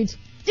 All right.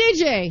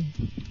 DJ.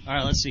 All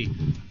right, let's see.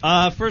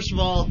 First of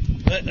all,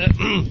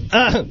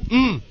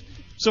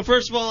 so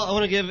first of all, I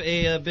want to give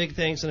a big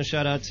thanks and a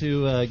shout out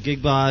to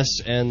Gig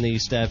Boss and the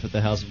staff at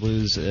the House of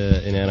Blues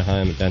in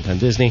Anaheim at Downtown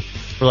Disney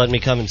for letting me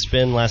come and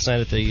spin last night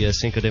at the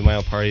Cinco de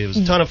Mayo party. It was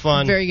a ton of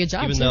fun. Very good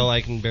job, Even too. though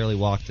I can barely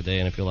walk today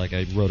and I feel like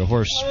I rode a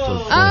horse for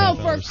 4.5 Oh,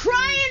 for hours.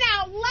 crying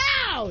out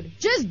loud!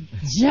 Just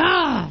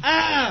jump.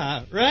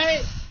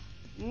 Right?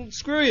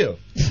 Screw you.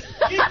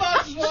 Gig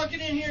Boss is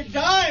walking in here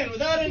dying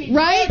without any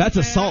Right? That's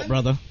assault,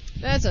 brother.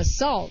 That's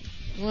assault.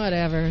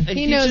 Whatever. And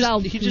he he knows just- I'll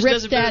he just rip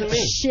does it better that than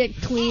me.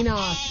 shit clean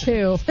off,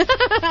 too.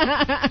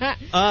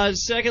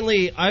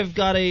 Secondly, I've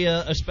got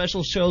a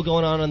special show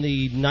going on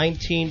the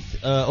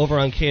 19th over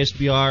on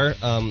KSBR.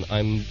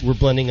 We're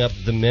blending up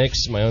The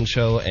Mix, my own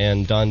show,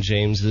 and Don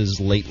James's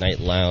Late Night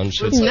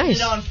Lounge. Ooh, nice.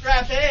 It on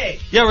Frappe.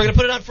 Yeah, we're going to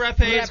put it on Frappe.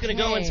 It's going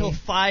to go Frappe. until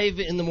 5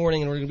 in the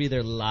morning, and we're going to be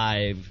there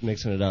live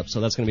mixing it up. So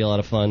that's going to be a lot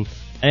of fun.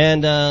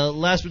 And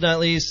last but not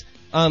least,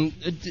 I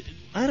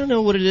don't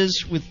know what it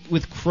is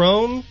with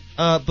Chrome,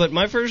 but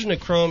my version of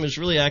Chrome is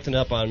really acting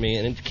up on me,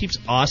 and it keeps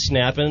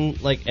snapping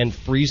and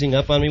freezing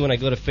up on me when I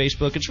go to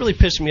Facebook. It's really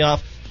pissing me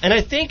off, and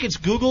I think it's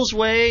Google's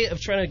way of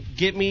trying to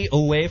get me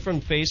away from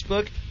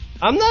Facebook.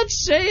 I'm not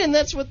saying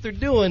that's what they're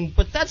doing,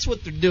 but that's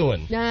what they're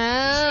doing.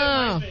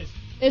 No.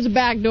 It's a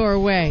backdoor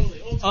way.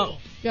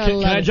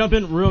 Can I jump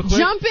in real quick?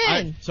 Jump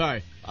in.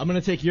 Sorry. I'm going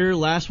to take your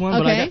last one,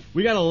 Okay. but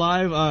we got a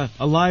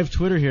live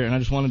Twitter here, and I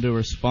just wanted to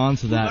respond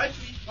to that.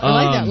 I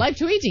like that. Live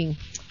tweeting.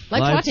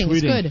 Live twatting.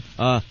 It's tweeting.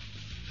 good.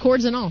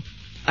 Cords and all.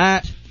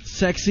 At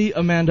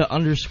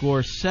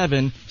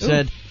sexyamanda_7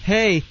 said,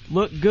 "Hey,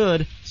 look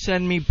good.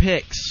 Send me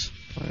pics."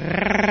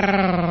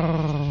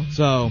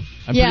 So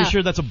I'm Yeah. pretty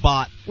sure that's a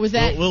bot. Was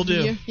that We'll do.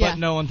 you? Yeah. But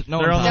no one.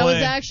 They're on That the was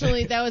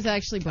way.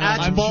 actually Brad.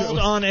 I'm bald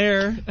on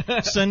air.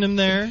 Send him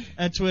there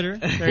at Twitter.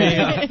 There you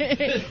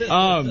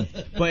go.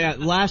 But yeah,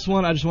 last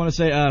one. I just want to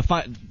say,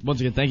 once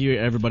again, thank you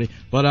everybody.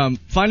 But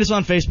find us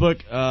on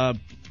Facebook.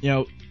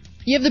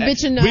 You have the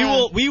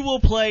bitchin'. We will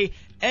play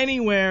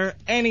anywhere,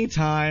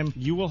 anytime.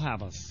 You will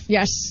have us.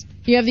 Yes.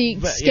 You have the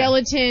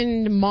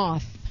skeleton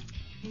moth.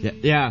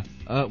 Yeah.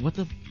 What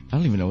the? I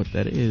don't even know what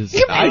that is.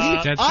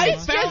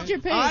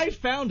 I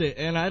found it,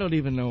 and I don't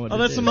even know what it is. Oh,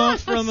 that's the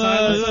moth from the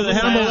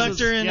Hannibal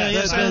Lecter and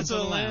Silence of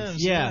the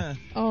Lambs. Yeah.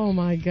 Oh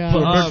my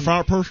god.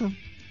 fat person?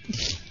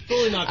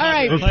 All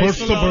right. It puts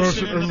the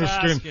person in the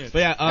skin. But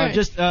yeah, right.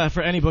 just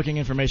for any booking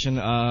information,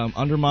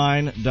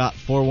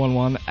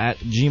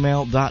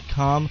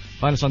 undermine.411@gmail.com.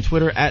 Find us on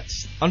Twitter at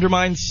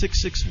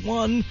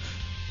undermine661.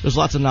 There's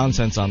lots of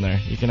nonsense on there.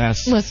 You can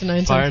ask Lots of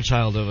nonsense.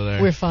 Firechild over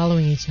there. We're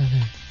following each other.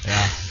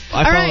 Yeah.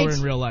 I follow right. her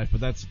in real life, but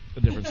that's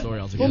a different story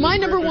altogether. Well, my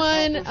number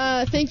one,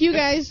 thank you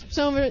guys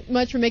so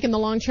much for making the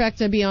long trek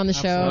to be on the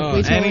show. Absolutely.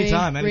 We totally,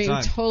 Anytime. We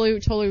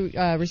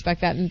totally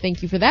respect that, and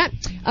thank you for that.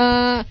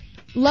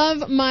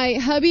 Love my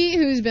hubby,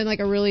 who's been like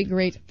a really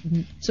great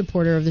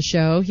supporter of the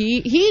show.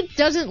 He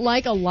doesn't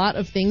like a lot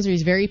of things, or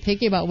he's very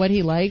picky about what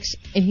he likes,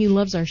 and he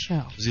loves our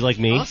show. Does he like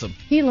me? Awesome.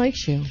 He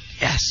likes you.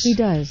 Yes. He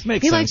does.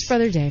 Makes he sense. likes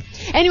Brother Dave.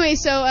 Anyway,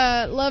 so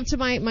love to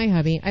my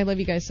hubby. I love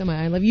you guys so much.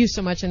 I love you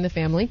so much and the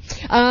family.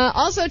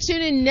 Also,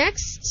 tune in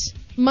next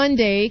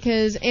Monday,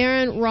 because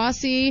Aaron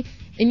Rossi,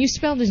 and you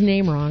spelled his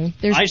name wrong.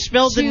 I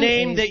spelled the 2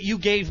 name A's. that you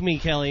gave me,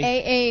 Kelly.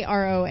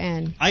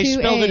 Aaron. I 2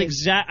 spelled it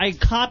A's. I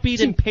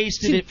copied and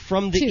pasted it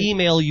from the 2.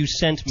 email you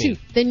sent me.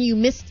 2. Then you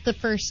missed the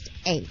first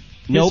A.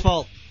 Nope. His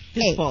fault.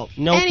 His A. fault.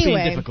 Nope. Anyway.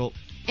 Being difficult.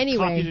 Copied it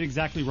Anyway,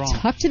 exactly wrong.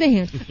 talk to the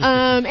hand.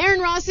 Aaron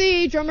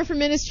Rossi, drummer for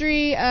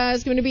Ministry,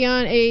 is going to be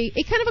on a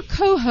kind of a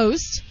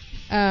co-host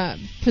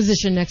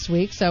position next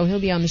week, so he'll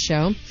be on the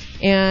show.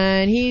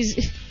 And he's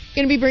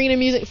going to be bringing in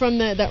music from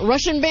that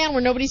Russian band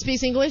where nobody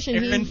speaks English, and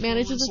Aaron he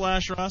manages it. /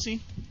 Rossi?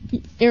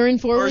 Aaron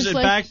Or is it /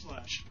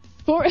 backslash?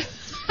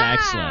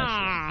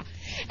 Backslash.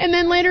 And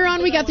then later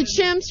on, we got the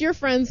Chimps, your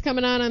friends,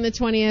 coming on the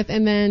 20th,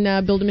 and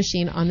then Build a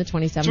Machine on the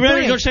 27th. So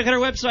remember to go check out our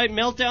website,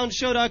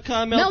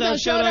 meltdownshow.com,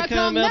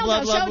 meltdownshow.com, blah,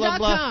 blah, blah, blah,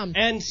 blah.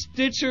 And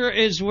Stitcher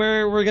is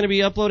where we're going to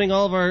be uploading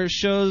all of our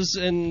shows,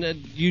 and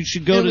you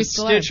should go And to we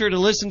still Stitcher to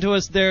listen to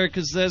us there,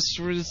 because that's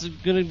where it's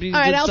going to be. All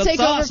right, I'll that's take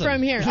awesome. over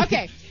from here.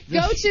 Okay.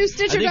 Go to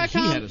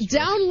Stitcher.com.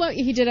 Download.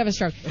 He did have a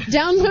stroke.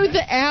 Download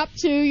the app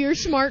to your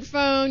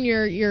smartphone,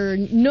 your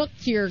Nook,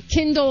 your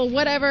Kindle,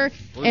 whatever,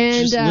 Or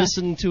and just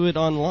listen to it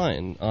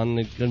online on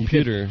the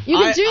computer. you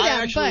can do I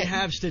that. actually But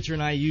have Stitcher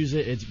and I use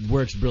it. It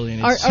works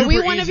brilliant. are It's super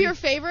we one of easy. your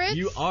favorites?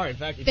 You are. In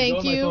fact, if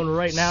Thank you go on my phone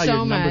right now, so you're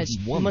number much.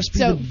 one. Must be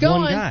So the go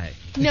one on. guy.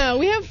 No,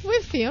 we have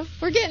a few.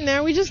 We're getting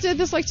there. We just did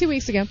this like 2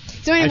 weeks ago.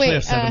 So I anyway,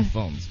 actually have 7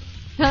 phones.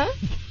 huh?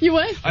 You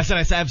what? I said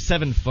I have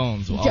 7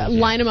 phones.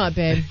 Line them up,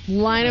 babe.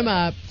 Line them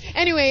up.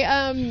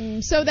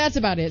 Anyway, so that's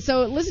about it.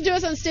 So listen to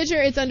us on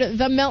Stitcher. It's under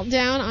The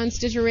Meltdown on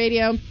Stitcher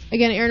Radio.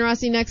 Again, Aaron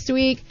Rossi next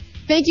week.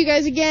 Thank you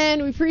guys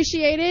again. We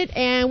appreciate it.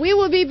 And we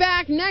will be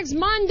back next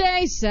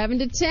Monday, 7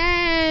 to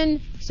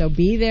 10. So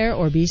be there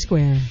or be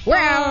square. We're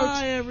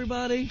out. Bye,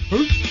 everybody.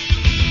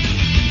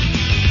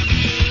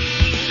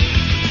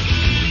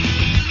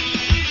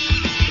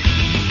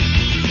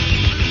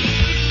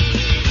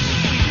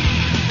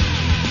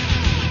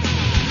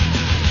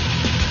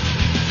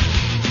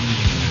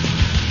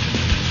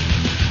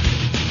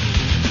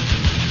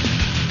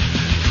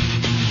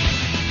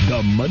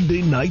 The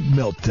Monday Night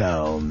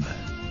Meltdown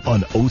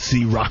on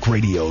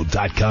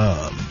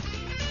OCRockRadio.com.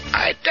 All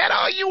right, that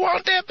all you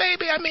want there,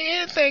 baby? I mean,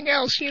 anything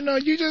else,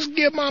 you just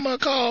give Mama a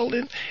call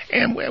and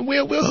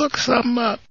we'll hook something up.